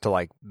down just to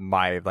like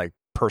my like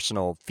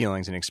personal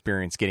feelings and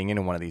experience getting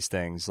into one of these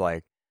things,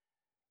 like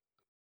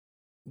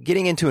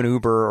getting into an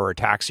Uber or a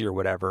taxi or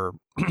whatever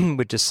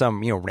with just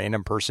some,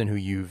 random person who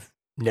you've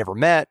never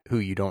met, who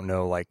you don't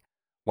know, like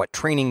what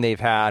training they've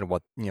had,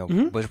 what,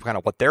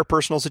 what their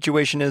personal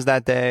situation is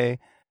that day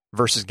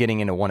versus getting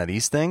into one of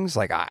these things.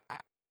 Like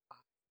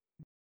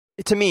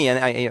to me,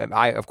 and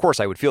I of course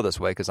I would feel this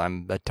way because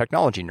I'm a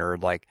technology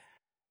nerd. Like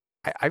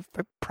I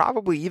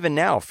probably even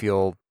now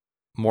feel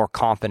more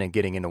confident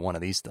getting into one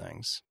of these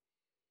things.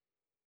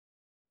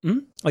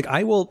 Like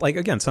I will, like,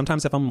 again,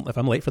 sometimes if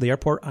I'm late for the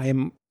airport, I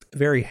am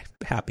very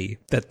happy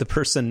that the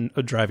person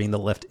driving the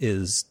Lyft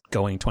is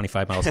going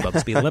 25 miles above the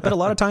speed limit. But a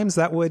lot of times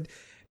that would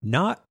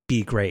not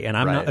be great. And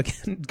I'm not,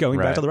 again, going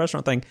back to the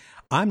restaurant thing,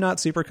 I'm not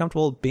super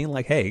comfortable being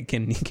like, hey,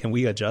 can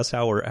we adjust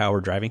how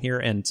we're driving here,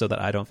 and so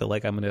that I don't feel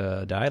like I'm going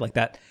to die like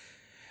that.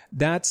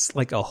 That's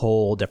like a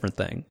whole different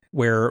thing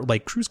where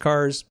like cruise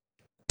cars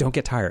don't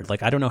get tired.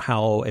 Like, I don't know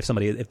how, if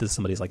this is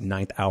somebody's like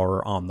ninth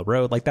hour on the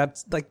road, like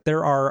that's like,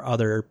 there are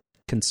other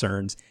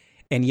concerns.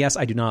 And yes,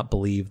 I do not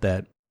believe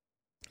that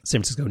San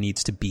Francisco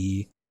needs to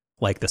be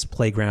like this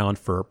playground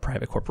for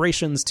private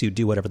corporations to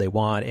do whatever they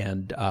want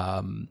and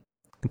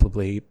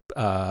completely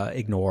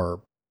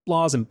ignore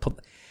laws.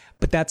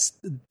 But that's,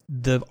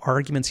 the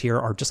arguments here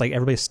are just like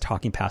everybody's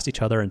talking past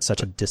each other in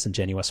such a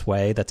disingenuous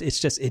way that it's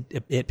just,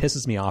 it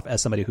pisses me off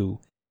as somebody who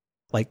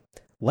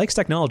likes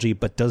technology,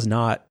 but does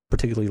not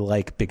particularly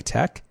like big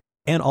tech,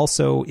 and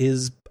also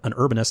is an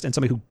urbanist and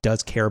somebody who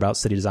does care about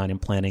city design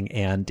and planning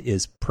and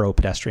is pro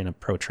pedestrian and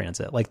pro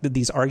transit. Like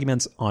these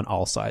arguments on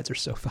all sides are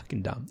so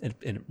fucking dumb. And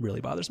it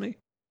really bothers me.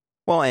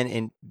 Well,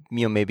 and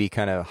maybe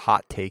kind of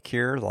hot take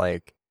here,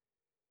 like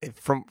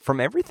from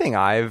everything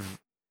I've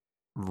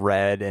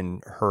read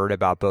and heard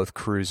about both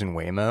Cruise and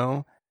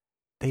Waymo,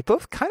 they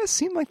both kind of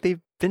seem like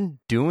they've been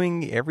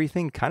doing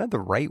everything kind of the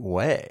right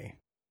way.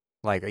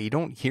 Like, you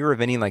don't hear of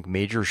any like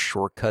major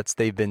shortcuts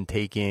they've been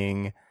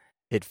taking.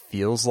 It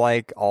feels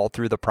like all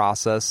through the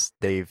process,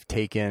 they've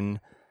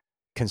taken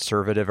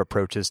conservative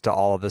approaches to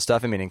all of this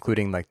stuff. I mean,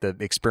 including like the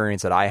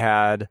experience that I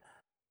had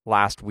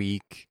last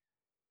week.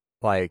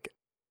 Like,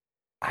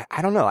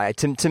 I don't know.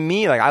 To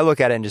me, like, I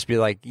look at it and just be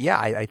like, yeah,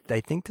 I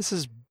think this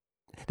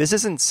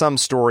isn't some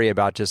story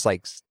about just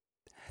like,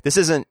 this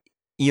isn't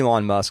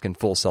Elon Musk and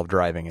full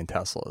self-driving in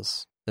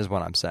Teslas, is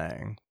what I'm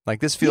saying.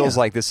 Like, this feels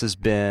like this has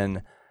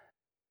been,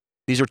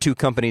 these are two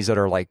companies that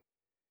are like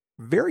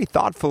very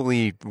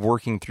thoughtfully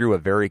working through a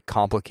very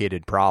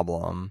complicated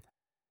problem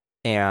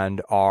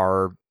and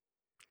are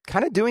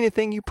kind of doing the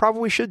thing you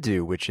probably should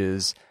do, which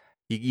is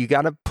you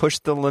got to push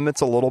the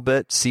limits a little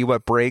bit, see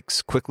what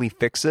breaks, quickly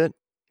fix it,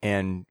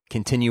 and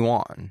continue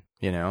on,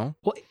 you know?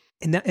 Well,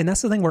 and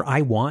that's the thing where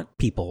I want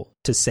people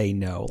to say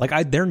no. Like,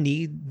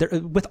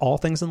 with all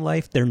things in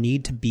life, there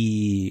need to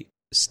be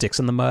sticks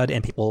in the mud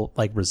and people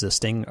like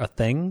resisting a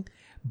thing,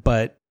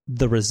 but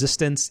the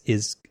resistance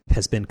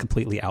has been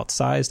completely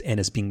outsized and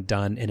is being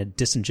done in a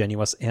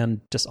disingenuous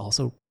and just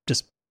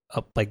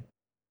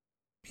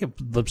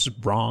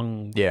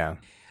wrong. Yeah.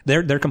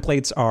 Their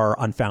complaints are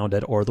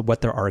unfounded, or what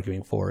they're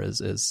arguing for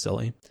is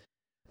silly.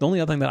 The only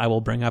other thing that I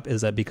will bring up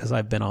is that because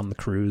I've been on the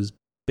Cruise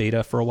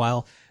beta for a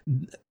while,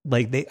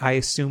 like I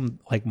assume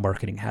like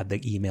marketing had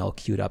the email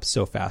queued up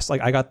so fast.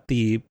 Like, I got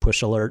the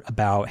push alert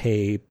about,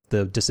 hey,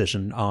 the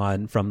decision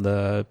from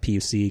the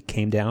PUC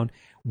came down.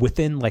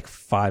 Within like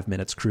 5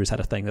 minutes, Cruise had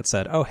a thing that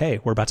said, oh, hey,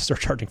 we're about to start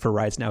charging for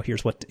rides now.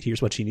 Here's what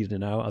you need to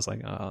know. I was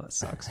like, oh, that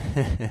sucks.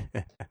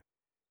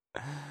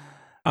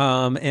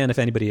 And if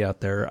anybody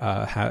out there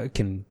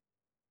can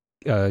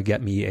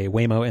get me a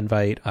Waymo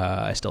invite,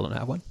 I still don't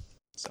have one.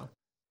 So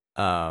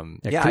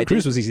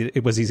Cruise was easy.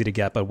 It was easy to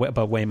get, but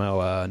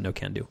Waymo, no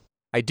can do.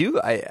 I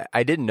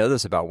didn't know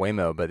this about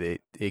Waymo, but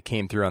it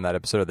came through on that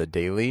episode of The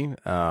Daily.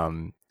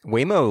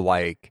 Waymo,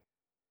 like,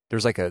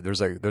 there's like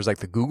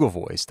the Google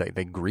voice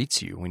that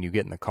greets you when you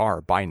get in the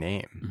car by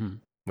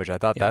name, which I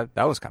thought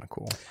that was kind of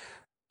cool.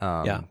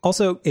 Yeah.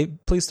 Also,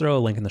 please throw a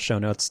link in the show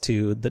notes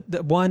to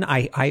the one.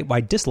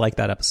 I dislike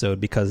that episode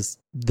because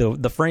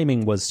the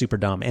framing was super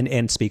dumb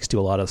and speaks to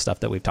a lot of the stuff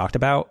that we've talked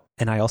about.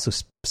 And I also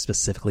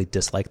specifically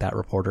dislike that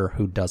reporter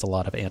who does a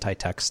lot of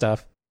anti-tech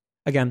stuff.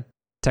 Again,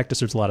 tech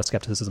deserves a lot of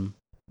skepticism,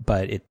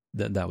 but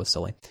that was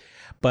silly.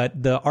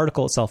 But the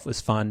article itself was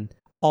fun.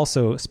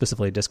 Also,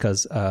 specifically just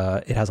because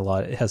it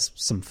has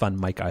some fun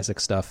Mike Isaac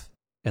stuff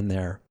in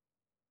there.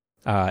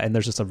 And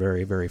there's just a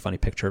very, very funny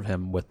picture of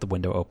him with the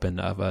window open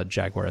of a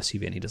Jaguar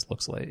SUV, and he just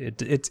looks like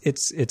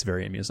it's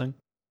very amusing.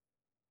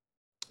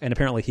 And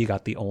apparently he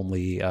got the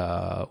only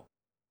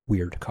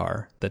weird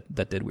car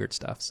that did weird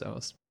stuff, so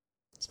it's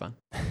fun.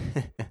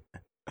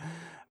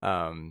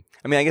 I mean,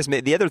 I guess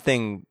the other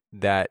thing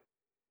that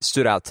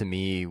stood out to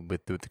me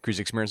with the Cruise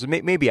experience,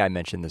 maybe I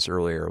mentioned this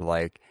earlier,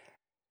 like,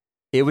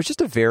 it was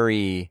just a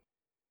very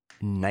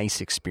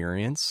nice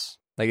experience.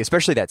 Like,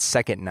 especially that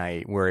second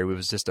night where it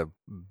was just a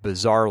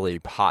bizarrely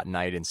hot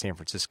night in San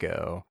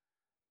Francisco.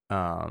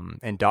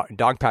 And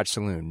Dogpatch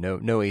Saloon,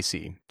 no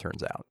AC,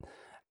 turns out.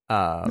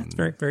 It's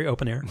very, very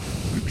open air.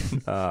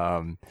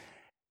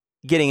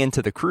 Getting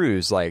into the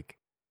cruise, like,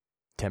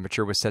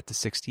 temperature was set to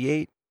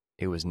 68.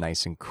 It was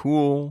nice and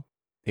cool.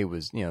 It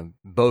was,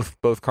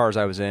 both cars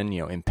I was in,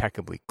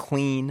 impeccably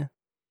clean.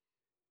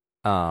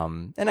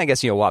 And I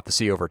guess, we'll have to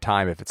see over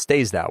time if it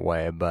stays that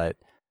way, but,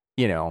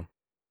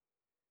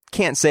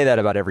 can't say that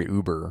about every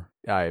Uber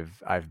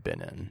I've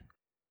been in.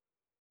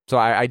 So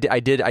I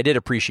did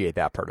appreciate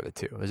that part of it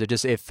too.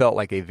 It felt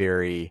like a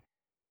very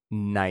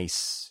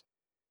nice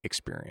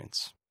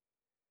experience.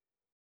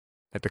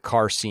 Like, the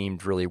car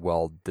seemed really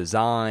well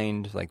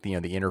designed. Like, the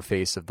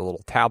interface of the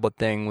little tablet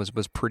thing was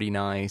pretty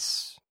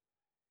nice.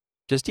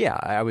 just, yeah,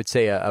 I would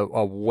say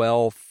a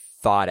well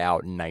thought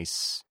out,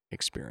 nice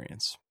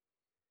experience.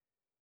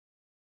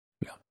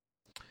 Yeah.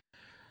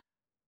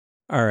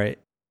 All right.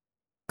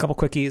 Couple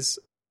quickies.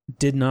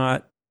 Did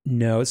not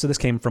know. So this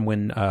came from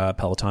when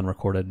Peloton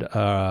recorded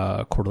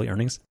quarterly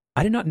earnings.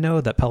 I did not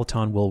know that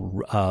Peloton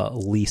will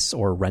lease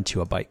or rent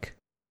you a bike.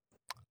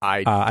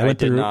 I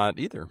did not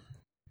either.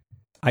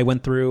 I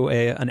went through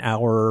an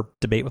hour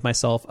debate with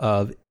myself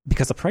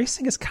because the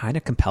pricing is kind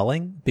of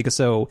compelling, because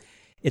so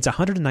it's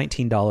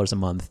 $119 a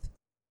month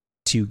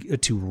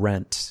to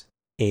rent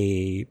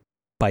a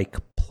Bike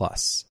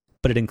Plus,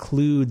 but it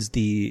includes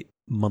the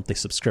monthly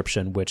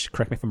subscription, which,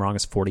 correct me if I'm wrong,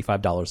 is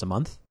 $45 a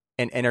month.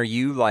 And are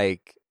you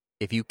like,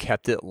 if you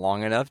kept it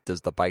long enough,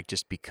 does the bike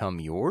just become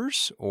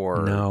yours,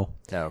 or no?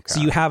 Okay. So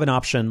you have an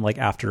option, like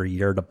after a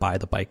year, to buy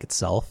the bike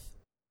itself.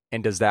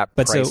 And does that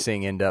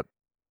pricing end up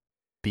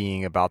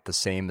being about the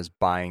same as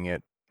buying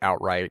it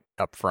outright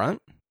up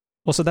front?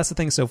 Well, so that's the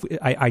thing. So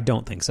I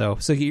don't think so.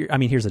 So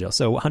here's the deal.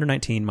 So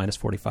 119 minus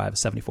 45 is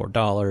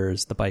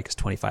 $74. The bike is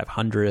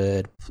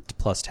 $2,500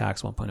 plus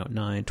tax 1.09,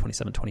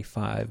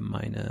 $2,725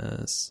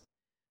 minus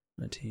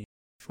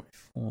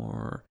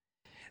 1944.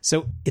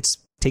 So it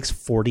takes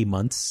 40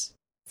 months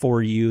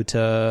for you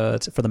for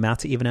the math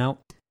to even out.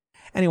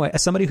 Anyway,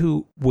 as somebody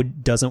who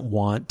doesn't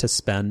want to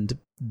spend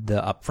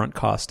the upfront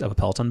cost of a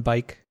Peloton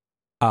bike,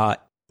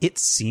 it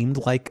seemed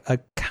like a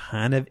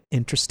kind of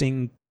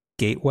interesting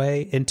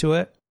gateway into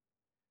it.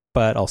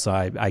 But also,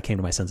 I came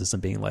to my senses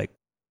and being like,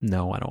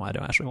 no, I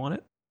don't actually want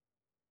it.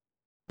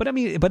 But I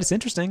mean, but it's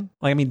interesting.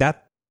 Like, I mean,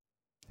 that.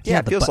 Yeah,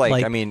 it feels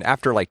like, I mean,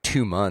 after like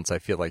 2 months, I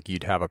feel like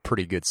you'd have a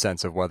pretty good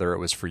sense of whether it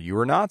was for you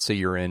or not. So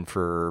you're in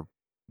for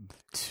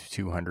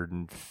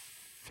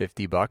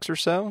 $250 or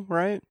so,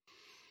 right?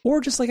 Or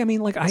just like, I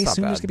mean, like, I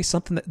assume there's gonna be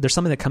something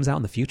that comes out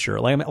in the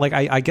future. Like,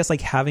 I guess like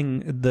having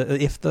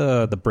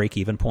the break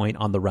even point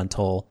on the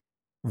rental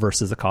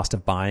versus the cost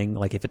of buying,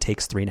 like if it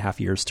takes 3.5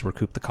 years to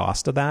recoup the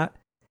cost of that,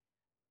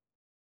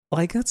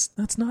 like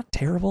that's not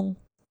terrible.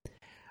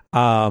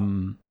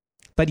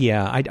 But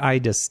yeah, I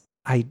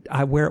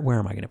where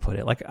am I going to put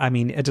it? Like, I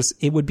mean,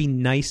 it would be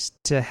nice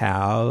to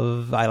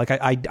have.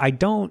 I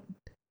don't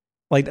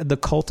like the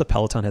cult of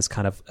Peloton has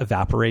kind of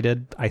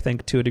evaporated, I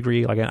think, to a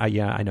degree. Like,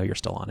 I know you're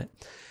still on it,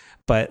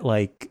 but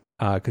like,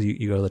 because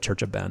you go to the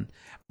Church of Ben,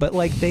 but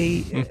like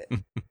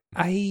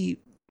I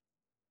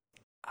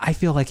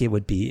feel like it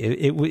would be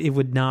it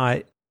would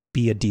not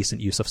be a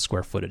decent use of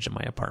square footage in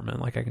my apartment.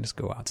 Like, I can just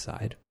go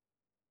outside.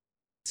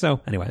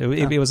 So anyway,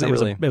 it was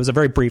a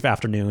very brief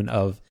afternoon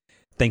of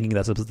thinking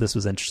that this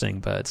was interesting,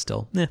 but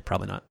still,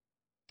 probably not.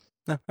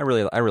 No, I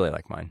really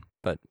like mine,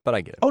 but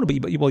I get it. Oh,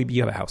 but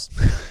you have a house.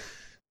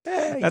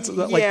 That's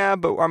yeah,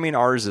 but I mean,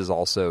 ours is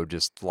also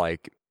just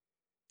like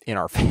in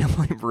our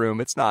family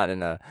room. It's not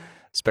in a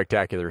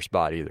spectacular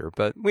spot either,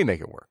 but we make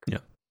it work.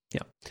 Yeah.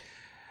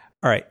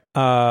 All right.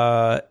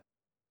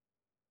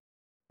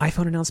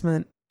 iPhone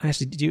announcement.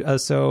 Actually, did you?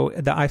 So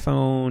the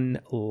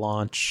iPhone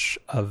launch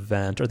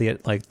event, or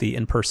the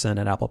in-person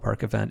at Apple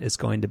Park event, is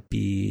going to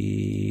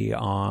be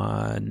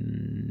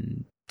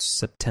on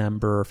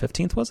September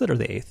 15th. Was it, or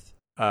the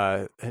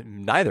 8th?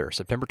 Neither.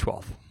 September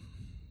 12th.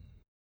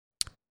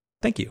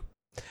 Thank you.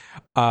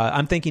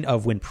 I'm thinking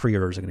of when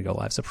pre-orders are going to go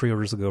live. So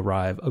pre-orders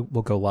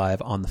will go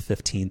live on the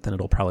 15th, and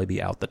it'll probably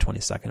be out the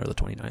 22nd or the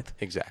 29th.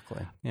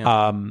 Exactly.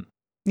 Yeah.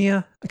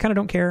 Yeah, I kind of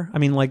don't care. I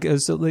mean, like,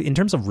 so in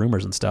terms of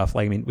rumors and stuff,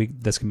 like, I mean, we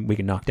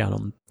can knock down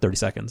in 30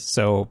 seconds.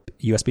 So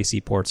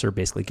USB-C ports are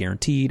basically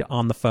guaranteed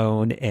on the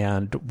phone,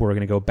 and we're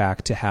going to go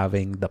back to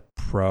having the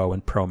Pro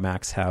and Pro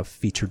Max have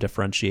feature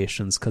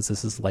differentiations, because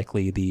this is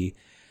likely the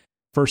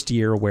first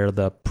year where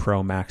the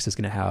Pro Max is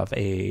going to have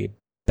a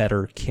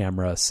better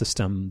camera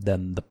system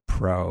than the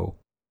Pro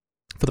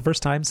for the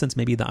first time since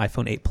maybe the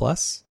iPhone 8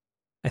 Plus,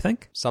 I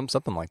think.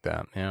 Something like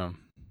that, yeah.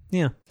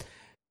 Yeah.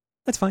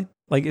 That's fine.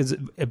 Like,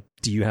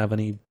 do you have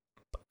any?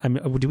 I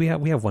mean, we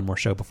have one more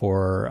show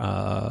before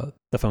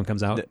the phone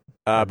comes out?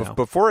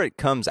 Before it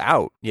comes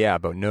out, yeah,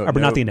 but but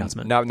not the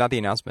announcement. Not the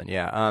announcement.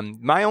 Yeah.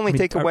 My only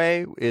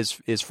takeaway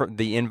is from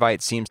the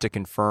invite seems to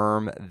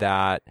confirm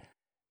that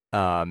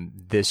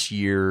this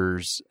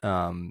year's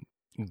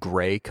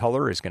gray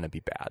color is going to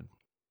be bad.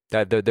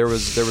 That there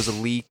was a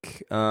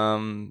leak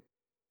a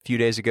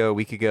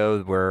week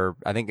ago, where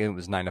I think it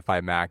was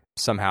 9to5Mac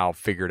somehow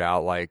figured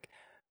out like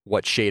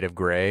what shade of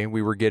gray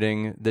we were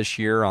getting this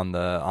year on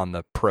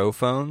the Pro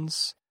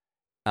phones,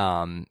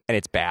 and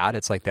it's bad.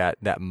 It's like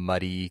that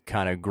muddy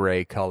kind of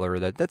gray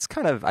color that's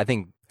kind of, I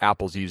think,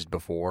 Apple's used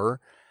before,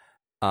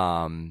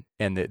 and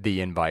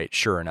the invite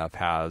sure enough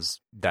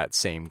has that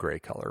same gray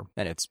color,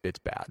 and it's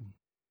bad.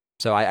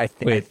 So I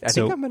think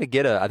I'm gonna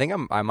get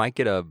I might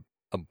get a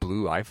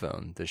blue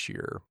iPhone this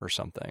year or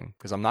something,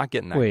 because I'm not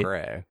getting that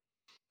gray.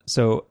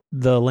 So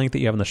the link that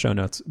you have in the show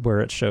notes where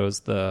it shows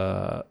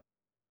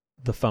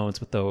the phones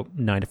with the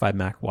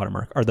 9to5Mac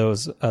watermark, are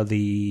those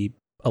the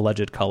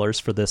alleged colors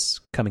for this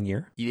coming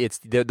year?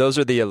 Those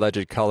are the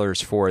alleged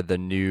colors for the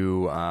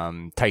new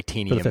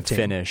titanium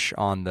finish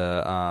on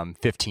the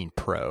 15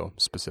 Pro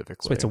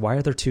specifically. So why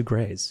are there two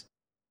grays?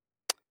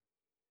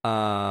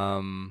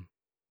 So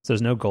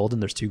there's no gold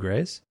and there's 2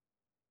 grays?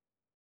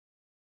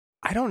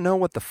 I don't know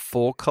what the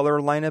full color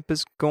lineup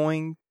is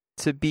going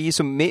to be.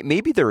 So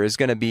maybe there is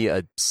going to be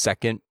a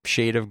second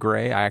shade of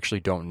gray. I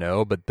actually don't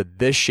know, but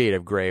this shade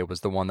of gray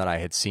was the one that I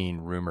had seen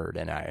rumored,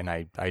 and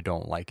I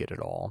don't like it at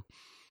all.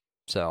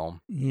 So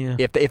yeah,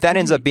 if that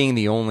ends up being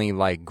the only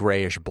like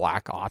grayish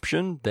black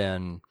option,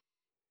 then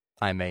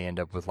I may end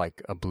up with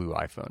like a blue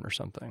iPhone or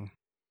something.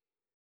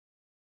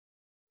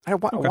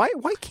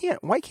 Why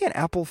can't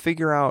Apple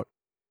figure out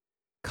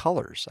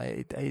colors?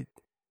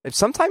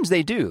 Sometimes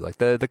they do, like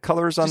the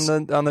colors on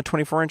the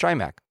 24-inch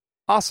iMac,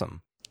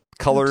 awesome.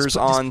 Colors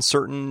on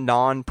certain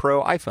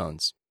non-Pro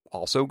iPhones,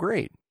 also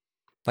great.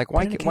 Like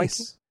why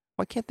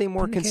can't they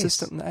more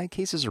consistent?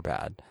 Cases are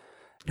bad.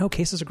 No,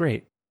 cases are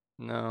great.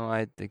 No,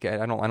 I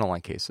don't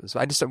like cases.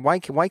 I just why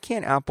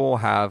can't Apple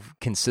have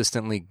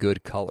consistently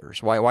good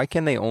colors? Why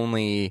can they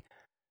only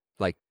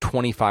like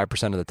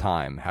 25% of the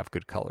time have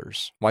good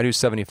colors? Why do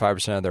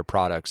 75% of their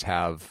products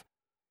have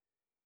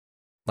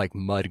like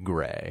mud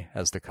gray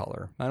as the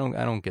color? I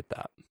don't get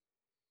that.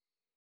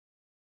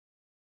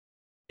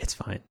 It's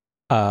fine.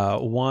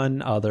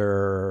 One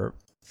other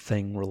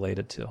thing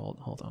related to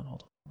hold on.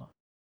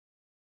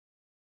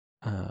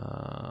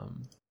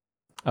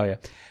 Oh yeah,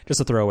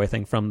 just a throwaway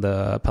thing from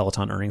the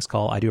Peloton earnings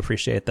call. I do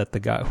appreciate that the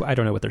guy, I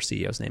don't know what their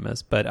CEO's name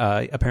is, but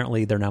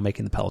apparently they're now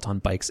making the Peloton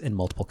bikes in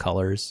multiple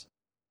colors.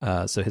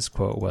 So his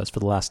quote was,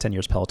 "For the last 10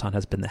 years, Peloton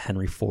has been the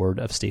Henry Ford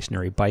of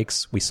stationary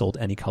bikes. We sold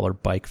any color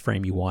bike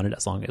frame you wanted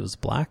as long as it was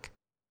black."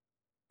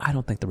 I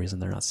don't think the reason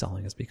they're not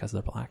selling is because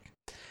they're black.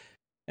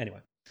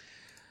 Anyway.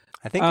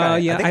 I think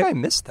I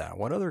missed that.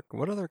 What other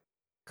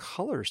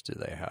colors do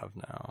they have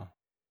now?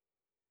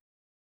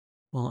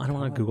 Well, I don't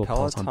want to Google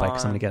Peloton bike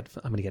because I'm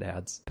gonna get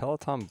ads.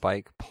 Peloton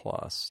Bike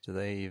Plus. Do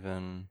they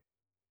even?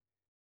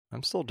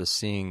 I'm still just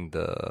seeing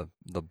the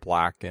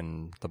black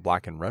and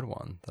red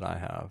one that I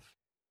have.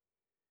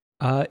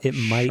 It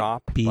might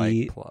Shop be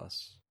Bike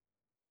Plus.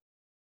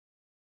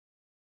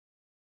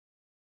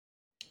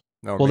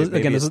 No, well,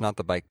 maybe it's not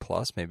the Bike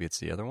Plus. Maybe it's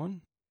the other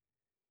one.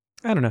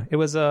 I don't know. It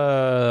was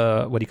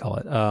what do you call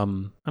it? I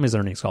mean, it's an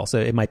earnings call, so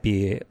it might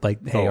be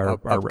like, hey, our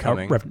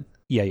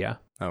yeah.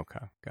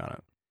 Okay, got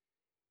it.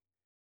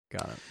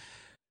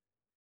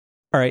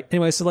 All right.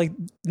 Anyway, so like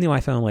new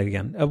iPhone, like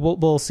again,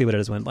 we'll see what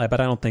it is when,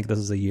 but I don't think this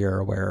is a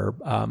year where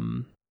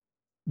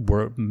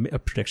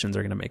predictions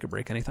are going to make or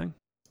break anything.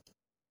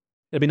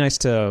 It'd be nice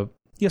to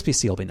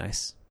USB-C will be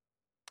nice.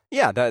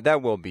 Yeah,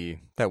 that will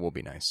be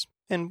nice,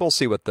 and we'll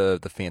see what the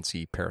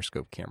fancy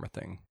periscope camera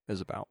thing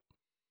is about.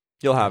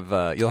 You'll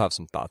have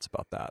some thoughts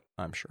about that,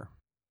 I'm sure.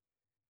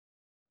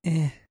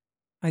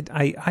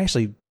 I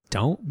actually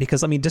don't,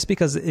 because I mean, just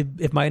because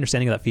if my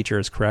understanding of that feature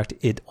is correct,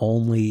 it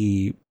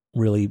only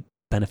really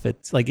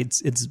benefits, like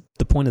it's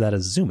the point of that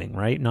is zooming,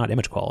 right? Not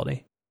image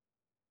quality.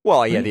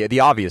 Well, yeah, the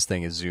obvious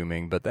thing is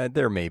zooming, but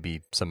there may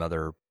be some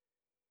other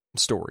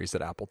stories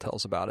that Apple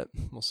tells about it.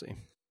 We'll see.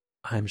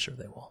 I'm sure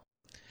they will.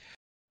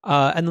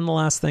 And then the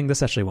last thing,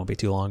 this actually won't be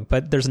too long,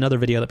 but there's another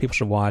video that people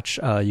should watch.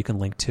 You can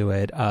link to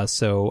it.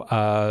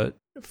 So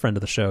friend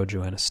of the show,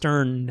 Joanna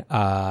Stern,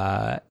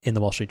 in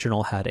the Wall Street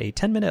Journal had a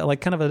 10-minute,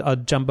 like kind of a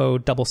jumbo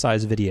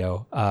double-sized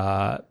video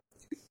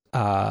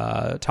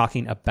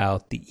talking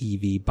about the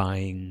EV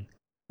buying,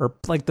 or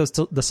like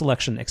the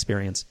selection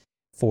experience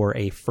for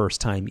a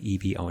first-time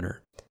EV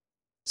owner.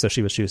 So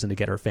she was choosing to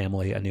get her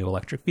family a new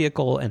electric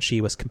vehicle, and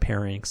she was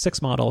comparing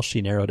 6 models.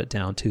 She narrowed it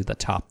down to the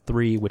top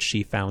 3, which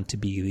she found to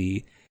be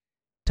the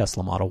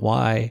Tesla Model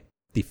Y,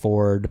 the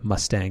Ford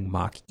Mustang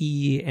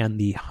Mach-E, and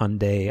the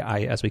Hyundai,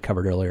 as we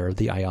covered earlier,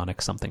 the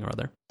Ioniq something or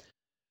other.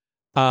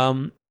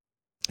 And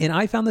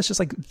I found this just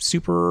like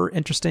super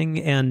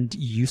interesting and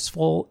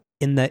useful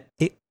in that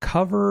it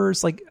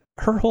covers, like,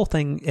 her whole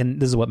thing, and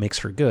this is what makes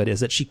her good, is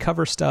that she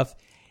covers stuff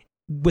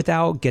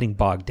without getting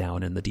bogged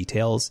down in the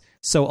details.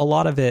 So a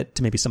lot of it,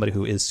 to maybe somebody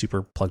who is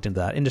super plugged into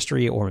that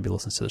industry or maybe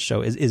listens to the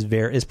show,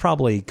 is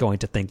probably going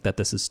to think that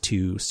this is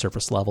too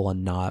surface level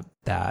and not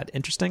that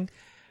interesting.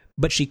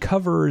 But she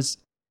covers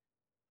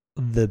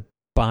the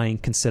buying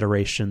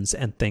considerations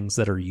and things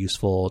that are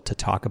useful to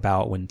talk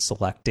about when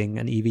selecting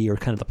an EV, or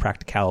kind of the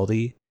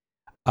practicality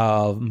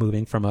of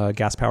moving from a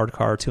gas-powered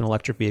car to an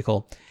electric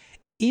vehicle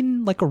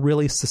in like a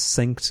really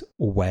succinct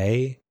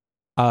way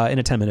in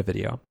a 10-minute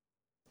video.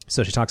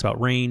 So she talks about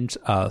range,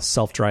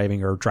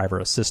 self-driving or driver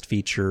assist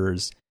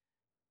features,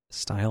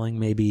 styling,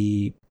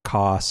 maybe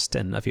cost,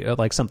 and a few,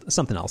 like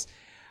something else.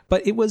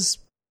 But it was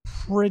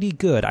pretty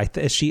good.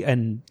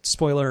 And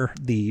spoiler,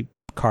 the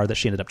car that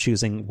she ended up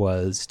choosing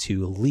was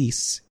to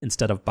lease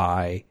instead of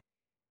buy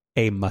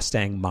a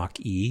Mustang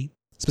Mach-E,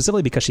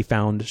 specifically because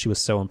she was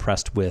so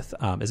impressed with,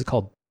 is it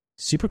called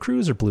Super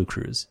Cruise or Blue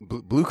Cruise?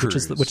 Blue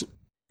Cruise.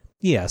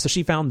 Yeah, so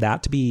she found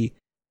that to be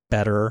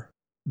better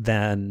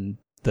than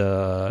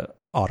the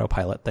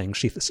autopilot thing.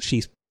 She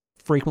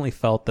frequently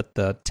felt that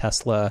the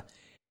Tesla,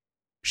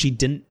 she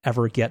didn't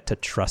ever get to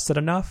trust it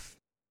enough,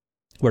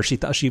 where she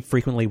thought she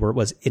frequently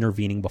was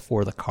intervening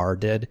before the car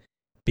did,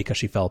 because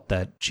she felt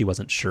that she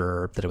wasn't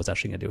sure that it was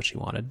actually going to do what she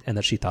wanted, and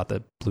that she thought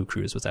that Blue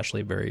Cruise was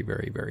actually very,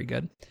 very, very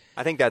good.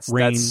 I think that's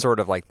sort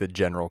of like the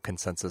general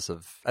consensus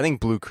of. I think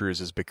Blue Cruise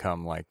has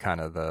become like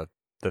kind of the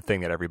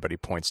thing that everybody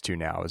points to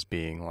now as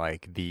being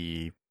like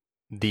the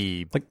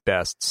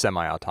best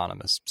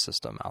semi-autonomous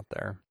system out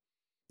there.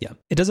 Yeah,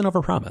 it doesn't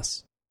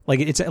overpromise.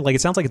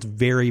 It sounds like it's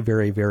very,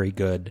 very, very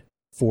good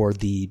for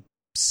the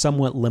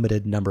somewhat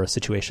limited number of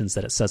situations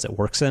that it says it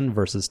works in,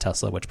 versus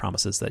Tesla, which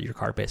promises that your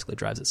car basically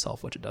drives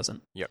itself, which it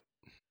doesn't. Yep.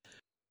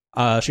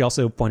 She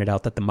also pointed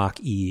out that the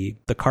Mach-E,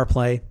 the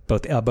CarPlay,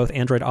 both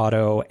Android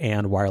Auto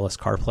and wireless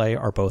CarPlay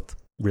are both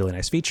really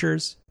nice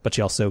features. But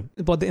she also,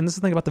 and this is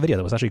the thing about the video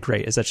that was actually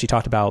great, is that she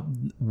talked about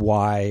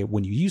why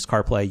when you use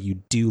CarPlay, you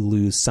do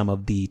lose some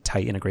of the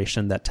tight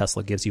integration that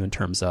Tesla gives you in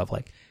terms of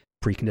like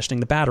preconditioning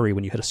the battery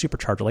when you hit a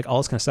supercharger, like all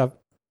this kind of stuff.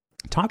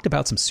 Talked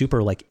about some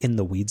super like in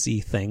the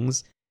weedsy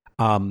things,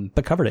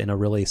 but covered it in a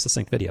really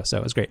succinct video. So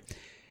it was great.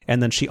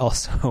 And then she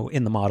also,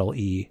 in the Model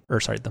E,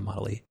 what's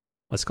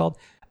it called?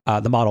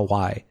 The Model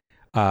Y,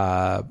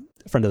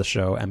 friend of the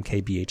show,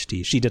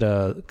 MKBHD. She did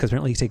because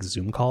apparently you take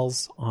Zoom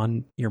calls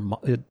on your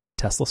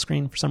Tesla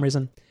screen for some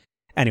reason.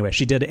 Anyway,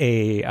 she did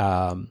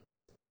a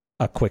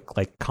quick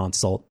like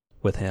consult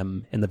with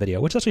him in the video,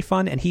 which is actually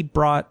fun. And he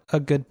brought a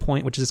good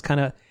point, which is kind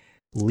of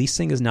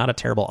leasing is not a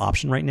terrible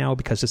option right now,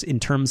 because just in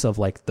terms of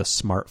like the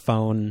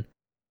smartphone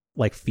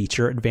like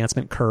feature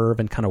advancement curve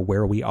and kind of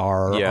where we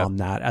are on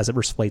that as it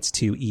relates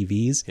to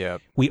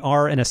EVs, we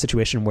are in a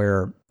situation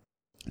where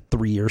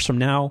 3 years from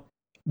now,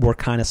 we're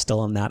kind of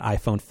still in that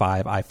iPhone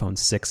 5, iPhone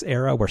 6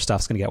 era where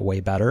stuff's going to get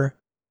way better.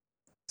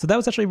 So that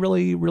was actually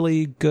really,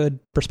 really good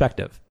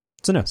perspective.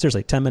 So no,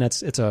 seriously, 10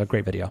 minutes. It's a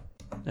great video.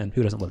 And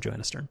who doesn't love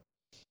Joanna Stern?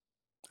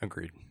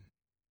 Agreed.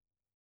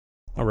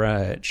 All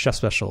right. Chef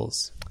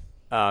Specials.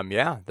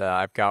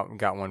 I've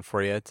got one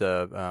for you. It's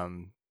a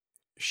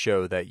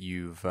show that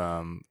you've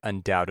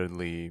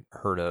undoubtedly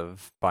heard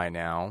of by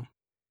now,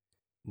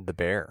 The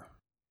Bear.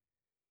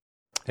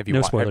 Have you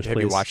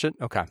watched it?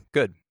 Okay,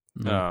 good.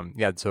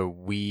 Mm-hmm. So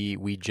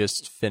we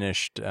just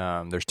finished.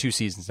 There's 2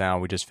 seasons now.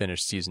 We just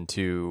finished season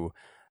 2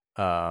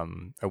 a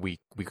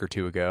week or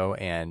two ago,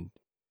 and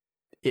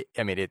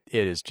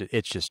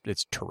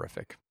it's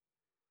terrific.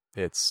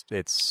 It's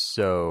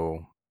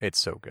so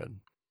good.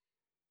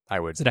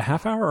 Is it a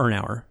half hour or an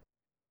hour?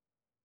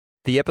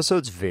 The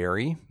episodes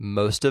vary.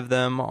 Most of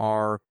them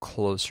are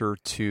closer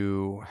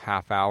to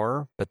half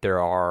hour, but there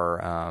are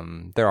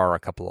a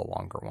couple of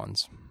longer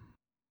ones.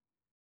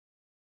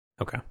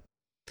 Okay.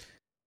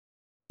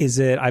 Is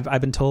it?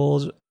 I've been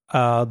told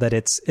that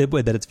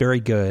it's very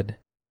good,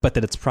 but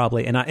that it's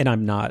probably and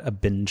I'm not a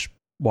binge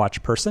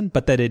watch person,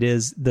 but that it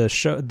is the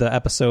show. The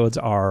episodes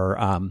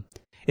are.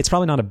 It's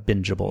probably not a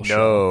bingeable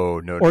show.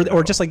 No.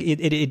 Or just like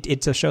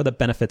it's a show that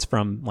benefits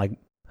from like.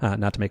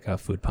 Not to make a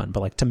food pun, but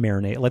like to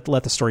marinate,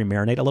 let the story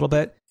marinate a little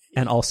bit.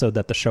 And also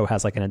that the show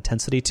has like an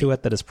intensity to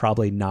it that is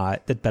probably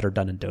not that better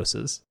done in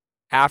doses.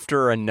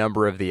 After a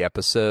number of the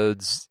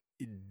episodes,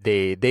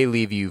 they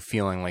leave you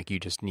feeling like you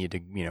just need to,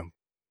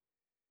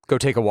 go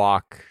take a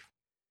walk,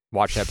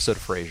 watch an episode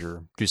of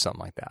Frasier, do something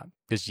like that.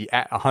 Because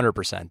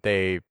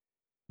 100%,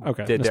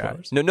 no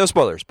spoilers. No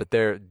spoilers, but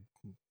there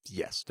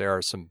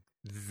are some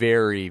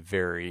very,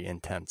 very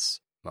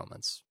intense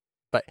moments.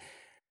 But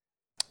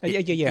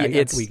we get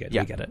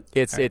it.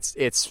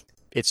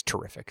 It's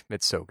terrific.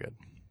 It's so good.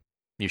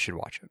 You should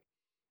watch it.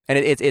 And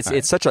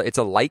it's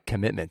a light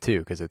commitment too,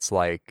 because it's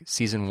like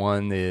season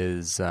 1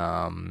 is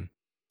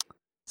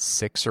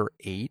 6 or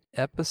 8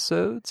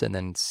 episodes, and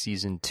then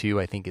season 2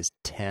 I think is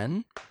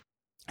 10.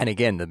 And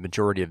again, the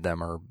majority of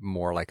them are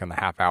more like on the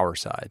half hour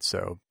side,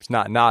 so it's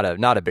not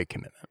a big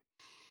commitment.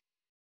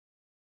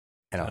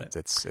 And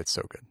it's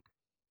so good.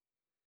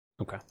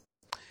 Okay.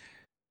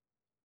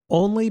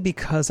 Only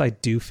because I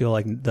do feel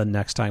like the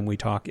next time we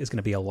talk is going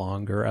to be a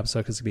longer episode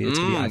because it's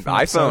going to be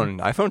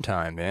iPhone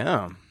time,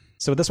 yeah.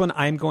 So with this one,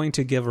 I'm going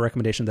to give a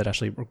recommendation that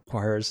actually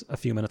requires a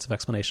few minutes of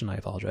explanation. I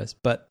apologize,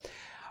 but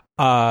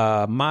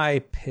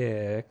my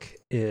pick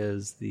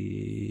is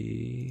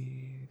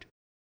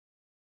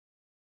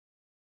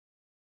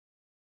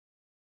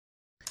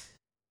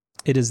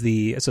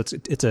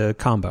it's a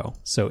combo.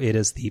 So it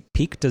is the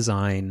Peak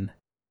Design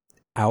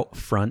out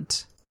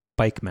front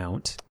bike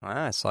mount.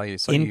 I saw you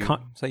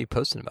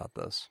posting about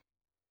this.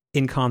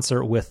 In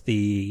concert with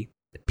the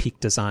Peak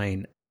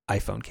Design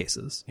iPhone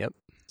cases. Yep.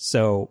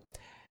 So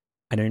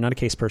I know you're not a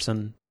case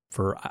person.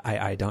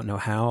 I don't know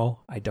how.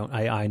 I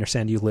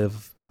understand you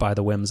live by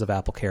the whims of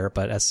AppleCare,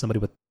 but as somebody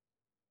with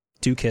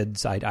 2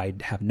 kids, I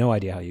have no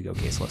idea how you go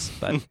caseless.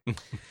 But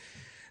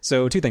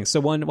so 2 things.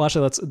 So one, well,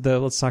 actually,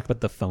 let's talk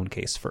about the phone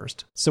case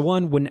first. So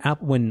one,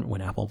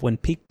 when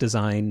Peak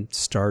Design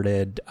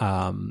started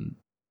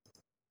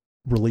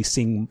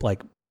releasing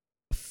like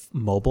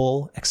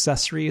mobile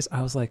accessories,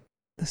 I was like,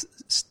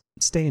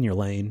 stay in your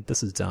lane.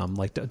 This is dumb.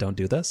 Like, don't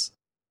do this.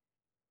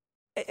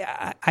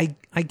 I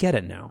get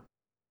it now.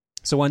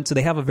 So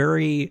they have a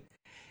very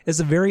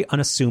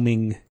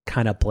unassuming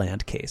kind of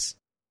bland case.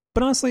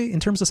 But honestly, in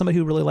terms of somebody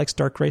who really likes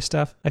dark gray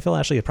stuff, I feel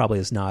actually it probably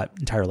is not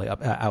entirely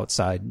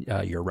outside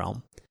your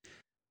realm.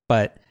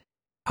 But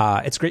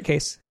it's a great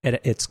case.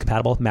 It's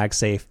compatible with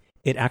MagSafe.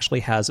 It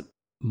actually has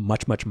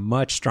much, much,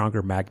 much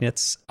stronger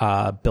magnets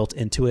built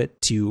into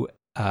it to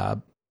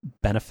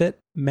benefit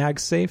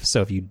MagSafe.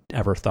 So if you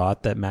ever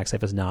thought that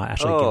MagSafe is not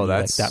actually giving you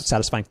that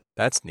satisfying,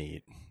 that's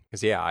neat.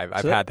 Because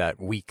I've had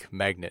that weak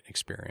magnet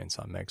experience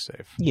on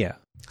MagSafe. Yeah.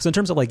 So in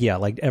terms of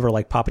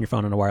ever popping your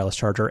phone on a wireless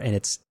charger and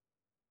it's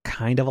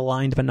kind of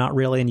aligned but not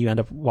really, and you end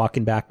up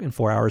walking back in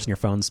 4 hours and your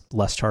phone's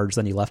less charged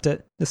than you left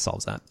it, this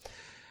solves that.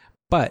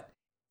 But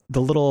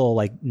the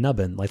little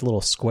nubbin,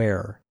 little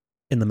square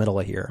in the middle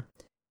of here,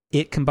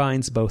 it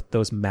combines both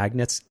those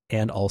magnets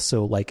and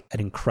also an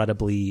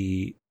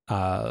incredibly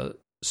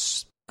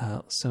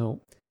so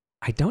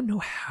I don't know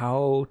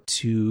how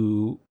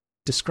to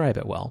describe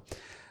it well.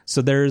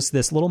 So there's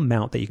this little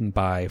mount that you can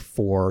buy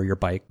for your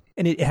bike,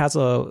 and it has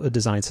a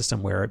design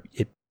system where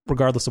it,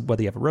 regardless of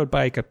whether you have a road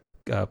bike,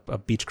 a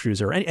beach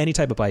cruiser, any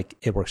type of bike,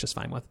 it works just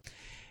fine with.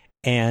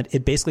 And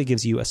it basically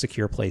gives you a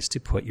secure place to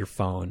put your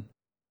phone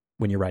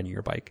when you're riding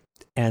your bike.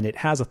 And it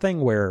has a thing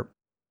where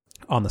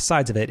on the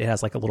sides of it, it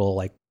has a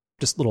little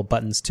just little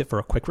buttons for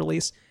a quick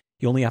release.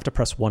 You only have to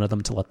press one of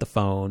them to let the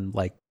phone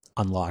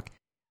unlock.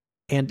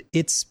 And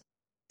it's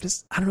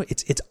just, I don't know,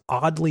 it's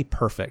oddly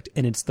perfect.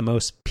 And it's the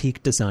most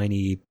peak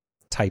designy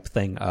type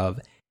thing of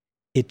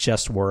it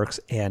just works.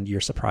 And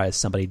you're surprised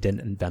somebody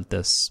didn't invent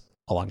this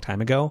a long time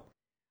ago.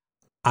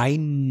 I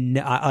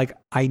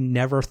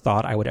never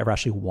thought I would ever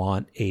actually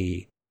want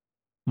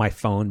my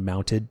phone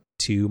mounted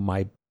to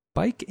my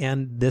bike.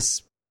 And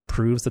this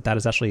proves that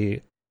is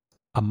actually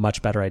a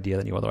much better idea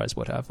than you otherwise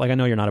would have. I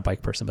know you're not a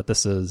bike person, but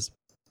this is,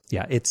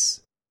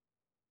 it's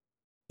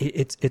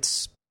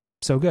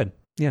so good.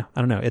 Yeah,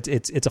 I don't know.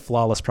 It's a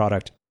flawless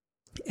product,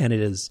 and it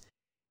is.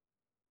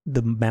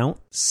 The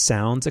mount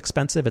sounds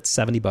expensive. It's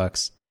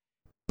 $70,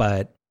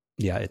 but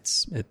yeah,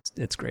 it's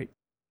great.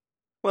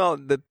 Well,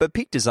 but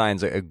Peak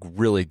Design's a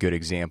really good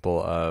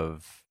example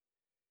of,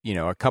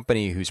 a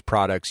company whose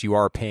products you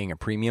are paying a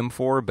premium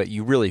for, but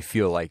you really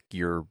feel like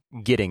you're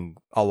getting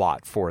a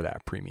lot for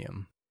that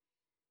premium.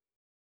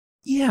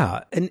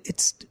 Yeah, and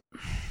it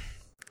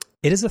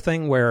is a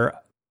thing where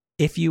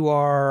if you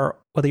are,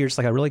 whether you're just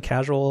a really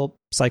casual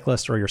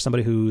cyclist or you're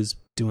somebody who's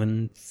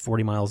doing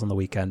 40 miles on the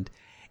weekend,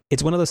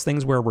 it's one of those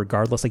things where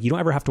regardless, you don't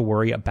ever have to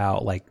worry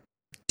about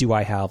do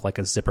I have a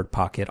zippered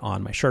pocket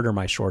on my shirt or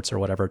my shorts or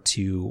whatever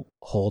to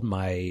hold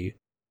my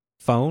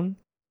phone?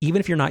 Even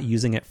if you're not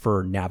using it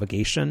for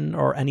navigation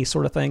or any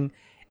sort of thing,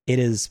 it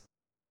is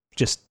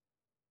just,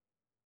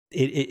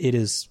 it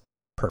is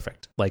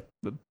perfect.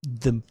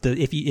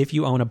 If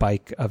you own a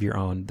bike of your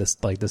own, this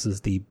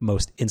is the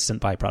most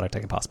instant buy product I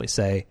can possibly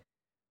say.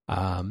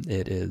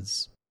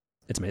 It's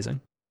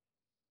amazing.